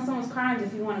complacent with someone's crimes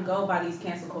if you want to go by these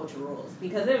cancel culture rules.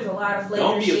 Because there's a lot of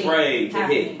flagrant shit. Don't be afraid to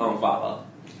hit unfollow.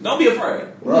 Don't be afraid.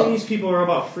 These people are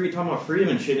talking about freedom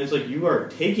and shit, and it's like you are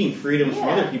taking freedom from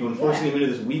other people and forcing them into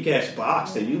this weak ass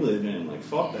box that you live in. Like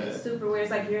fuck that. It's super weird.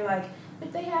 It's like you're like,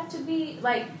 but they have to be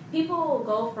like people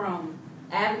go from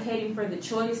advocating for the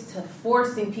choice to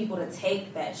forcing people to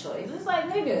take that choice. It's like,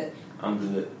 nigga, I'm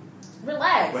good.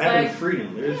 Relax. We're having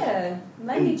freedom.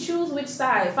 Let me choose which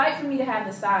side. Fight for me to have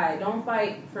the side. Don't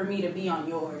fight for me to be on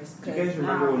yours. Do you guys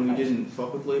remember when we didn't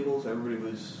fuck with labels? Everybody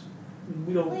was,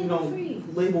 we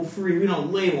don't label free. We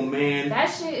don't label, man. That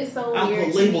shit is so I'll weird.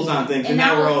 put labels on things, and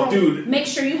now we're all, dude. Make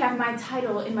sure you have my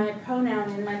title and my pronoun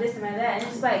and my this and my that. And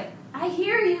it's just like, I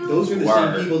hear you. Those are the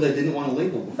same people that didn't want to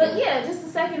label before. But yeah, just a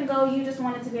second ago, you just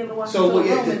wanted to be able to walk So into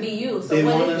a yeah, room and be you. So they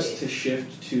what want is us it? to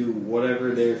shift to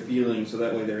whatever they're feeling, so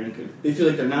that way they feel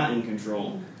like they're not in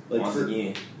control. Like Once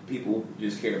again, people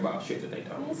just care about shit that they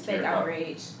don't. It's fake care about.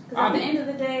 outrage. Because at the end of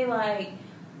the day, like,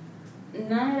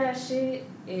 none of that shit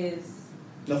is.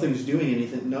 Nothing's doing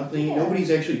anything. Nothing. Yeah.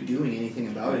 Nobody's actually doing anything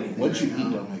about anything. What you right eat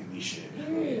now. don't make me shit.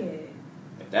 Period.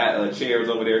 If that chair's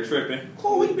over there tripping,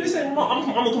 cool. You can say, I'm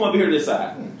gonna come up here to this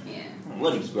side. Yeah.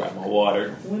 Let me just grab my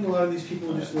water. I think a lot of these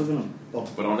people just live in a bubble.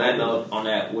 But on that note,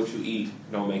 what you eat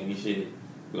don't make me shit.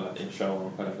 Go out there and show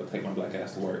them. I have to take my black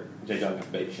ass to work. J. John got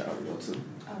the baby shower to go to.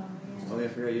 Oh yeah, I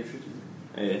forgot you have shit to do.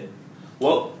 Yeah.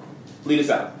 Well, lead us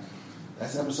out.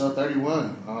 That's episode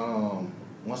 31.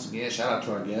 Once again, shout out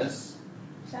to our guests.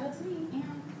 Shout out to me. Yeah.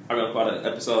 I'm gonna call it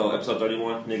episode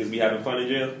 31. Niggas be having fun in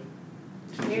jail.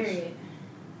 Period.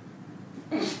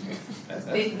 That's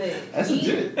That's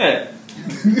legit. Yeah.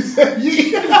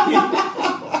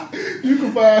 You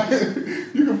can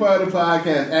find the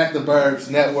podcast at the Burbs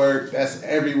Network. That's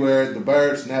everywhere.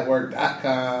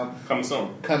 TheBurbsNetwork.com. Coming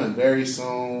soon. Coming very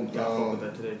soon. Yeah, I'll fuck with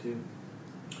that today too.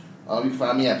 You can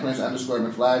find me at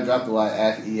Prince_McFly. Drop the Y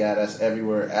at EI. That's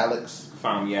everywhere. Alex.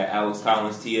 Find me at Alex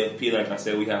Collins TFP. Like I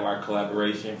said, we have our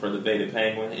collaboration for the Faded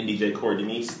Penguin and DJ Court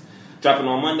Denise. Dropping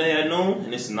on Monday at noon,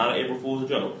 and this is not an April Fool's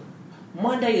joke.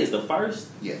 Monday is the first.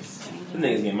 Yes. The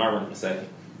niggas getting my run in a second.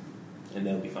 And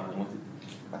they'll be fine with it.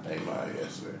 I paid mine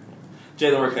yesterday.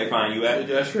 Jalen, where can they find you at?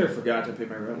 Dude, I swear I forgot to pay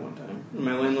my rent one time.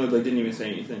 My landlord didn't even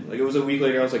say anything. It was a week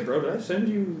later. I was like, bro, did I send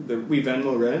you we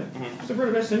Venmo rent? I said, bro,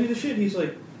 did I send you the shit? He's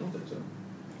like, I don't think so. I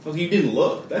was like, you didn't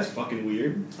look. That's fucking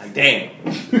weird. Like, damn.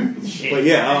 But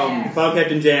yeah, File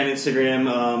Captain Jan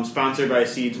Instagram, sponsored by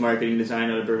Seeds Marketing Design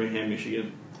out of Birmingham,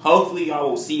 Michigan. Hopefully y'all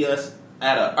will see us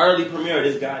at an early premiere of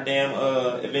this goddamn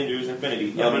Avengers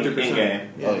Infinity. 100%.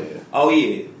 Endgame. Oh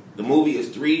yeah. The movie is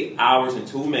 3 hours and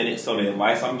 2 minutes, so the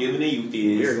advice I'm giving the youth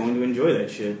is You're going to enjoy that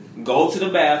shit. Go to the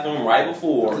bathroom right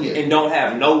before and don't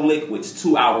have no liquids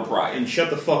 2 hours prior. And shut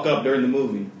the fuck up during the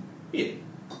movie. Yeah.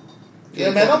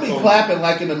 Yeah, man, don't be clapping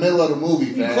like in the middle of the movie,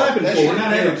 You fam. clapping That for? shit We're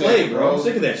not here to play, bro. I'm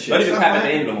sick of that shit. Don't even Stop clap at the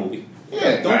clapping. end of the movie.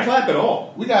 Yeah, Don't clap at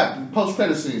all. We got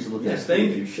post-credit scenes to look at. Yes,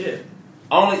 thank you. Shit.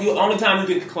 Only time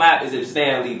you can clap is if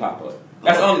Stan Lee pop up.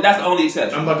 That's the only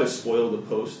exception. I'm about to spoil the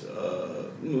post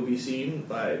movie scene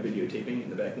by videotaping in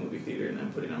the back movie theater and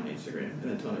then putting it on my Instagram and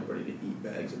then telling everybody to eat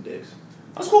bags of dicks.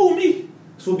 That's cool with me.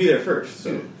 So we'll be there first.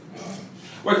 So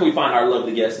where can we find our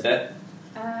lovely guest today?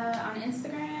 On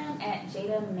Instagram at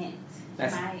Jada Mint.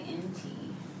 That's MINT.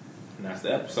 And that's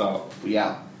the episode. We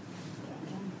out.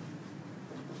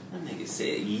 That nigga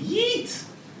said yeet.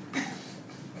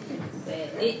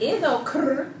 It is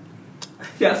okay.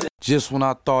 Yes. Just when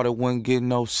I thought it wouldn't get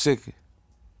no sicker,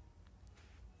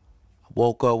 I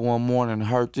woke up one morning and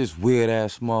heard this weird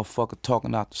ass motherfucker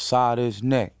talking out the side of his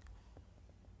neck.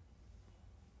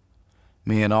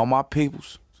 Me and all my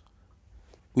peoples,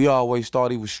 we always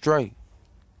thought he was straight.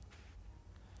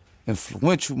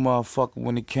 Influential motherfucker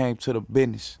when it came to the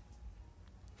business.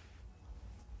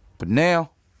 But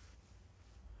now,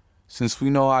 since we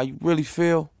know how you really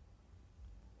feel,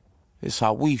 it's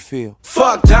how we feel.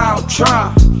 Fuck Donald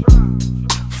Trump.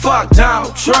 Fuck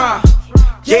Donald Trump.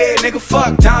 Yeah, nigga,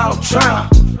 fuck Donald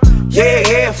Trump.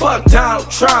 Yeah, fuck Donald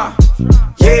Trump.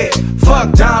 Yeah,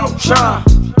 fuck Donald Trump.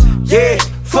 Yeah,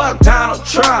 fuck Donald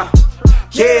Trump.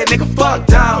 Yeah, nigga, fuck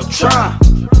Donald Trump.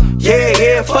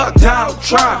 Yeah, fuck Donald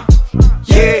Trump.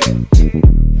 Yeah.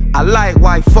 I like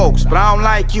white folks, but I don't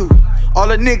like you. All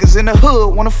the niggas in the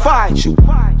hood wanna fight you.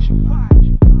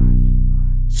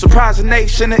 Surprising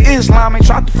nation of Islam ain't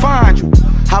tried to find you.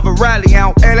 Have a rally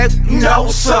out LA, you know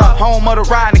what's up. Home of the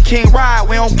ride and King Ride,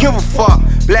 we don't give a fuck.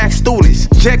 Black students,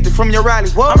 ejected from your rally.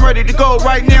 What? I'm ready to go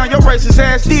right now, your racist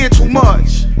ass did too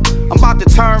much. I'm about to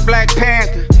turn Black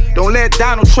Panther. Don't let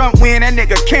Donald Trump win, that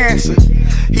nigga cancer.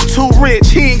 He too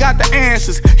rich, he ain't got the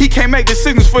answers. He can't make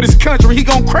decisions for this country, he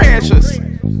gon' crash us.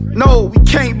 No, we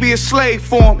can't be a slave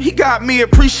for him. He got me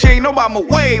appreciating Obama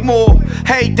way more.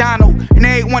 Hey Donald, and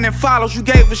everyone that follows, you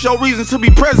gave us your reason to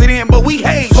be president, but we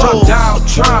hate you. Fuck Donald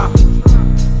Trump.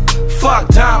 Fuck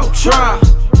Donald Trump.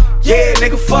 Yeah,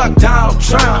 nigga, fuck Donald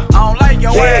Trump. I don't like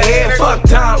your ass. Yeah, fuck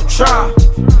Donald Trump.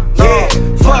 Yeah,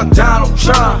 fuck Donald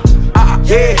Trump.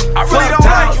 Yeah, fuck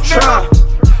Donald Trump.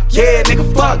 Yeah,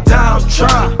 nigga, fuck Donald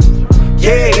Trump.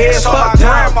 Yeah, fuck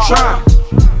Donald Trump.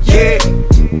 Yeah.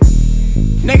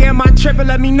 Nigga, am I tripping?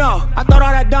 Let me know. I thought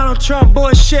all that Donald Trump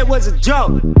bullshit was a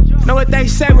joke. Know what they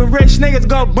say when rich niggas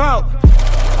go broke?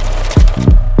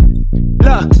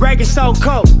 Look, Reagan so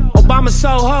cold, Obama so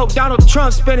hope. Donald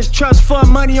Trump spent his trust fund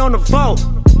money on the vote.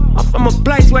 I'm from a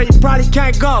place where you probably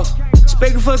can't go.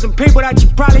 Speaking for some people that you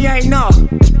probably ain't know.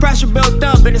 It's pressure built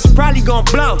up and it's probably gonna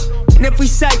blow. And if we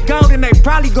say go, then they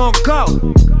probably gonna go.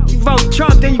 You vote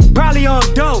Trump, then you probably on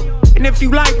dope. And if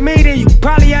you like me, then you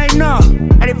probably ain't know.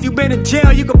 And if you been in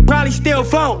jail, you could probably still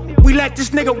vote. If we let this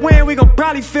nigga win, we gon'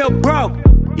 probably feel broke.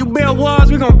 You build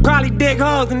walls, we gon' probably dig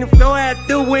holes. And if your ass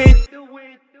do win,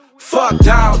 fuck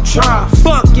Donald Trump.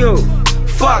 Fuck you.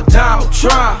 Fuck Donald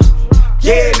Trump.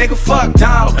 Yeah, nigga, fuck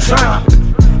Donald Trump.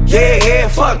 Yeah,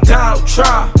 fuck Donald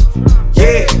Trump.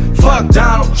 Yeah, fuck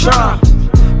Donald Trump.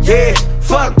 Yeah,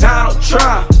 fuck Donald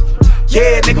Trump.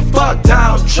 Yeah, nigga, fuck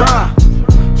Donald Trump.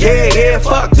 Yeah,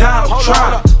 fuck Donald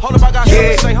Trump. Hold up, I got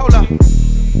something to say, hold up.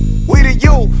 We the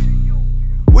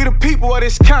youth. We the people of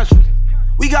this country.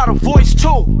 We got a voice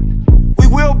too. We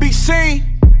will be seen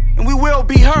and we will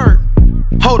be heard.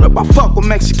 Hold up, I fuck with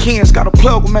Mexicans. Got a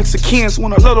plug with Mexicans.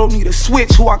 When a little need a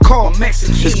switch, who I call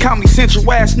Mexican. This Comedy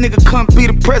Central ass nigga couldn't be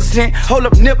the president. Hold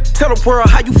up, Nip, tell the world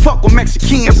how you fuck with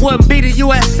Mexicans. It wouldn't be the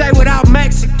USA without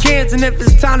Mexicans. And if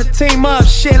it's time to team up,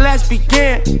 shit, let's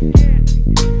begin.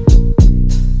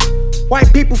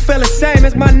 White people feel the same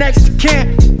as my next of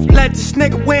kin. Let this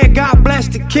nigga win, God bless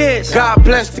the kids. God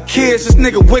bless the kids, this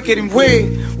nigga wicked and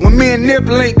weird. When me and Nip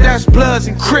link, that's Bloods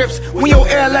and Crips. When your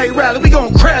LA rally, we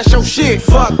gon' crash your shit.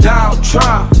 Fuck Donald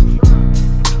Trump.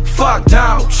 Fuck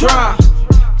Donald Trump.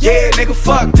 Yeah, nigga,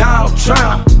 fuck Donald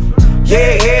Trump.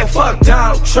 Yeah, fuck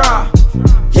Donald Trump.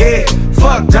 Yeah,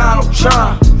 fuck Donald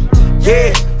Trump.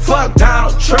 Yeah, fuck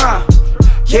Donald Trump.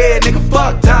 Yeah, nigga,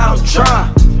 fuck Donald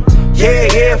Trump.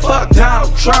 Yeah, fuck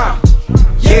Donald Trump.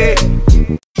 Yeah.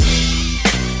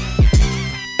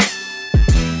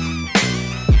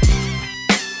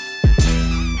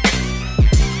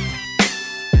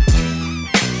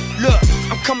 Look,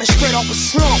 I'm coming straight off of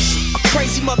slumps. A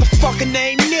crazy motherfucker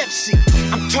named Nipsey.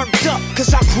 I'm turned up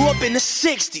cause I grew up in the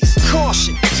 60s.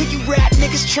 Caution to you rap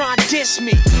niggas try and diss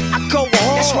me. I go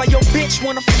hard, that's why your bitch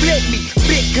wanna flip me.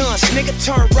 Big guns, nigga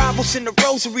turn rivals into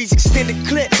rosaries, extended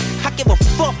clips. I give a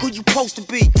fuck who you supposed to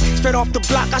be. Straight off the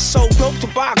block I sold dope to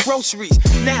buy groceries.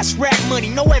 Now it's rap money,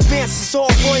 no advances, all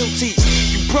royalties.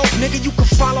 You broke nigga, you can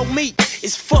follow me.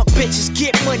 It's fuck bitches,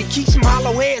 get money, keep some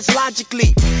hollow heads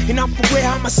logically. And I'm for where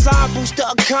homicide boost the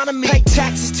economy. Pay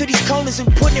taxes to these corners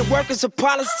and putting in work as a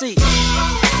policy.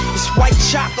 It's white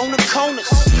chalk on the corners.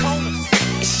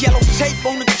 It's yellow tape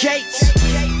on the gates.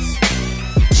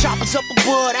 Choppers up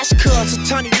above, that's cuz a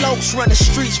tiny lokes run the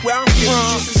streets where I'm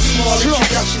from. Small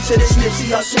introduction to this Nipsey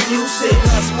Hussle music.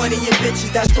 Us money and bitches,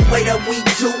 that's the way that we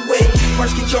do it.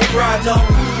 First get your bride on,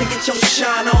 then get your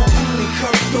shine on. Then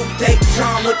come through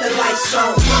daytime with the lights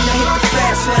on. Then hit the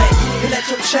fast lane, and let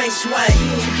your chain swing.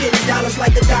 You getting dollars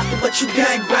like a doctor, but you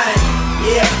gang bang.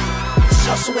 Yeah, it's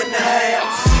hustle in the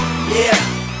house.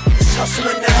 Yeah, it's hustle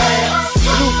in the house.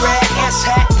 Blue rag, ass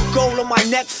hat, gold on my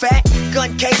neck fat.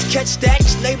 Gun case, catch that.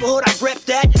 Neighborhood, I rep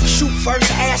that. Shoot first,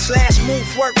 ass last, move,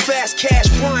 work fast, cash,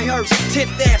 Brian Hurst, tip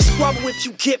that, squabble if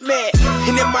you get mad.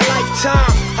 And in my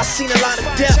lifetime, I seen a lot of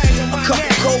death. A couple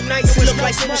cold nights, it looked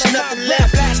like there was nothing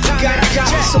left. I got a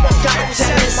copy, so I got it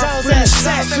down in my friend's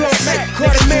sack.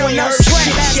 Nigga, you ain't heard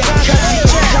shit yet, cause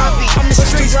he copy. I'm the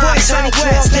streets voice, I need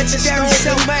West, legendary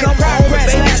self-made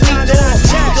progress. Last time that I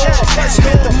checked, first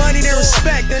get the money, then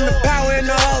respect, then the power and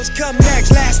the hoes come next.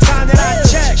 Last time that I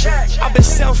checked, I've been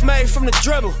self-made from the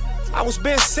dribble. I was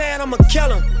been saying I'm a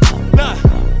killer. Nah,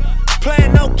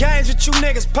 playing no games with you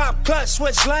niggas. Pop clutch,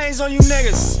 switch lanes on you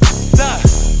niggas. Nah,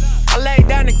 I laid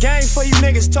down the game for you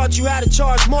niggas. Taught you how to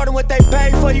charge more than what they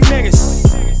pay for you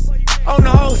niggas. Own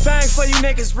the whole thing for you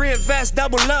niggas. Reinvest,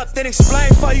 double up, then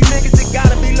explain for you niggas. It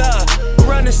gotta be love.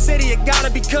 Run the city, it gotta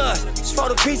be cuz. It's for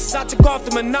the pieces I took off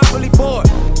the Monopoly board.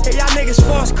 Hey, y'all niggas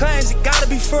false claims, it gotta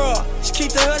be fraud. Just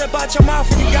keep the hood about your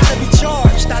mouth and you gotta be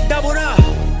charged. I doubled up,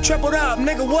 tripled up,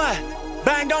 nigga what?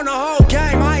 Banged on the whole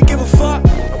game, I ain't give a fuck.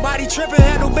 Nobody trippin',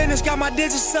 handle business, got my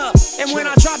digits up. And when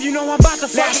I drop, you know I'm about to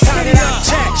fuck the city up.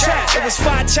 Check, it was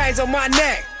 5 chains on my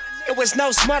neck. It was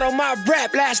no smut on my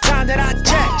rap last time that I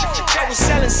checked. I was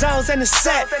selling zones in the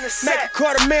set. Make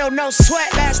 $250,000, no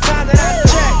sweat last time that I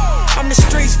checked. I'm the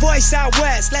streets voice out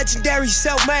west. Legendary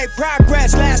self-made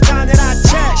progress last time that I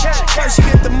checked. First you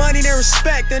get the money, then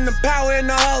respect. Then the power and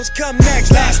the hoes come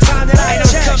next. Last time that I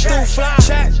checked. Come through fly.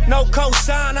 Check. No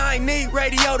cosign, I ain't need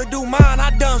radio to do mine.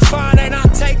 I done fine and I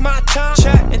take my time.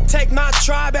 Check. And take my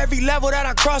tribe. Every level that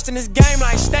I crossed in this game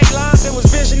like state lines. It was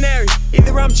visionary.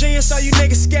 Either I'm genius or you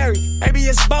niggas scary. Maybe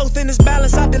it's both in this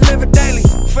balance I deliver daily.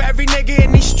 For every nigga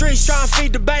in these streets trying to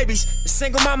feed the babies. The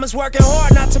single mama's working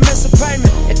hard not to miss a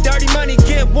payment. And dirty Dirty money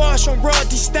get washed on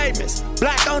royalty statements.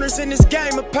 Black owners in this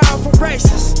game are powerful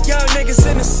racists. Young niggas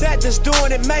in the set that's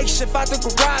doing it makeshift. Out the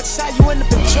garage, how you end up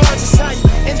in Georgia, how you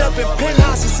end up in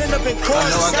penthouses, end up in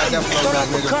courses, how you throw up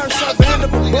a curse up and end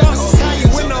up in bosses, how you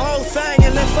win the whole thing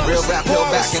and lift up Real a rap, support,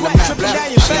 back in the sweat map, dripping black. down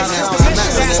your face. Shout Cause out the to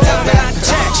mission my is man, all that I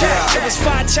back. check. It was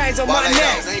 5 chains on my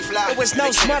neck. It was no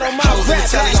smut on my I was in the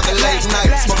rap. telly on the late night,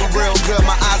 smoking real good,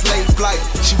 my eyes laid flight.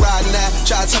 She riding that,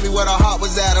 try to tell me where her heart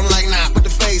was at. I'm like, nah, put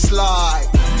the face slide.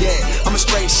 Yeah, I'm a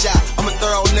straight shot. I'm a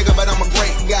thorough nigga, but I'm a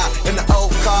great guy. In the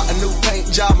old car, a new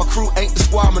paint job. My crew ain't the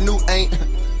squad, my new ain't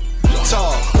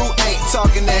tall. Who ain't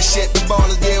talking that shit? The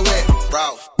ballers get wet,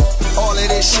 bro. All of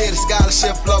this shit is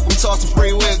scholarship flow. We talk some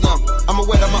free wisdom. I'm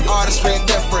aware that my artistry is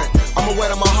different. I'm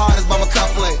aware that my heart is by my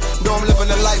coupling. Know I'm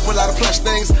living a life without a plush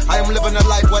things. I am living a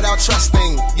life without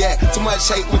trusting. Yeah, too much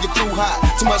hate when your crew hot.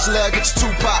 Too much love get you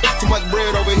Tupac. Too much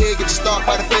bread over here get you stalked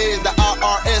by the feds, the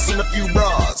IRS, and a few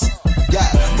bras. Yeah,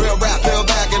 real rap, feel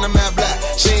back in the man black.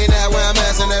 She ain't that where I'm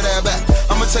asking her that back.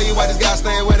 I'ma tell you why these guys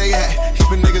staying where they at.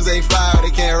 Even niggas ain't fly or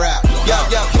they can't rap. Yup,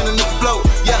 yup, killing the flow.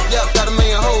 Yup, yup, got a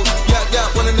million hoes. Yup,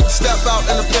 yup, when a nigga step out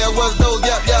and the pair was those.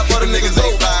 Yup, yup, all the niggas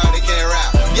ain't fly or they can't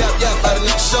rap. Yup, yup, out of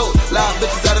nigga show. Live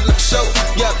bitches out of nigga show.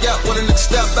 Yup, yup, when a nigga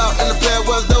step out and the pair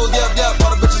was those. Yup, yup,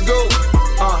 all the bitches go.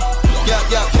 Yup,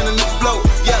 yup, killing the flow.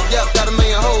 Yup, yup, got a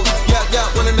million hoes. Yup, yup,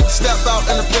 when a nigga step out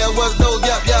and the pair was those.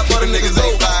 Yup, yup, all the niggas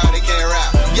ain't fly or they can't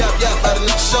rap. Yup, yup, out of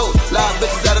nigga show. Live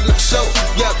bitches out of nigga show.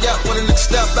 Yup, yup, when a nigga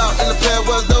step out and the pair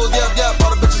was those. Yup, yup,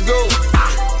 all the bitches go.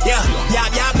 Yeah,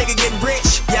 y'all nigga getting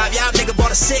rich. Y'all nigga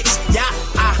bought a 6. Yeah,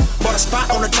 I bought a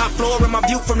spot on the top floor in my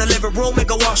view from the living room and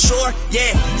go offshore.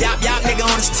 Yeah, y'all nigga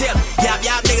on his tip. Y'all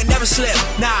nigga never slip.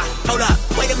 Nah, hold up.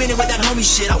 Wait a minute with that homie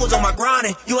shit. I was on my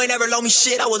grinding. You ain't never low me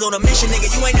shit. I was on a mission, nigga.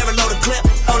 You ain't never load a clip.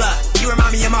 Hold up. You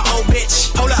remind me of my old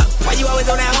bitch. Hold up. Why you always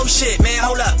on that whole shit, man?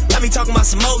 Hold up. Got me talking about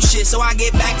some old shit. So I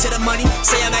get back to the money.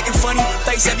 Say I'm acting funny.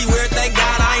 Face everywhere. Thank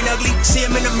God I ain't ugly. See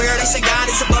him in the mirror. They say God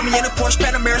is above me in a Porsche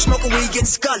Panamera. Smoking weed, getting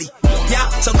scully. Yeah,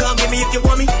 so come get me if you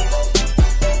want me.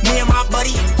 Me and my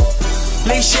buddy.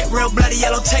 Lean shit, real bloody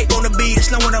yellow tape on the beat. It's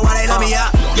no wonder why they love me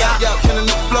out. Yeah, yeah, killing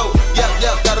the flow. Yeah,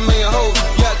 yeah, got a million hoes.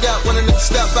 Yeah, yeah, when a nigga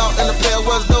step out and the pair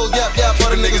was those. Yeah, yeah,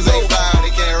 all the niggas ain't fly, they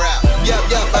can't rap. Yeah,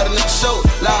 yeah, out of nigga show.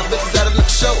 Live bitches out of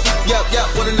nigga show. Yeah, yeah,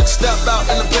 when a nigga step out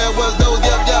and the pair was those.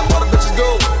 Yeah, yeah, all the bitches go.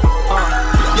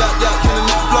 Yeah, yeah, killing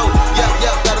the flow. Yeah,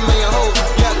 yeah, got a million hoes.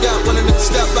 Yeah, yeah, when a nigga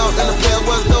step out and the pair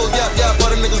was those. Yeah, yeah, all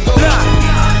the niggas go. Look,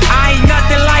 I ain't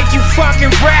nothing like you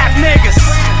fucking rap niggas.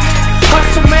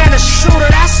 Hustle man, a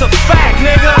shooter, that's a fact,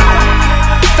 nigga.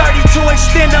 32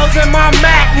 extendos in my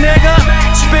Mac, nigga.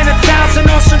 Spend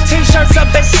 1,000 on some t-shirts up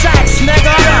at Saks,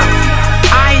 nigga.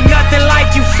 I ain't nothing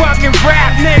like you fucking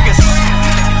rap niggas.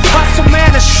 Hustle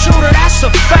man, a shooter, that's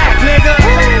a fact, nigga.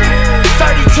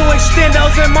 32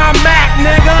 extendos in my Mac,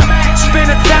 nigga. Spend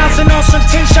 1,000 on some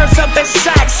t-shirts up at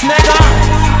Saks, nigga.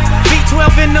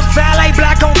 V12 in the valet,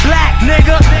 black on black,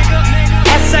 nigga.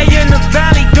 SA in the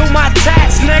valley, do my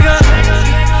tax, nigga.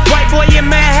 White boy in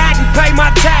Manhattan, pay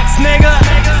my tax, nigga.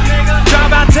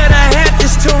 Drive out to the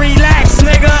Hamptons to relax,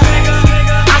 nigga.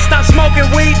 I stopped smoking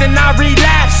weed, then I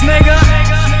relapsed, nigga.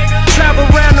 Travel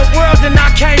around the world, then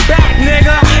I came back,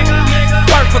 nigga.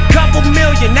 Worth a couple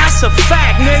million, that's a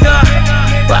fact, nigga.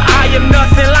 But I am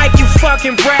nothing like you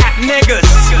fucking rap niggas.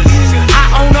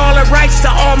 I own all the rights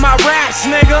to all my raps,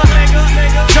 nigga.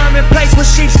 German place with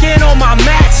sheepskin on my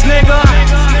mats, nigga.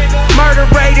 Murder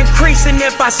rate increasing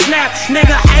if I snap,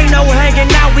 nigga. Ain't no hanging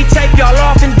out, we tape y'all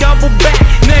off and double back,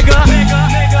 nigga.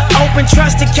 Open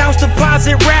trust accounts,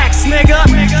 deposit racks, nigga.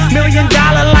 $1 million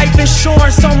life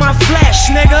insurance on my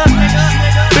flesh, nigga.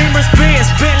 Beamers,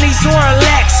 Benz, Bentleys, or a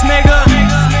Lex, nigga.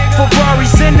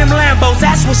 Ferraris in them Lambos,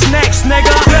 that's what's next, nigga.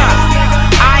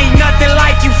 I ain't nothing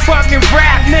like you fucking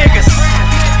rap niggas.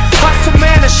 Hustle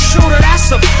man, a shooter, that's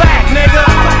a fact, nigga.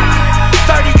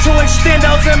 32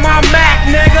 extendos in my Mac,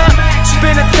 nigga.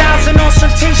 Spend 1,000 on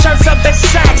some t-shirts up at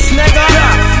Saks, nigga.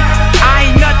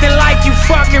 I ain't nothing like you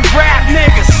fucking rap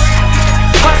niggas.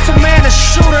 Hustle man, a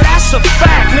shooter, that's a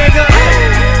fact, nigga.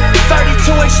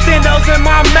 32 extendos in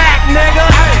my Mac, nigga.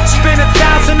 Spend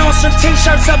 1,000 on some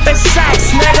t-shirts up at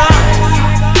Saks, nigga.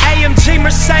 AMG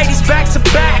Mercedes back to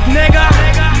back, nigga.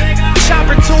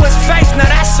 Chopper to his face, now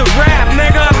that's a rap,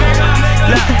 nigga.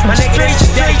 Look, my nigga,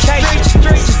 it's dedication.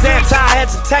 This is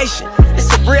anti-hesitation.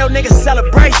 It's a real nigga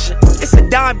celebration. It's a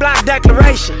dime block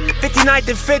declaration. 59th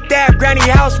and 5th Ave, granny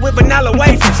house with vanilla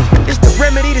wafers. It's the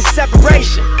remedy to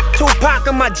separation. Tupac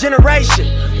of my generation.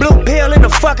 Blue pill in the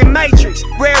fucking matrix.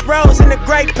 Red rose in the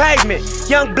great pavement.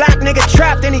 Young black nigga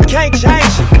trapped and he can't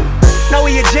change it. No,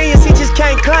 he a genius, he just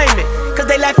can't claim it. Cause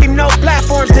they left him no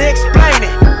platforms to explain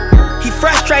it. He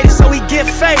frustrated, so he get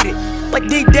faded. But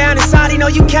deep down inside, he know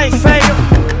you can't fade him.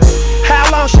 How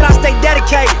long should I stay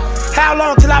dedicated? How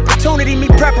long till opportunity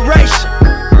meet preparation?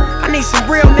 I need some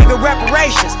real nigga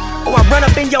reparations, or I run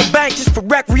up in your bank just for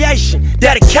recreation.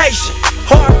 Dedication,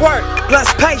 hard work,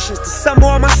 plus patience. To some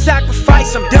more of my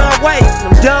sacrifice, I'm done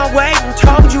waiting.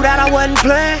 Told you that I wasn't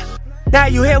playing. Now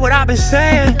you hear what I've been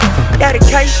saying.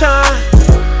 Dedication.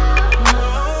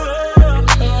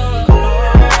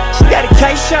 It's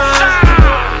dedication.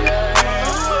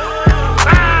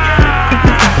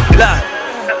 Look.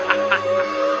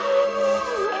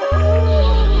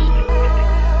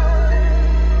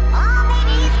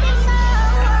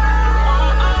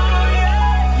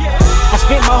 I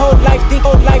spent my whole life, think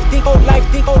old life, think old life,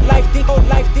 think old life, think old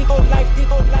life, think old life,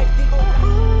 think old life, think old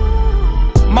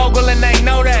life. Mogul and they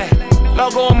know that.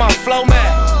 Logo on my flow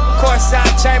mat.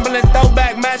 Courtside Chamberlain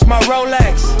throwback match my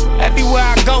Rolex. Everywhere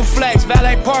I go flex,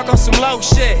 valet park on some low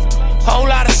shit. Whole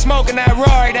lot of smoke in that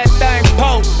Rory, that thing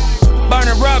poke.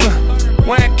 Burning rubber,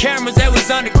 wearing cameras, they was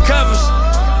undercovers.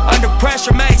 Under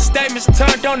pressure, made statements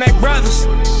turned on their brothers.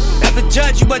 Never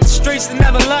judge you, but the streets will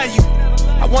never love you.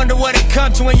 I wonder what it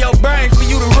come to in your brain for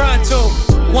you to run to.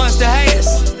 One's the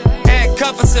haters,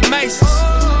 handcuff us and maces.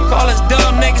 Call us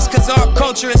dumb niggas cause our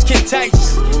culture is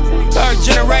contagious. Third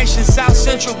generation South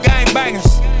Central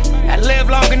gangbangers that live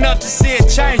long enough to see it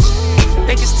change.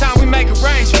 Think it's time we make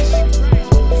arrangements.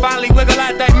 Finally wiggle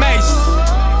out they mazes.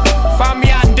 Find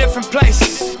me out in different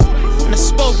places. When the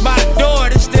spook by the door,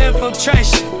 this the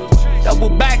infiltration. Double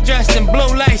back dressed in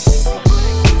blue laces.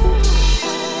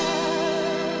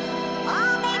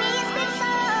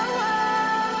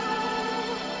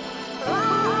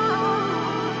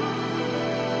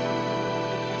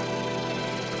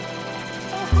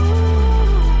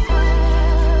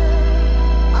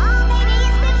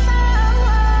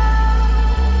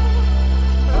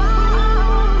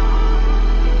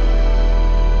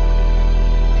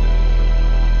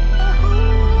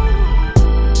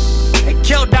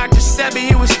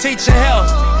 He was teaching health.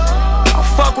 I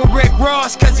fuck with Rick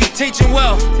Ross cause he teaching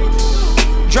wealth.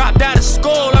 Dropped out of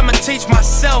school, I'ma teach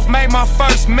myself. Made my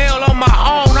first meal on my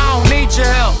own, I don't need your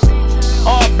help.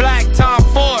 All black, Tom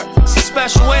Ford, it's a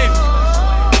special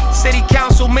evening. City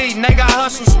council meeting, they got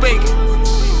hustle speaking.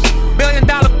 $1 billion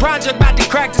project about to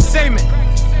crack the cement.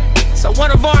 So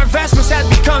one of our investments has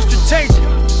become strategic.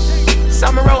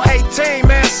 Summer 18,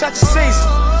 man, such a season.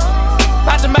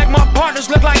 About to make my partners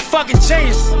look like fucking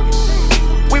genius.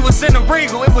 We was in the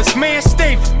Regal, it was me and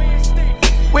Steven.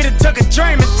 We done took a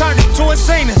dream and turned it to a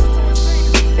zenith.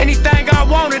 Anything I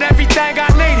wanted, everything I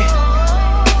needed.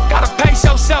 Gotta pace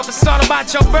yourself, it's all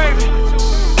about your baby.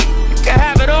 You can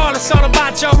have it all, it's all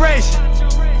about your race.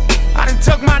 I done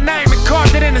took my name and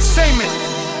carved it in the cement.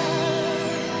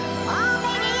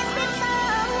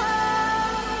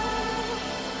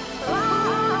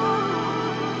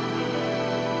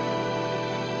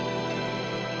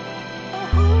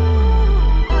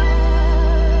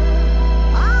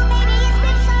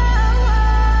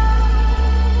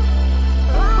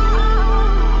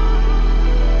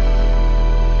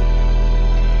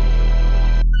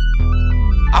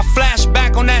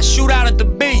 On that shootout at the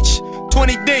beach,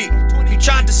 20 deep. You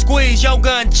tried to squeeze, your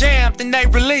gun jammed, then they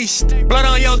released. Blood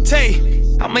on your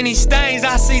teeth, how many stains?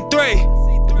 I see 3.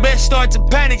 The bitch started to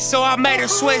panic, so I made her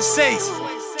switch seats.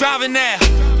 Driving now,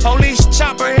 police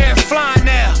chopper here flying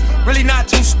now. Really not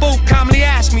too spooked, calmly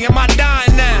ask me, am I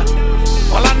dying now?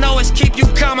 All I know is keep you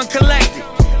calm and collected.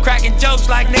 Cracking jokes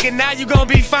like, nigga, now you gon'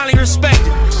 be finally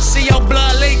respected. See your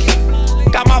blood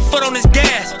leaking, got my foot on this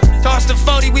gas. Toss the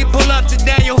 40, we pull up to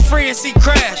Daniel Free and see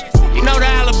crash. You know the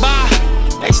alibi.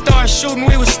 They start shooting,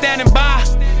 we was standing by.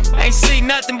 Ain't see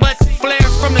nothing but the flare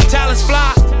from the talents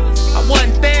fly. I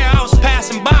wasn't there, I was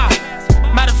passing by.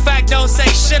 Matter of fact, don't say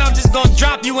shit, I'm just gonna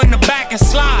drop you in the back and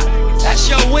slide. That's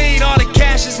your weed, all the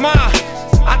cash is mine.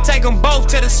 I take them both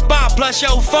to the spot, plus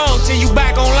your phone till you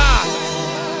back online.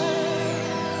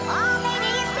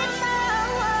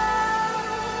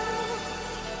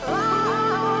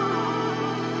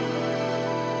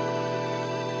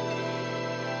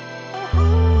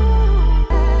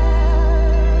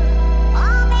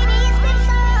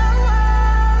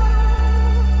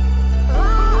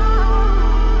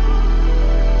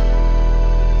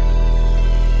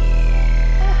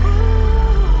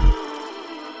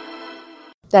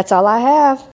 That's all I have.